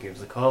 please do give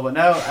us a call. But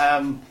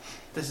no,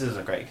 this is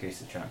a great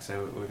acoustic track,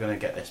 so we're going to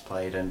get this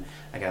played, and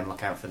again,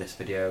 look out for this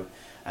video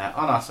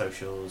on our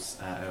socials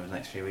over the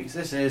next few weeks.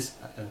 This is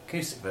an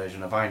acoustic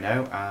version of I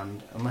Know,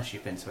 and unless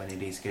you've been to any of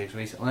these gigs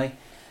recently,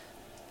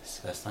 it's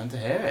the first time to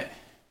hear it.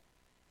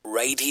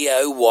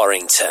 Radio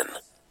Warrington.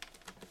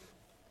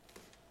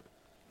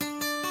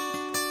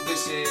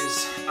 This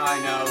is I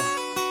Know,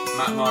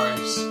 Matt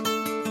Morris.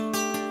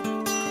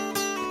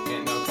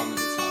 Getting up on the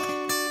guitar.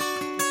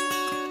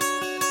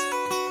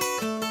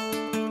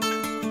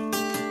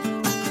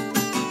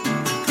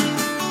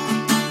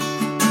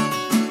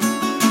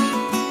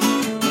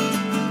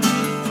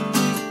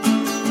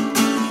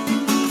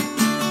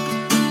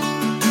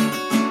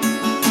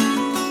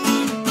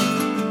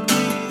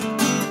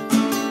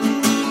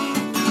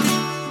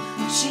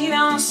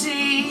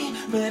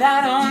 But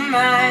I don't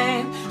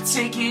mind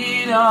take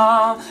it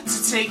all,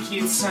 to take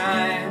your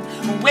time.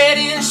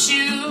 Wedding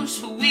shoes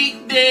for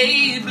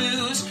weekday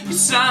blues.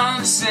 It's all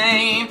the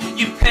same,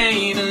 you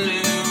pay to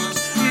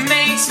lose.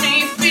 Makes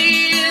me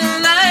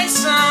feel like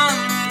someone,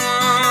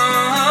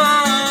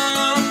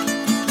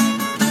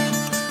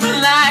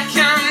 like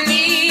I'm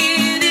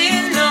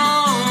needing no.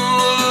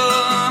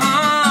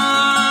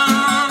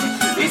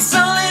 It's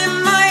all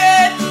in my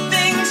head,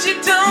 things you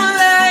don't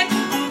like.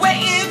 I'm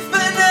waiting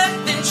for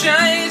nothing,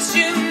 trying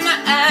to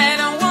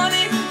mind. I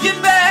wanted you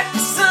back for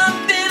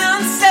something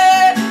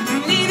unsaid.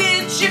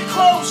 Needed you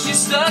close, you're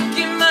stuck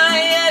in my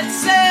head.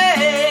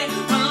 Say,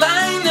 well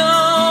I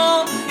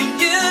know,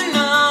 and you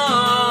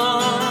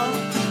know,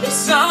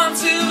 it's all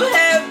too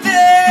heavy.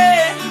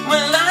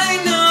 Well I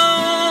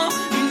know,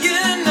 and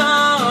you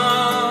know.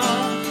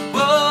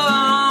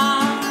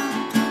 Whoa.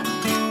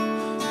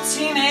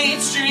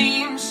 Teenage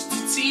dreams to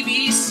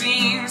TV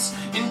scenes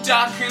in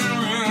darkened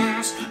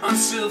rooms on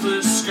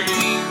silver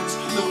screens.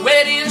 The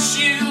wedding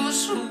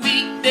shoes for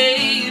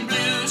weekday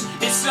blues.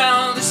 It's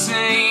all the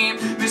same,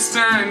 this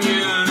time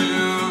you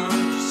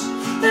lose.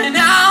 And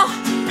I'll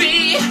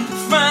be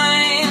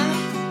fine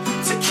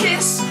to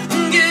kiss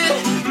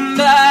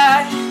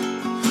goodbye.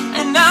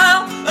 And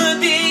I'll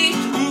be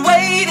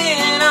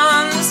waiting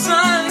on the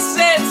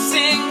sunset,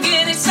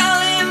 singing. It's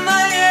all in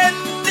my head,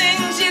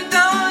 things you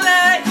don't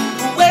like.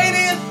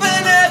 Waiting for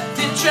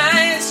nothing,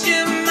 trying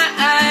to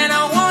mind.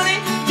 I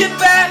wanted you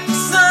back for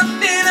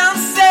something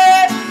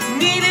unsaid.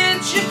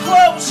 Needed you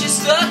close, you're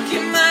stuck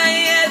in my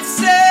head.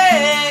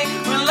 Say,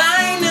 well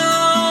I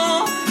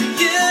know,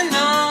 you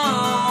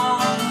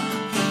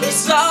know,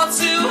 it's all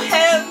too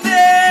heavy.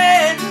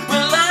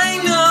 Well I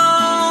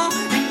know,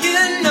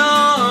 you know.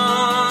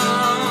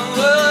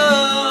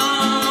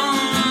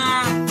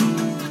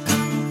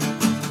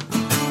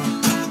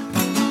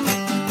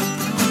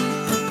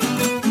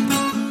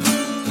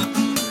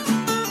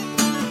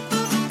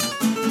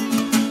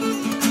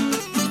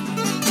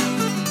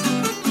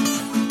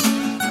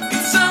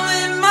 It's all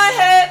in my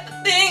head, the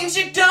things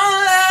you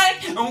don't like.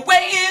 I'm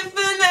waiting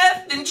for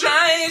nothing,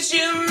 trying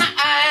to mind.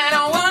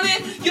 I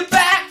wanted you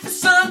back for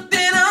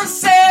something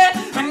unsaid.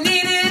 I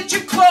needed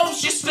you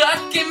close, you're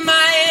stuck in my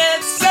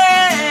head.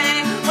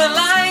 Say, well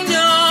I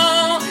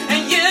know,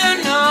 and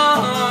you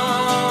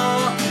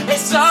know,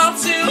 it's all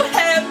too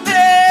heavy.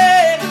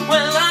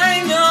 Well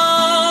I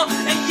know,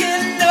 and you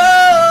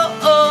know,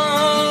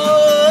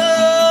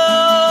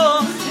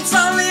 it's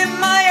all in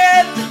my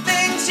head, the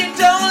things you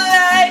don't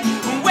like.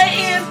 I'm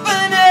waiting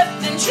for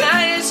nothing,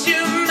 trying to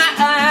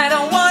mind. I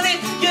wanted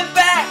you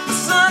back for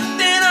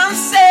something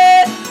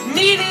unsaid.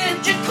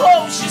 Needed you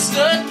close, you're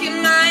stuck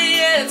in my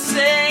head.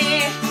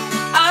 Say,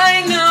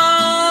 I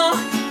know,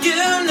 you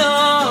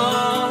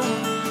know,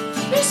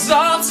 it's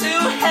all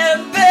too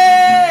heavy.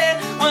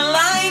 Well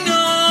I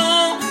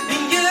know,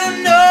 and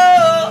you know.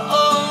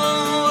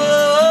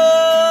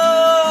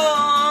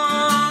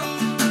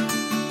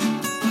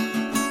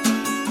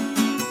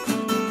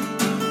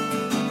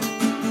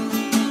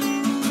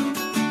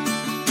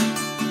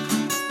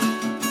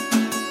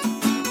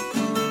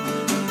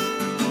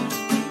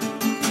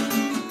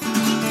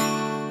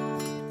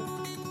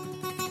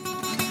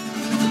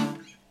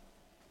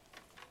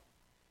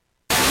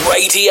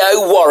 Radio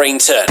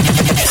Warrington.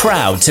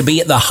 Proud to be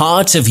at the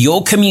heart of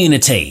your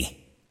community.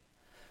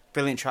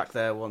 Brilliant track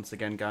there once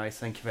again, guys.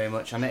 Thank you very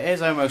much. And it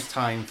is almost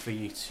time for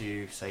you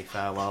to say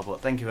farewell,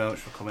 but thank you very much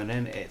for coming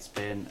in. It's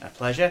been a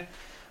pleasure.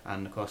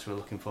 And of course, we're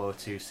looking forward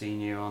to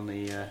seeing you on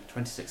the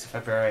 26th of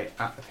February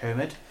at the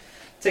Pyramid.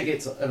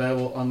 Tickets are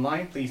available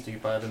online. Please do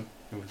buy them.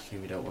 Obviously,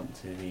 we don't want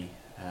to be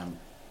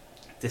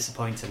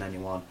disappointing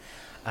anyone.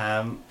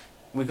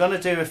 We're going to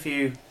do a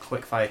few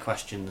quick fire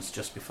questions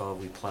just before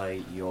we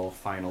play your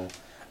final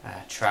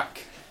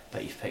track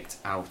that you've picked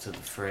out of the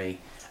three.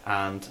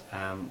 And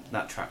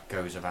that track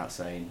goes without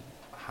saying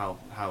how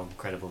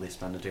incredible this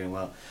band are doing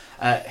well.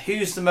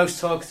 Who's the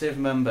most talkative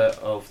member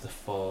of the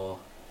four?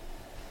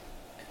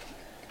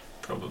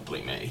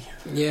 Probably me.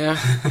 Yeah,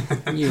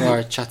 you are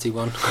a chatty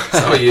one. So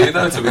are you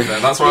though, to be fair.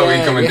 That's why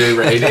we come and do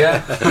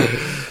radio.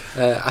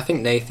 I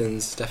think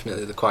Nathan's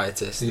definitely the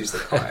quietest. He's the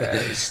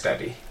quiet, he's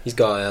steady. He's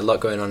got a lot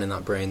going on in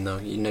that brain though,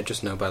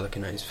 just know by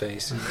looking at his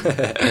face.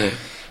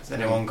 Has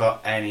anyone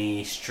got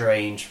any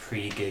strange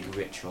pre-gig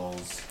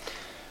rituals?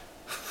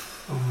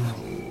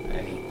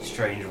 Any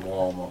strange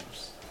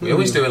warm-ups? We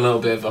always do a little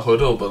bit of a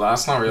huddle, but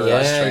that's not really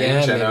that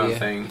strange, I don't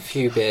think. A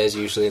few beers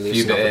usually A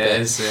leaves few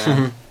beers,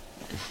 yeah.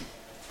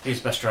 Who's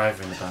the best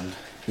driver in the band?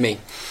 Me.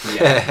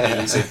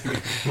 Yeah, easy.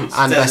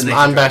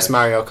 and best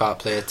Mario Kart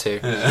player too.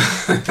 Yeah.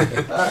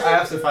 I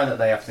have to find that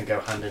they have to go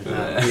hand in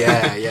hand.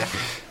 Yeah.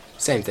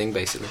 Same thing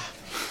basically.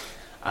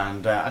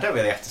 And I don't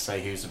really have to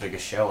say who's the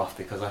biggest show off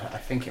because I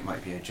think it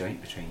might be a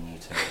joint between you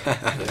two.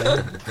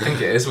 I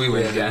think it is, we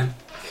win again.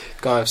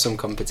 Gotta have some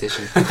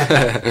competition.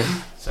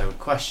 So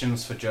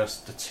questions for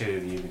just the two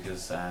of you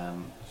because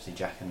obviously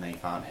Jack and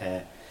Nate aren't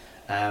here.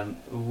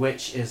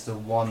 Which is the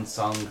one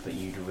song that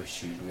you'd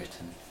wish you'd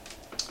written?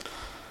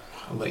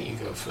 I'll let you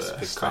go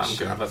first. I'm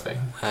gonna have a thing.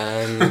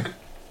 Um,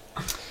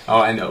 Oh,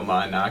 I know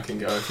mine now. I can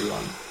go if you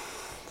want.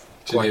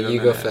 Why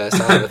you go first?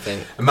 I have a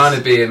think. Mine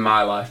would be In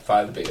My Life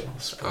by the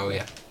Beatles. Oh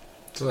yeah,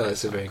 well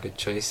that's a very good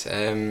choice.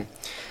 It'd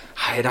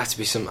have to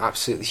be some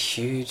absolutely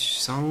huge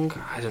song.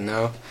 I don't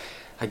know.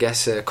 I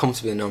guess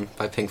 "Comfortably Numb"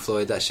 by Pink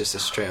Floyd. That's just a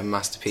straight up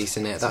masterpiece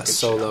in it. That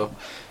solo,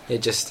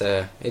 it just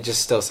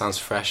still sounds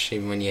fresh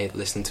even when you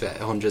listen to it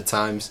 100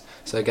 times.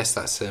 So I guess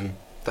that'd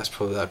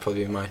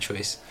probably be my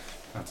choice.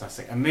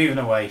 Fantastic. And moving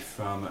away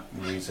from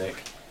music,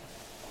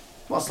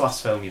 what's the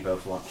last film you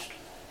both watched?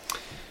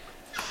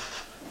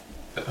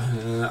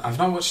 I've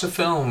not watched the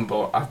film,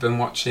 but I've been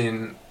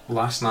watching.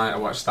 Last night I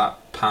watched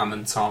that Pam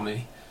and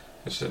Tommy,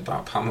 which is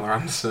about Pamela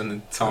Anderson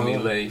and Tommy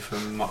Lee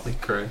from Motley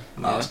Crue.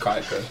 And that was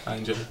quite good. I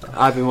enjoyed that.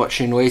 I've been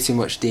watching way too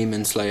much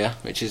Demon Slayer,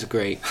 which is a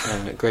great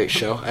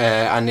show,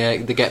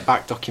 and the Get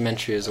Back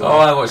documentary as well. Oh,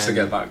 I watched the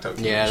Get Back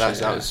documentary. Yeah,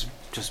 that was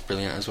just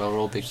brilliant as well. We're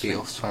all big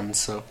Beatles fans,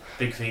 so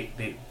big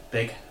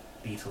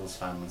Beatles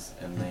fans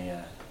in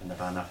the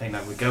band. I think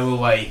that we go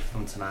away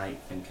from tonight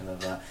thinking of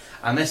that.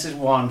 And this is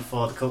one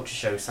for the Culture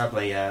Show.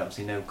 Sadly,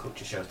 obviously no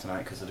Culture Show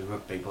tonight because of the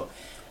rugby, but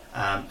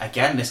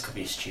again, this could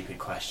be a stupid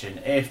question.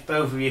 If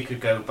both of you could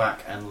go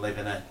back and live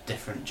in a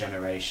different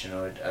generation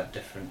or a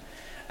different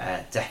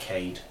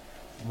decade,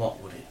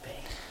 what would it be?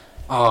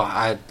 Oh,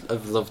 I'd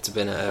have loved to have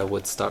been at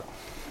Woodstock.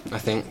 I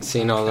think,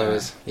 seeing all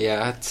those,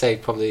 I'd say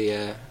probably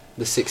the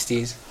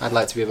 60s. I'd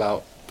like to be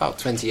about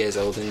 20 years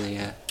old in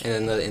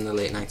the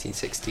late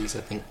 1960s,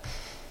 I think.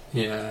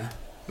 Yeah,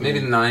 maybe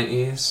the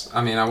 90s.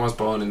 I mean, I was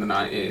born in the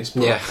 90s,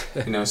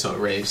 but sort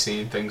of rave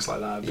scene, things like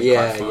that. It'd be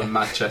quite fun. Yeah.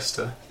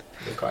 Manchester,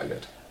 it'd be quite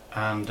good.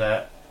 And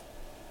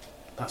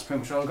that's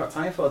pretty much all I've got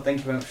time for. Thank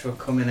you very much for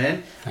coming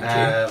in. Thank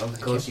you.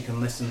 Of course, you can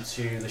listen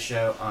to the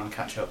show on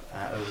Catch Up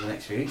over the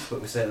next few weeks,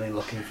 but we're certainly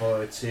looking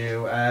forward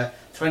to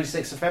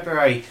 26th of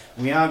February.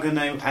 We are going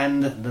to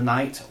end the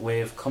night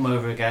with Come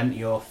Over Again,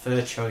 your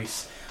third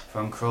choice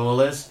from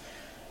Crawlers.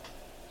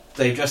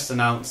 They've just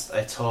announced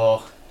a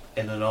tour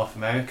in the North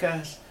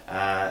Americas.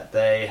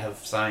 They have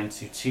signed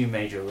to 2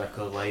 major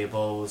record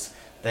labels.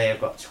 They have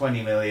got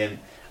 20 million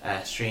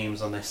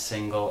streams on this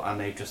single, and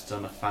they've just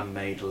done a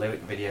fan-made lyric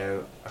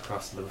video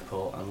across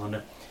Liverpool and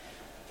London.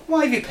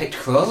 Why have you picked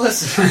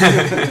Crawlers?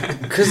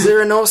 Because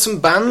they're an awesome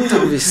band,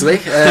 obviously.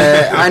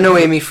 I know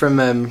Amy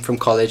from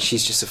college.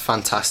 She's just a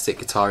fantastic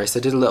guitarist. I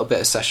did a little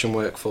bit of session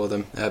work for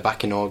them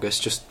back in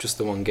August, just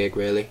the one gig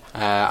really.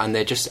 And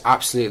they're just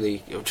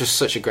absolutely, just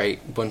such a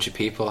great bunch of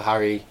people.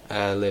 Harry,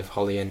 Liv,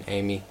 Holly and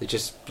Amy. They're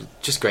just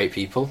great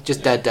people.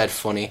 Just dead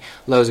funny.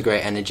 Loads of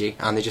great energy,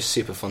 and they're just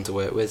super fun to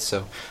work with.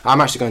 So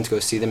I'm actually going to go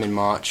see them in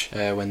March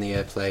when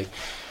they play.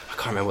 I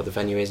can't remember what the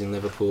venue is in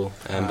Liverpool,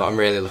 but I'm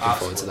really looking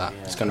forward to that.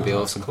 It's going to be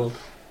awesome. Cool.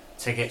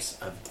 Tickets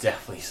have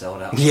definitely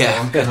sold out.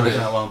 Yeah.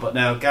 That one. But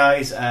no,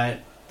 guys, thank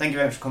you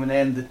very much for coming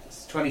in.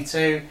 It's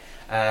 22.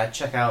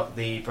 Check out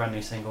the brand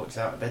new single, which is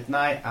out at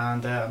midnight,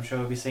 and I'm sure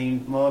we'll be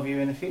seeing more of you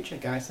in the future,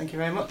 guys. Thank you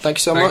very much. Thank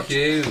you so much.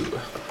 Thank you.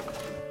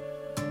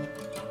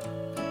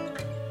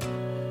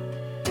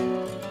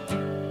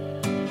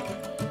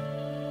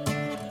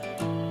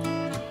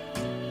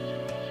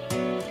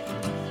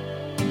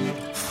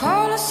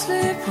 Fall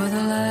asleep with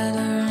a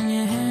lighter in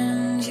your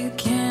hand. You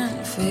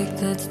can't fake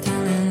that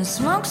feeling.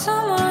 Smoke so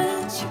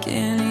much you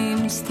can't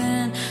even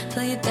stand.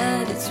 Tell your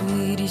dad it's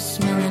weedy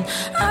smelling.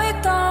 I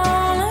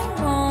don't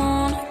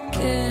wanna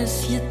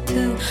kiss you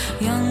too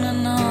young to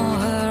know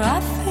her. I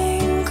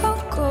think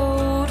I'll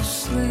go to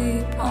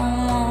sleep.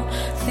 I won't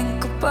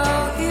think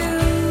about you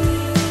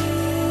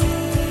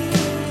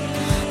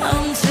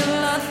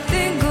until I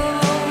think of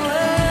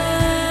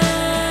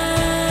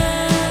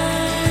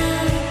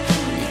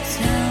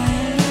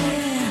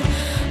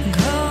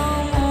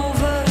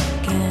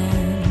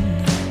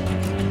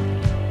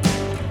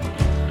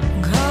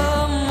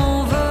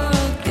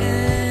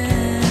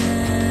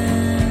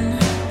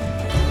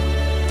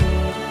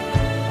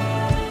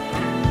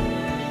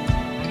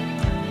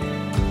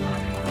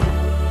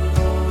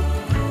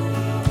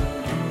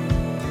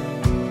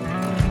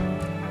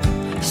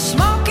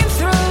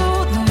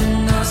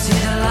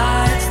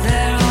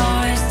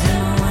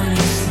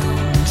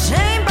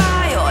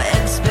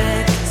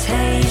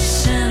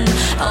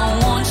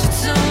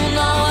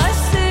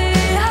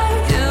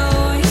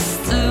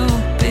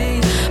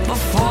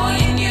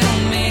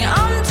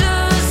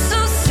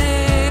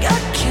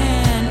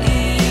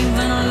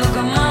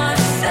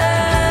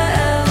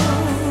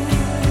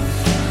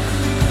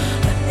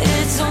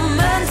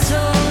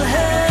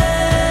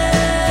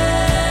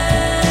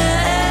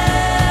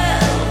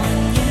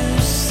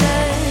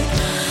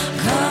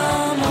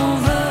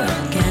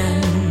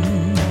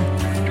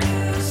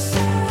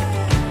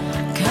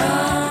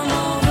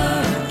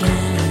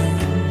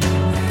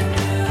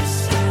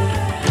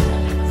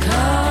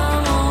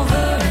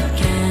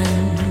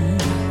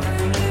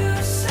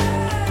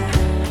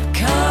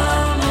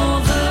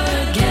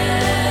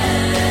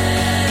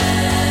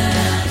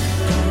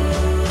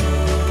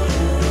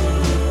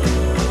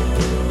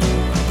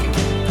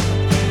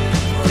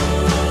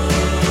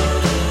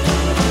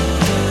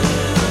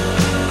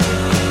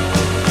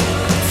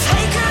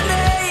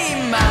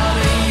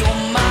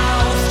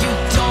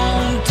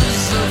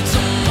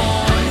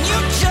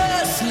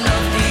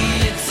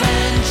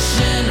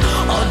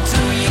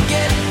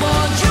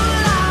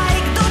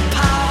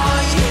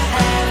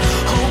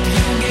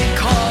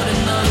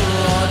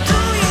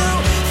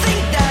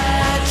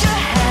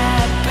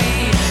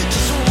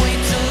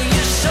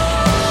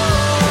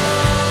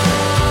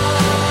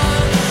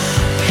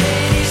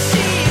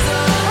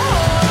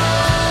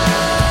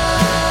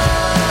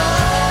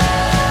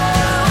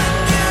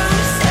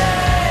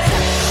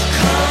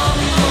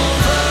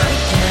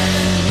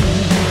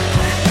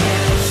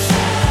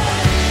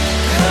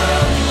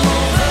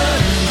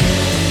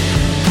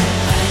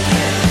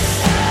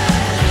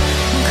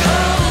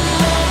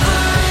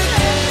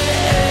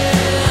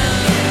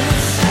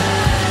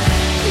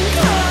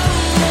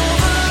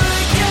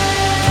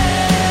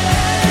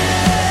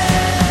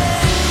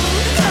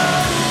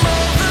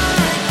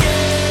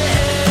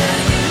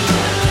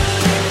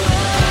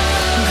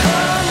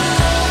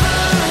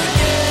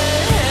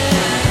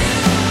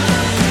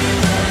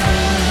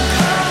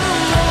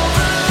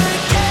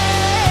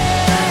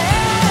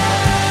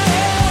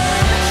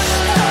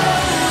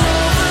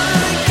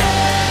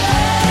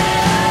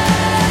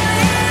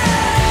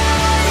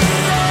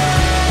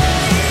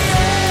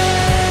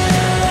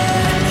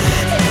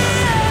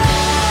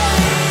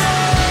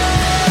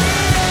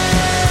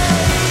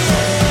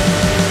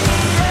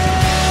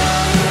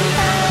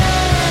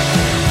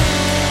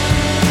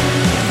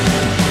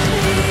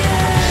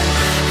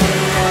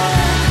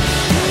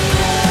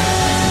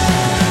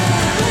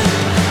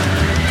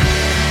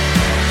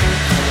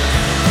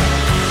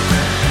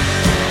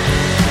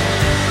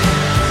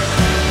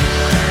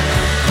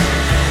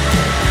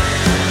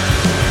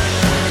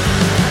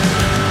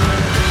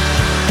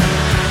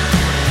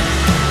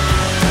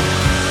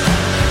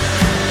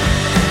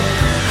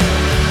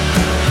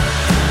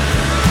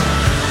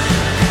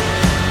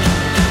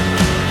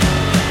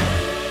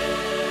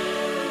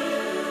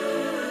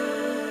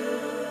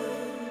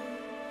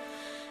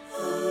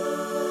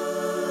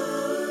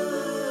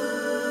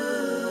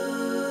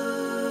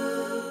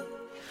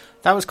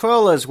That was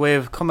Crawlers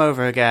with Come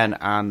Over Again,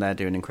 and they're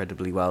doing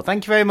incredibly well.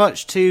 Thank you very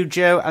much to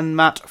Joe and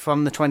Matt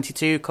from the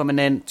 22 coming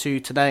in to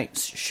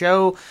tonight's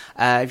show.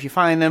 If you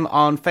find them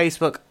on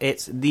Facebook,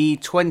 it's The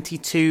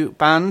 22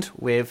 Band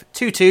with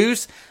 2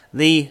 2s,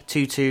 The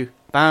 22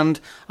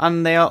 Band,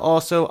 and they are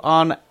also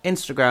on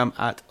Instagram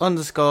at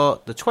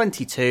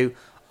 _the22_.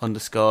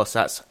 So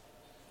that's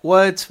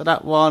words for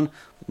that one,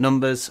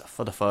 numbers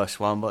for the first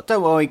one. But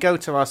don't worry, go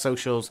to our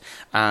socials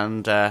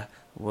and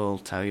we'll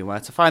tell you where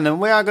to find them.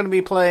 We are going to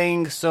be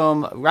playing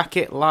some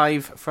Racket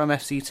live from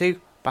FC2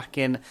 back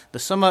in the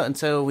summer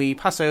until we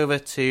pass over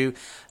to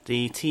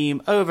the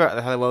team over at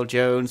the Hello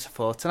Jones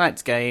for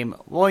tonight's game,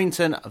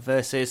 Warrington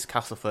versus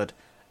Castleford.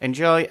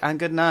 Enjoy and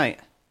good night.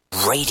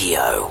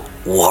 Radio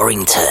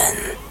Warrington.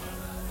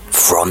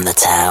 From the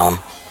town,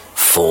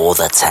 for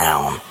the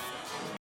town.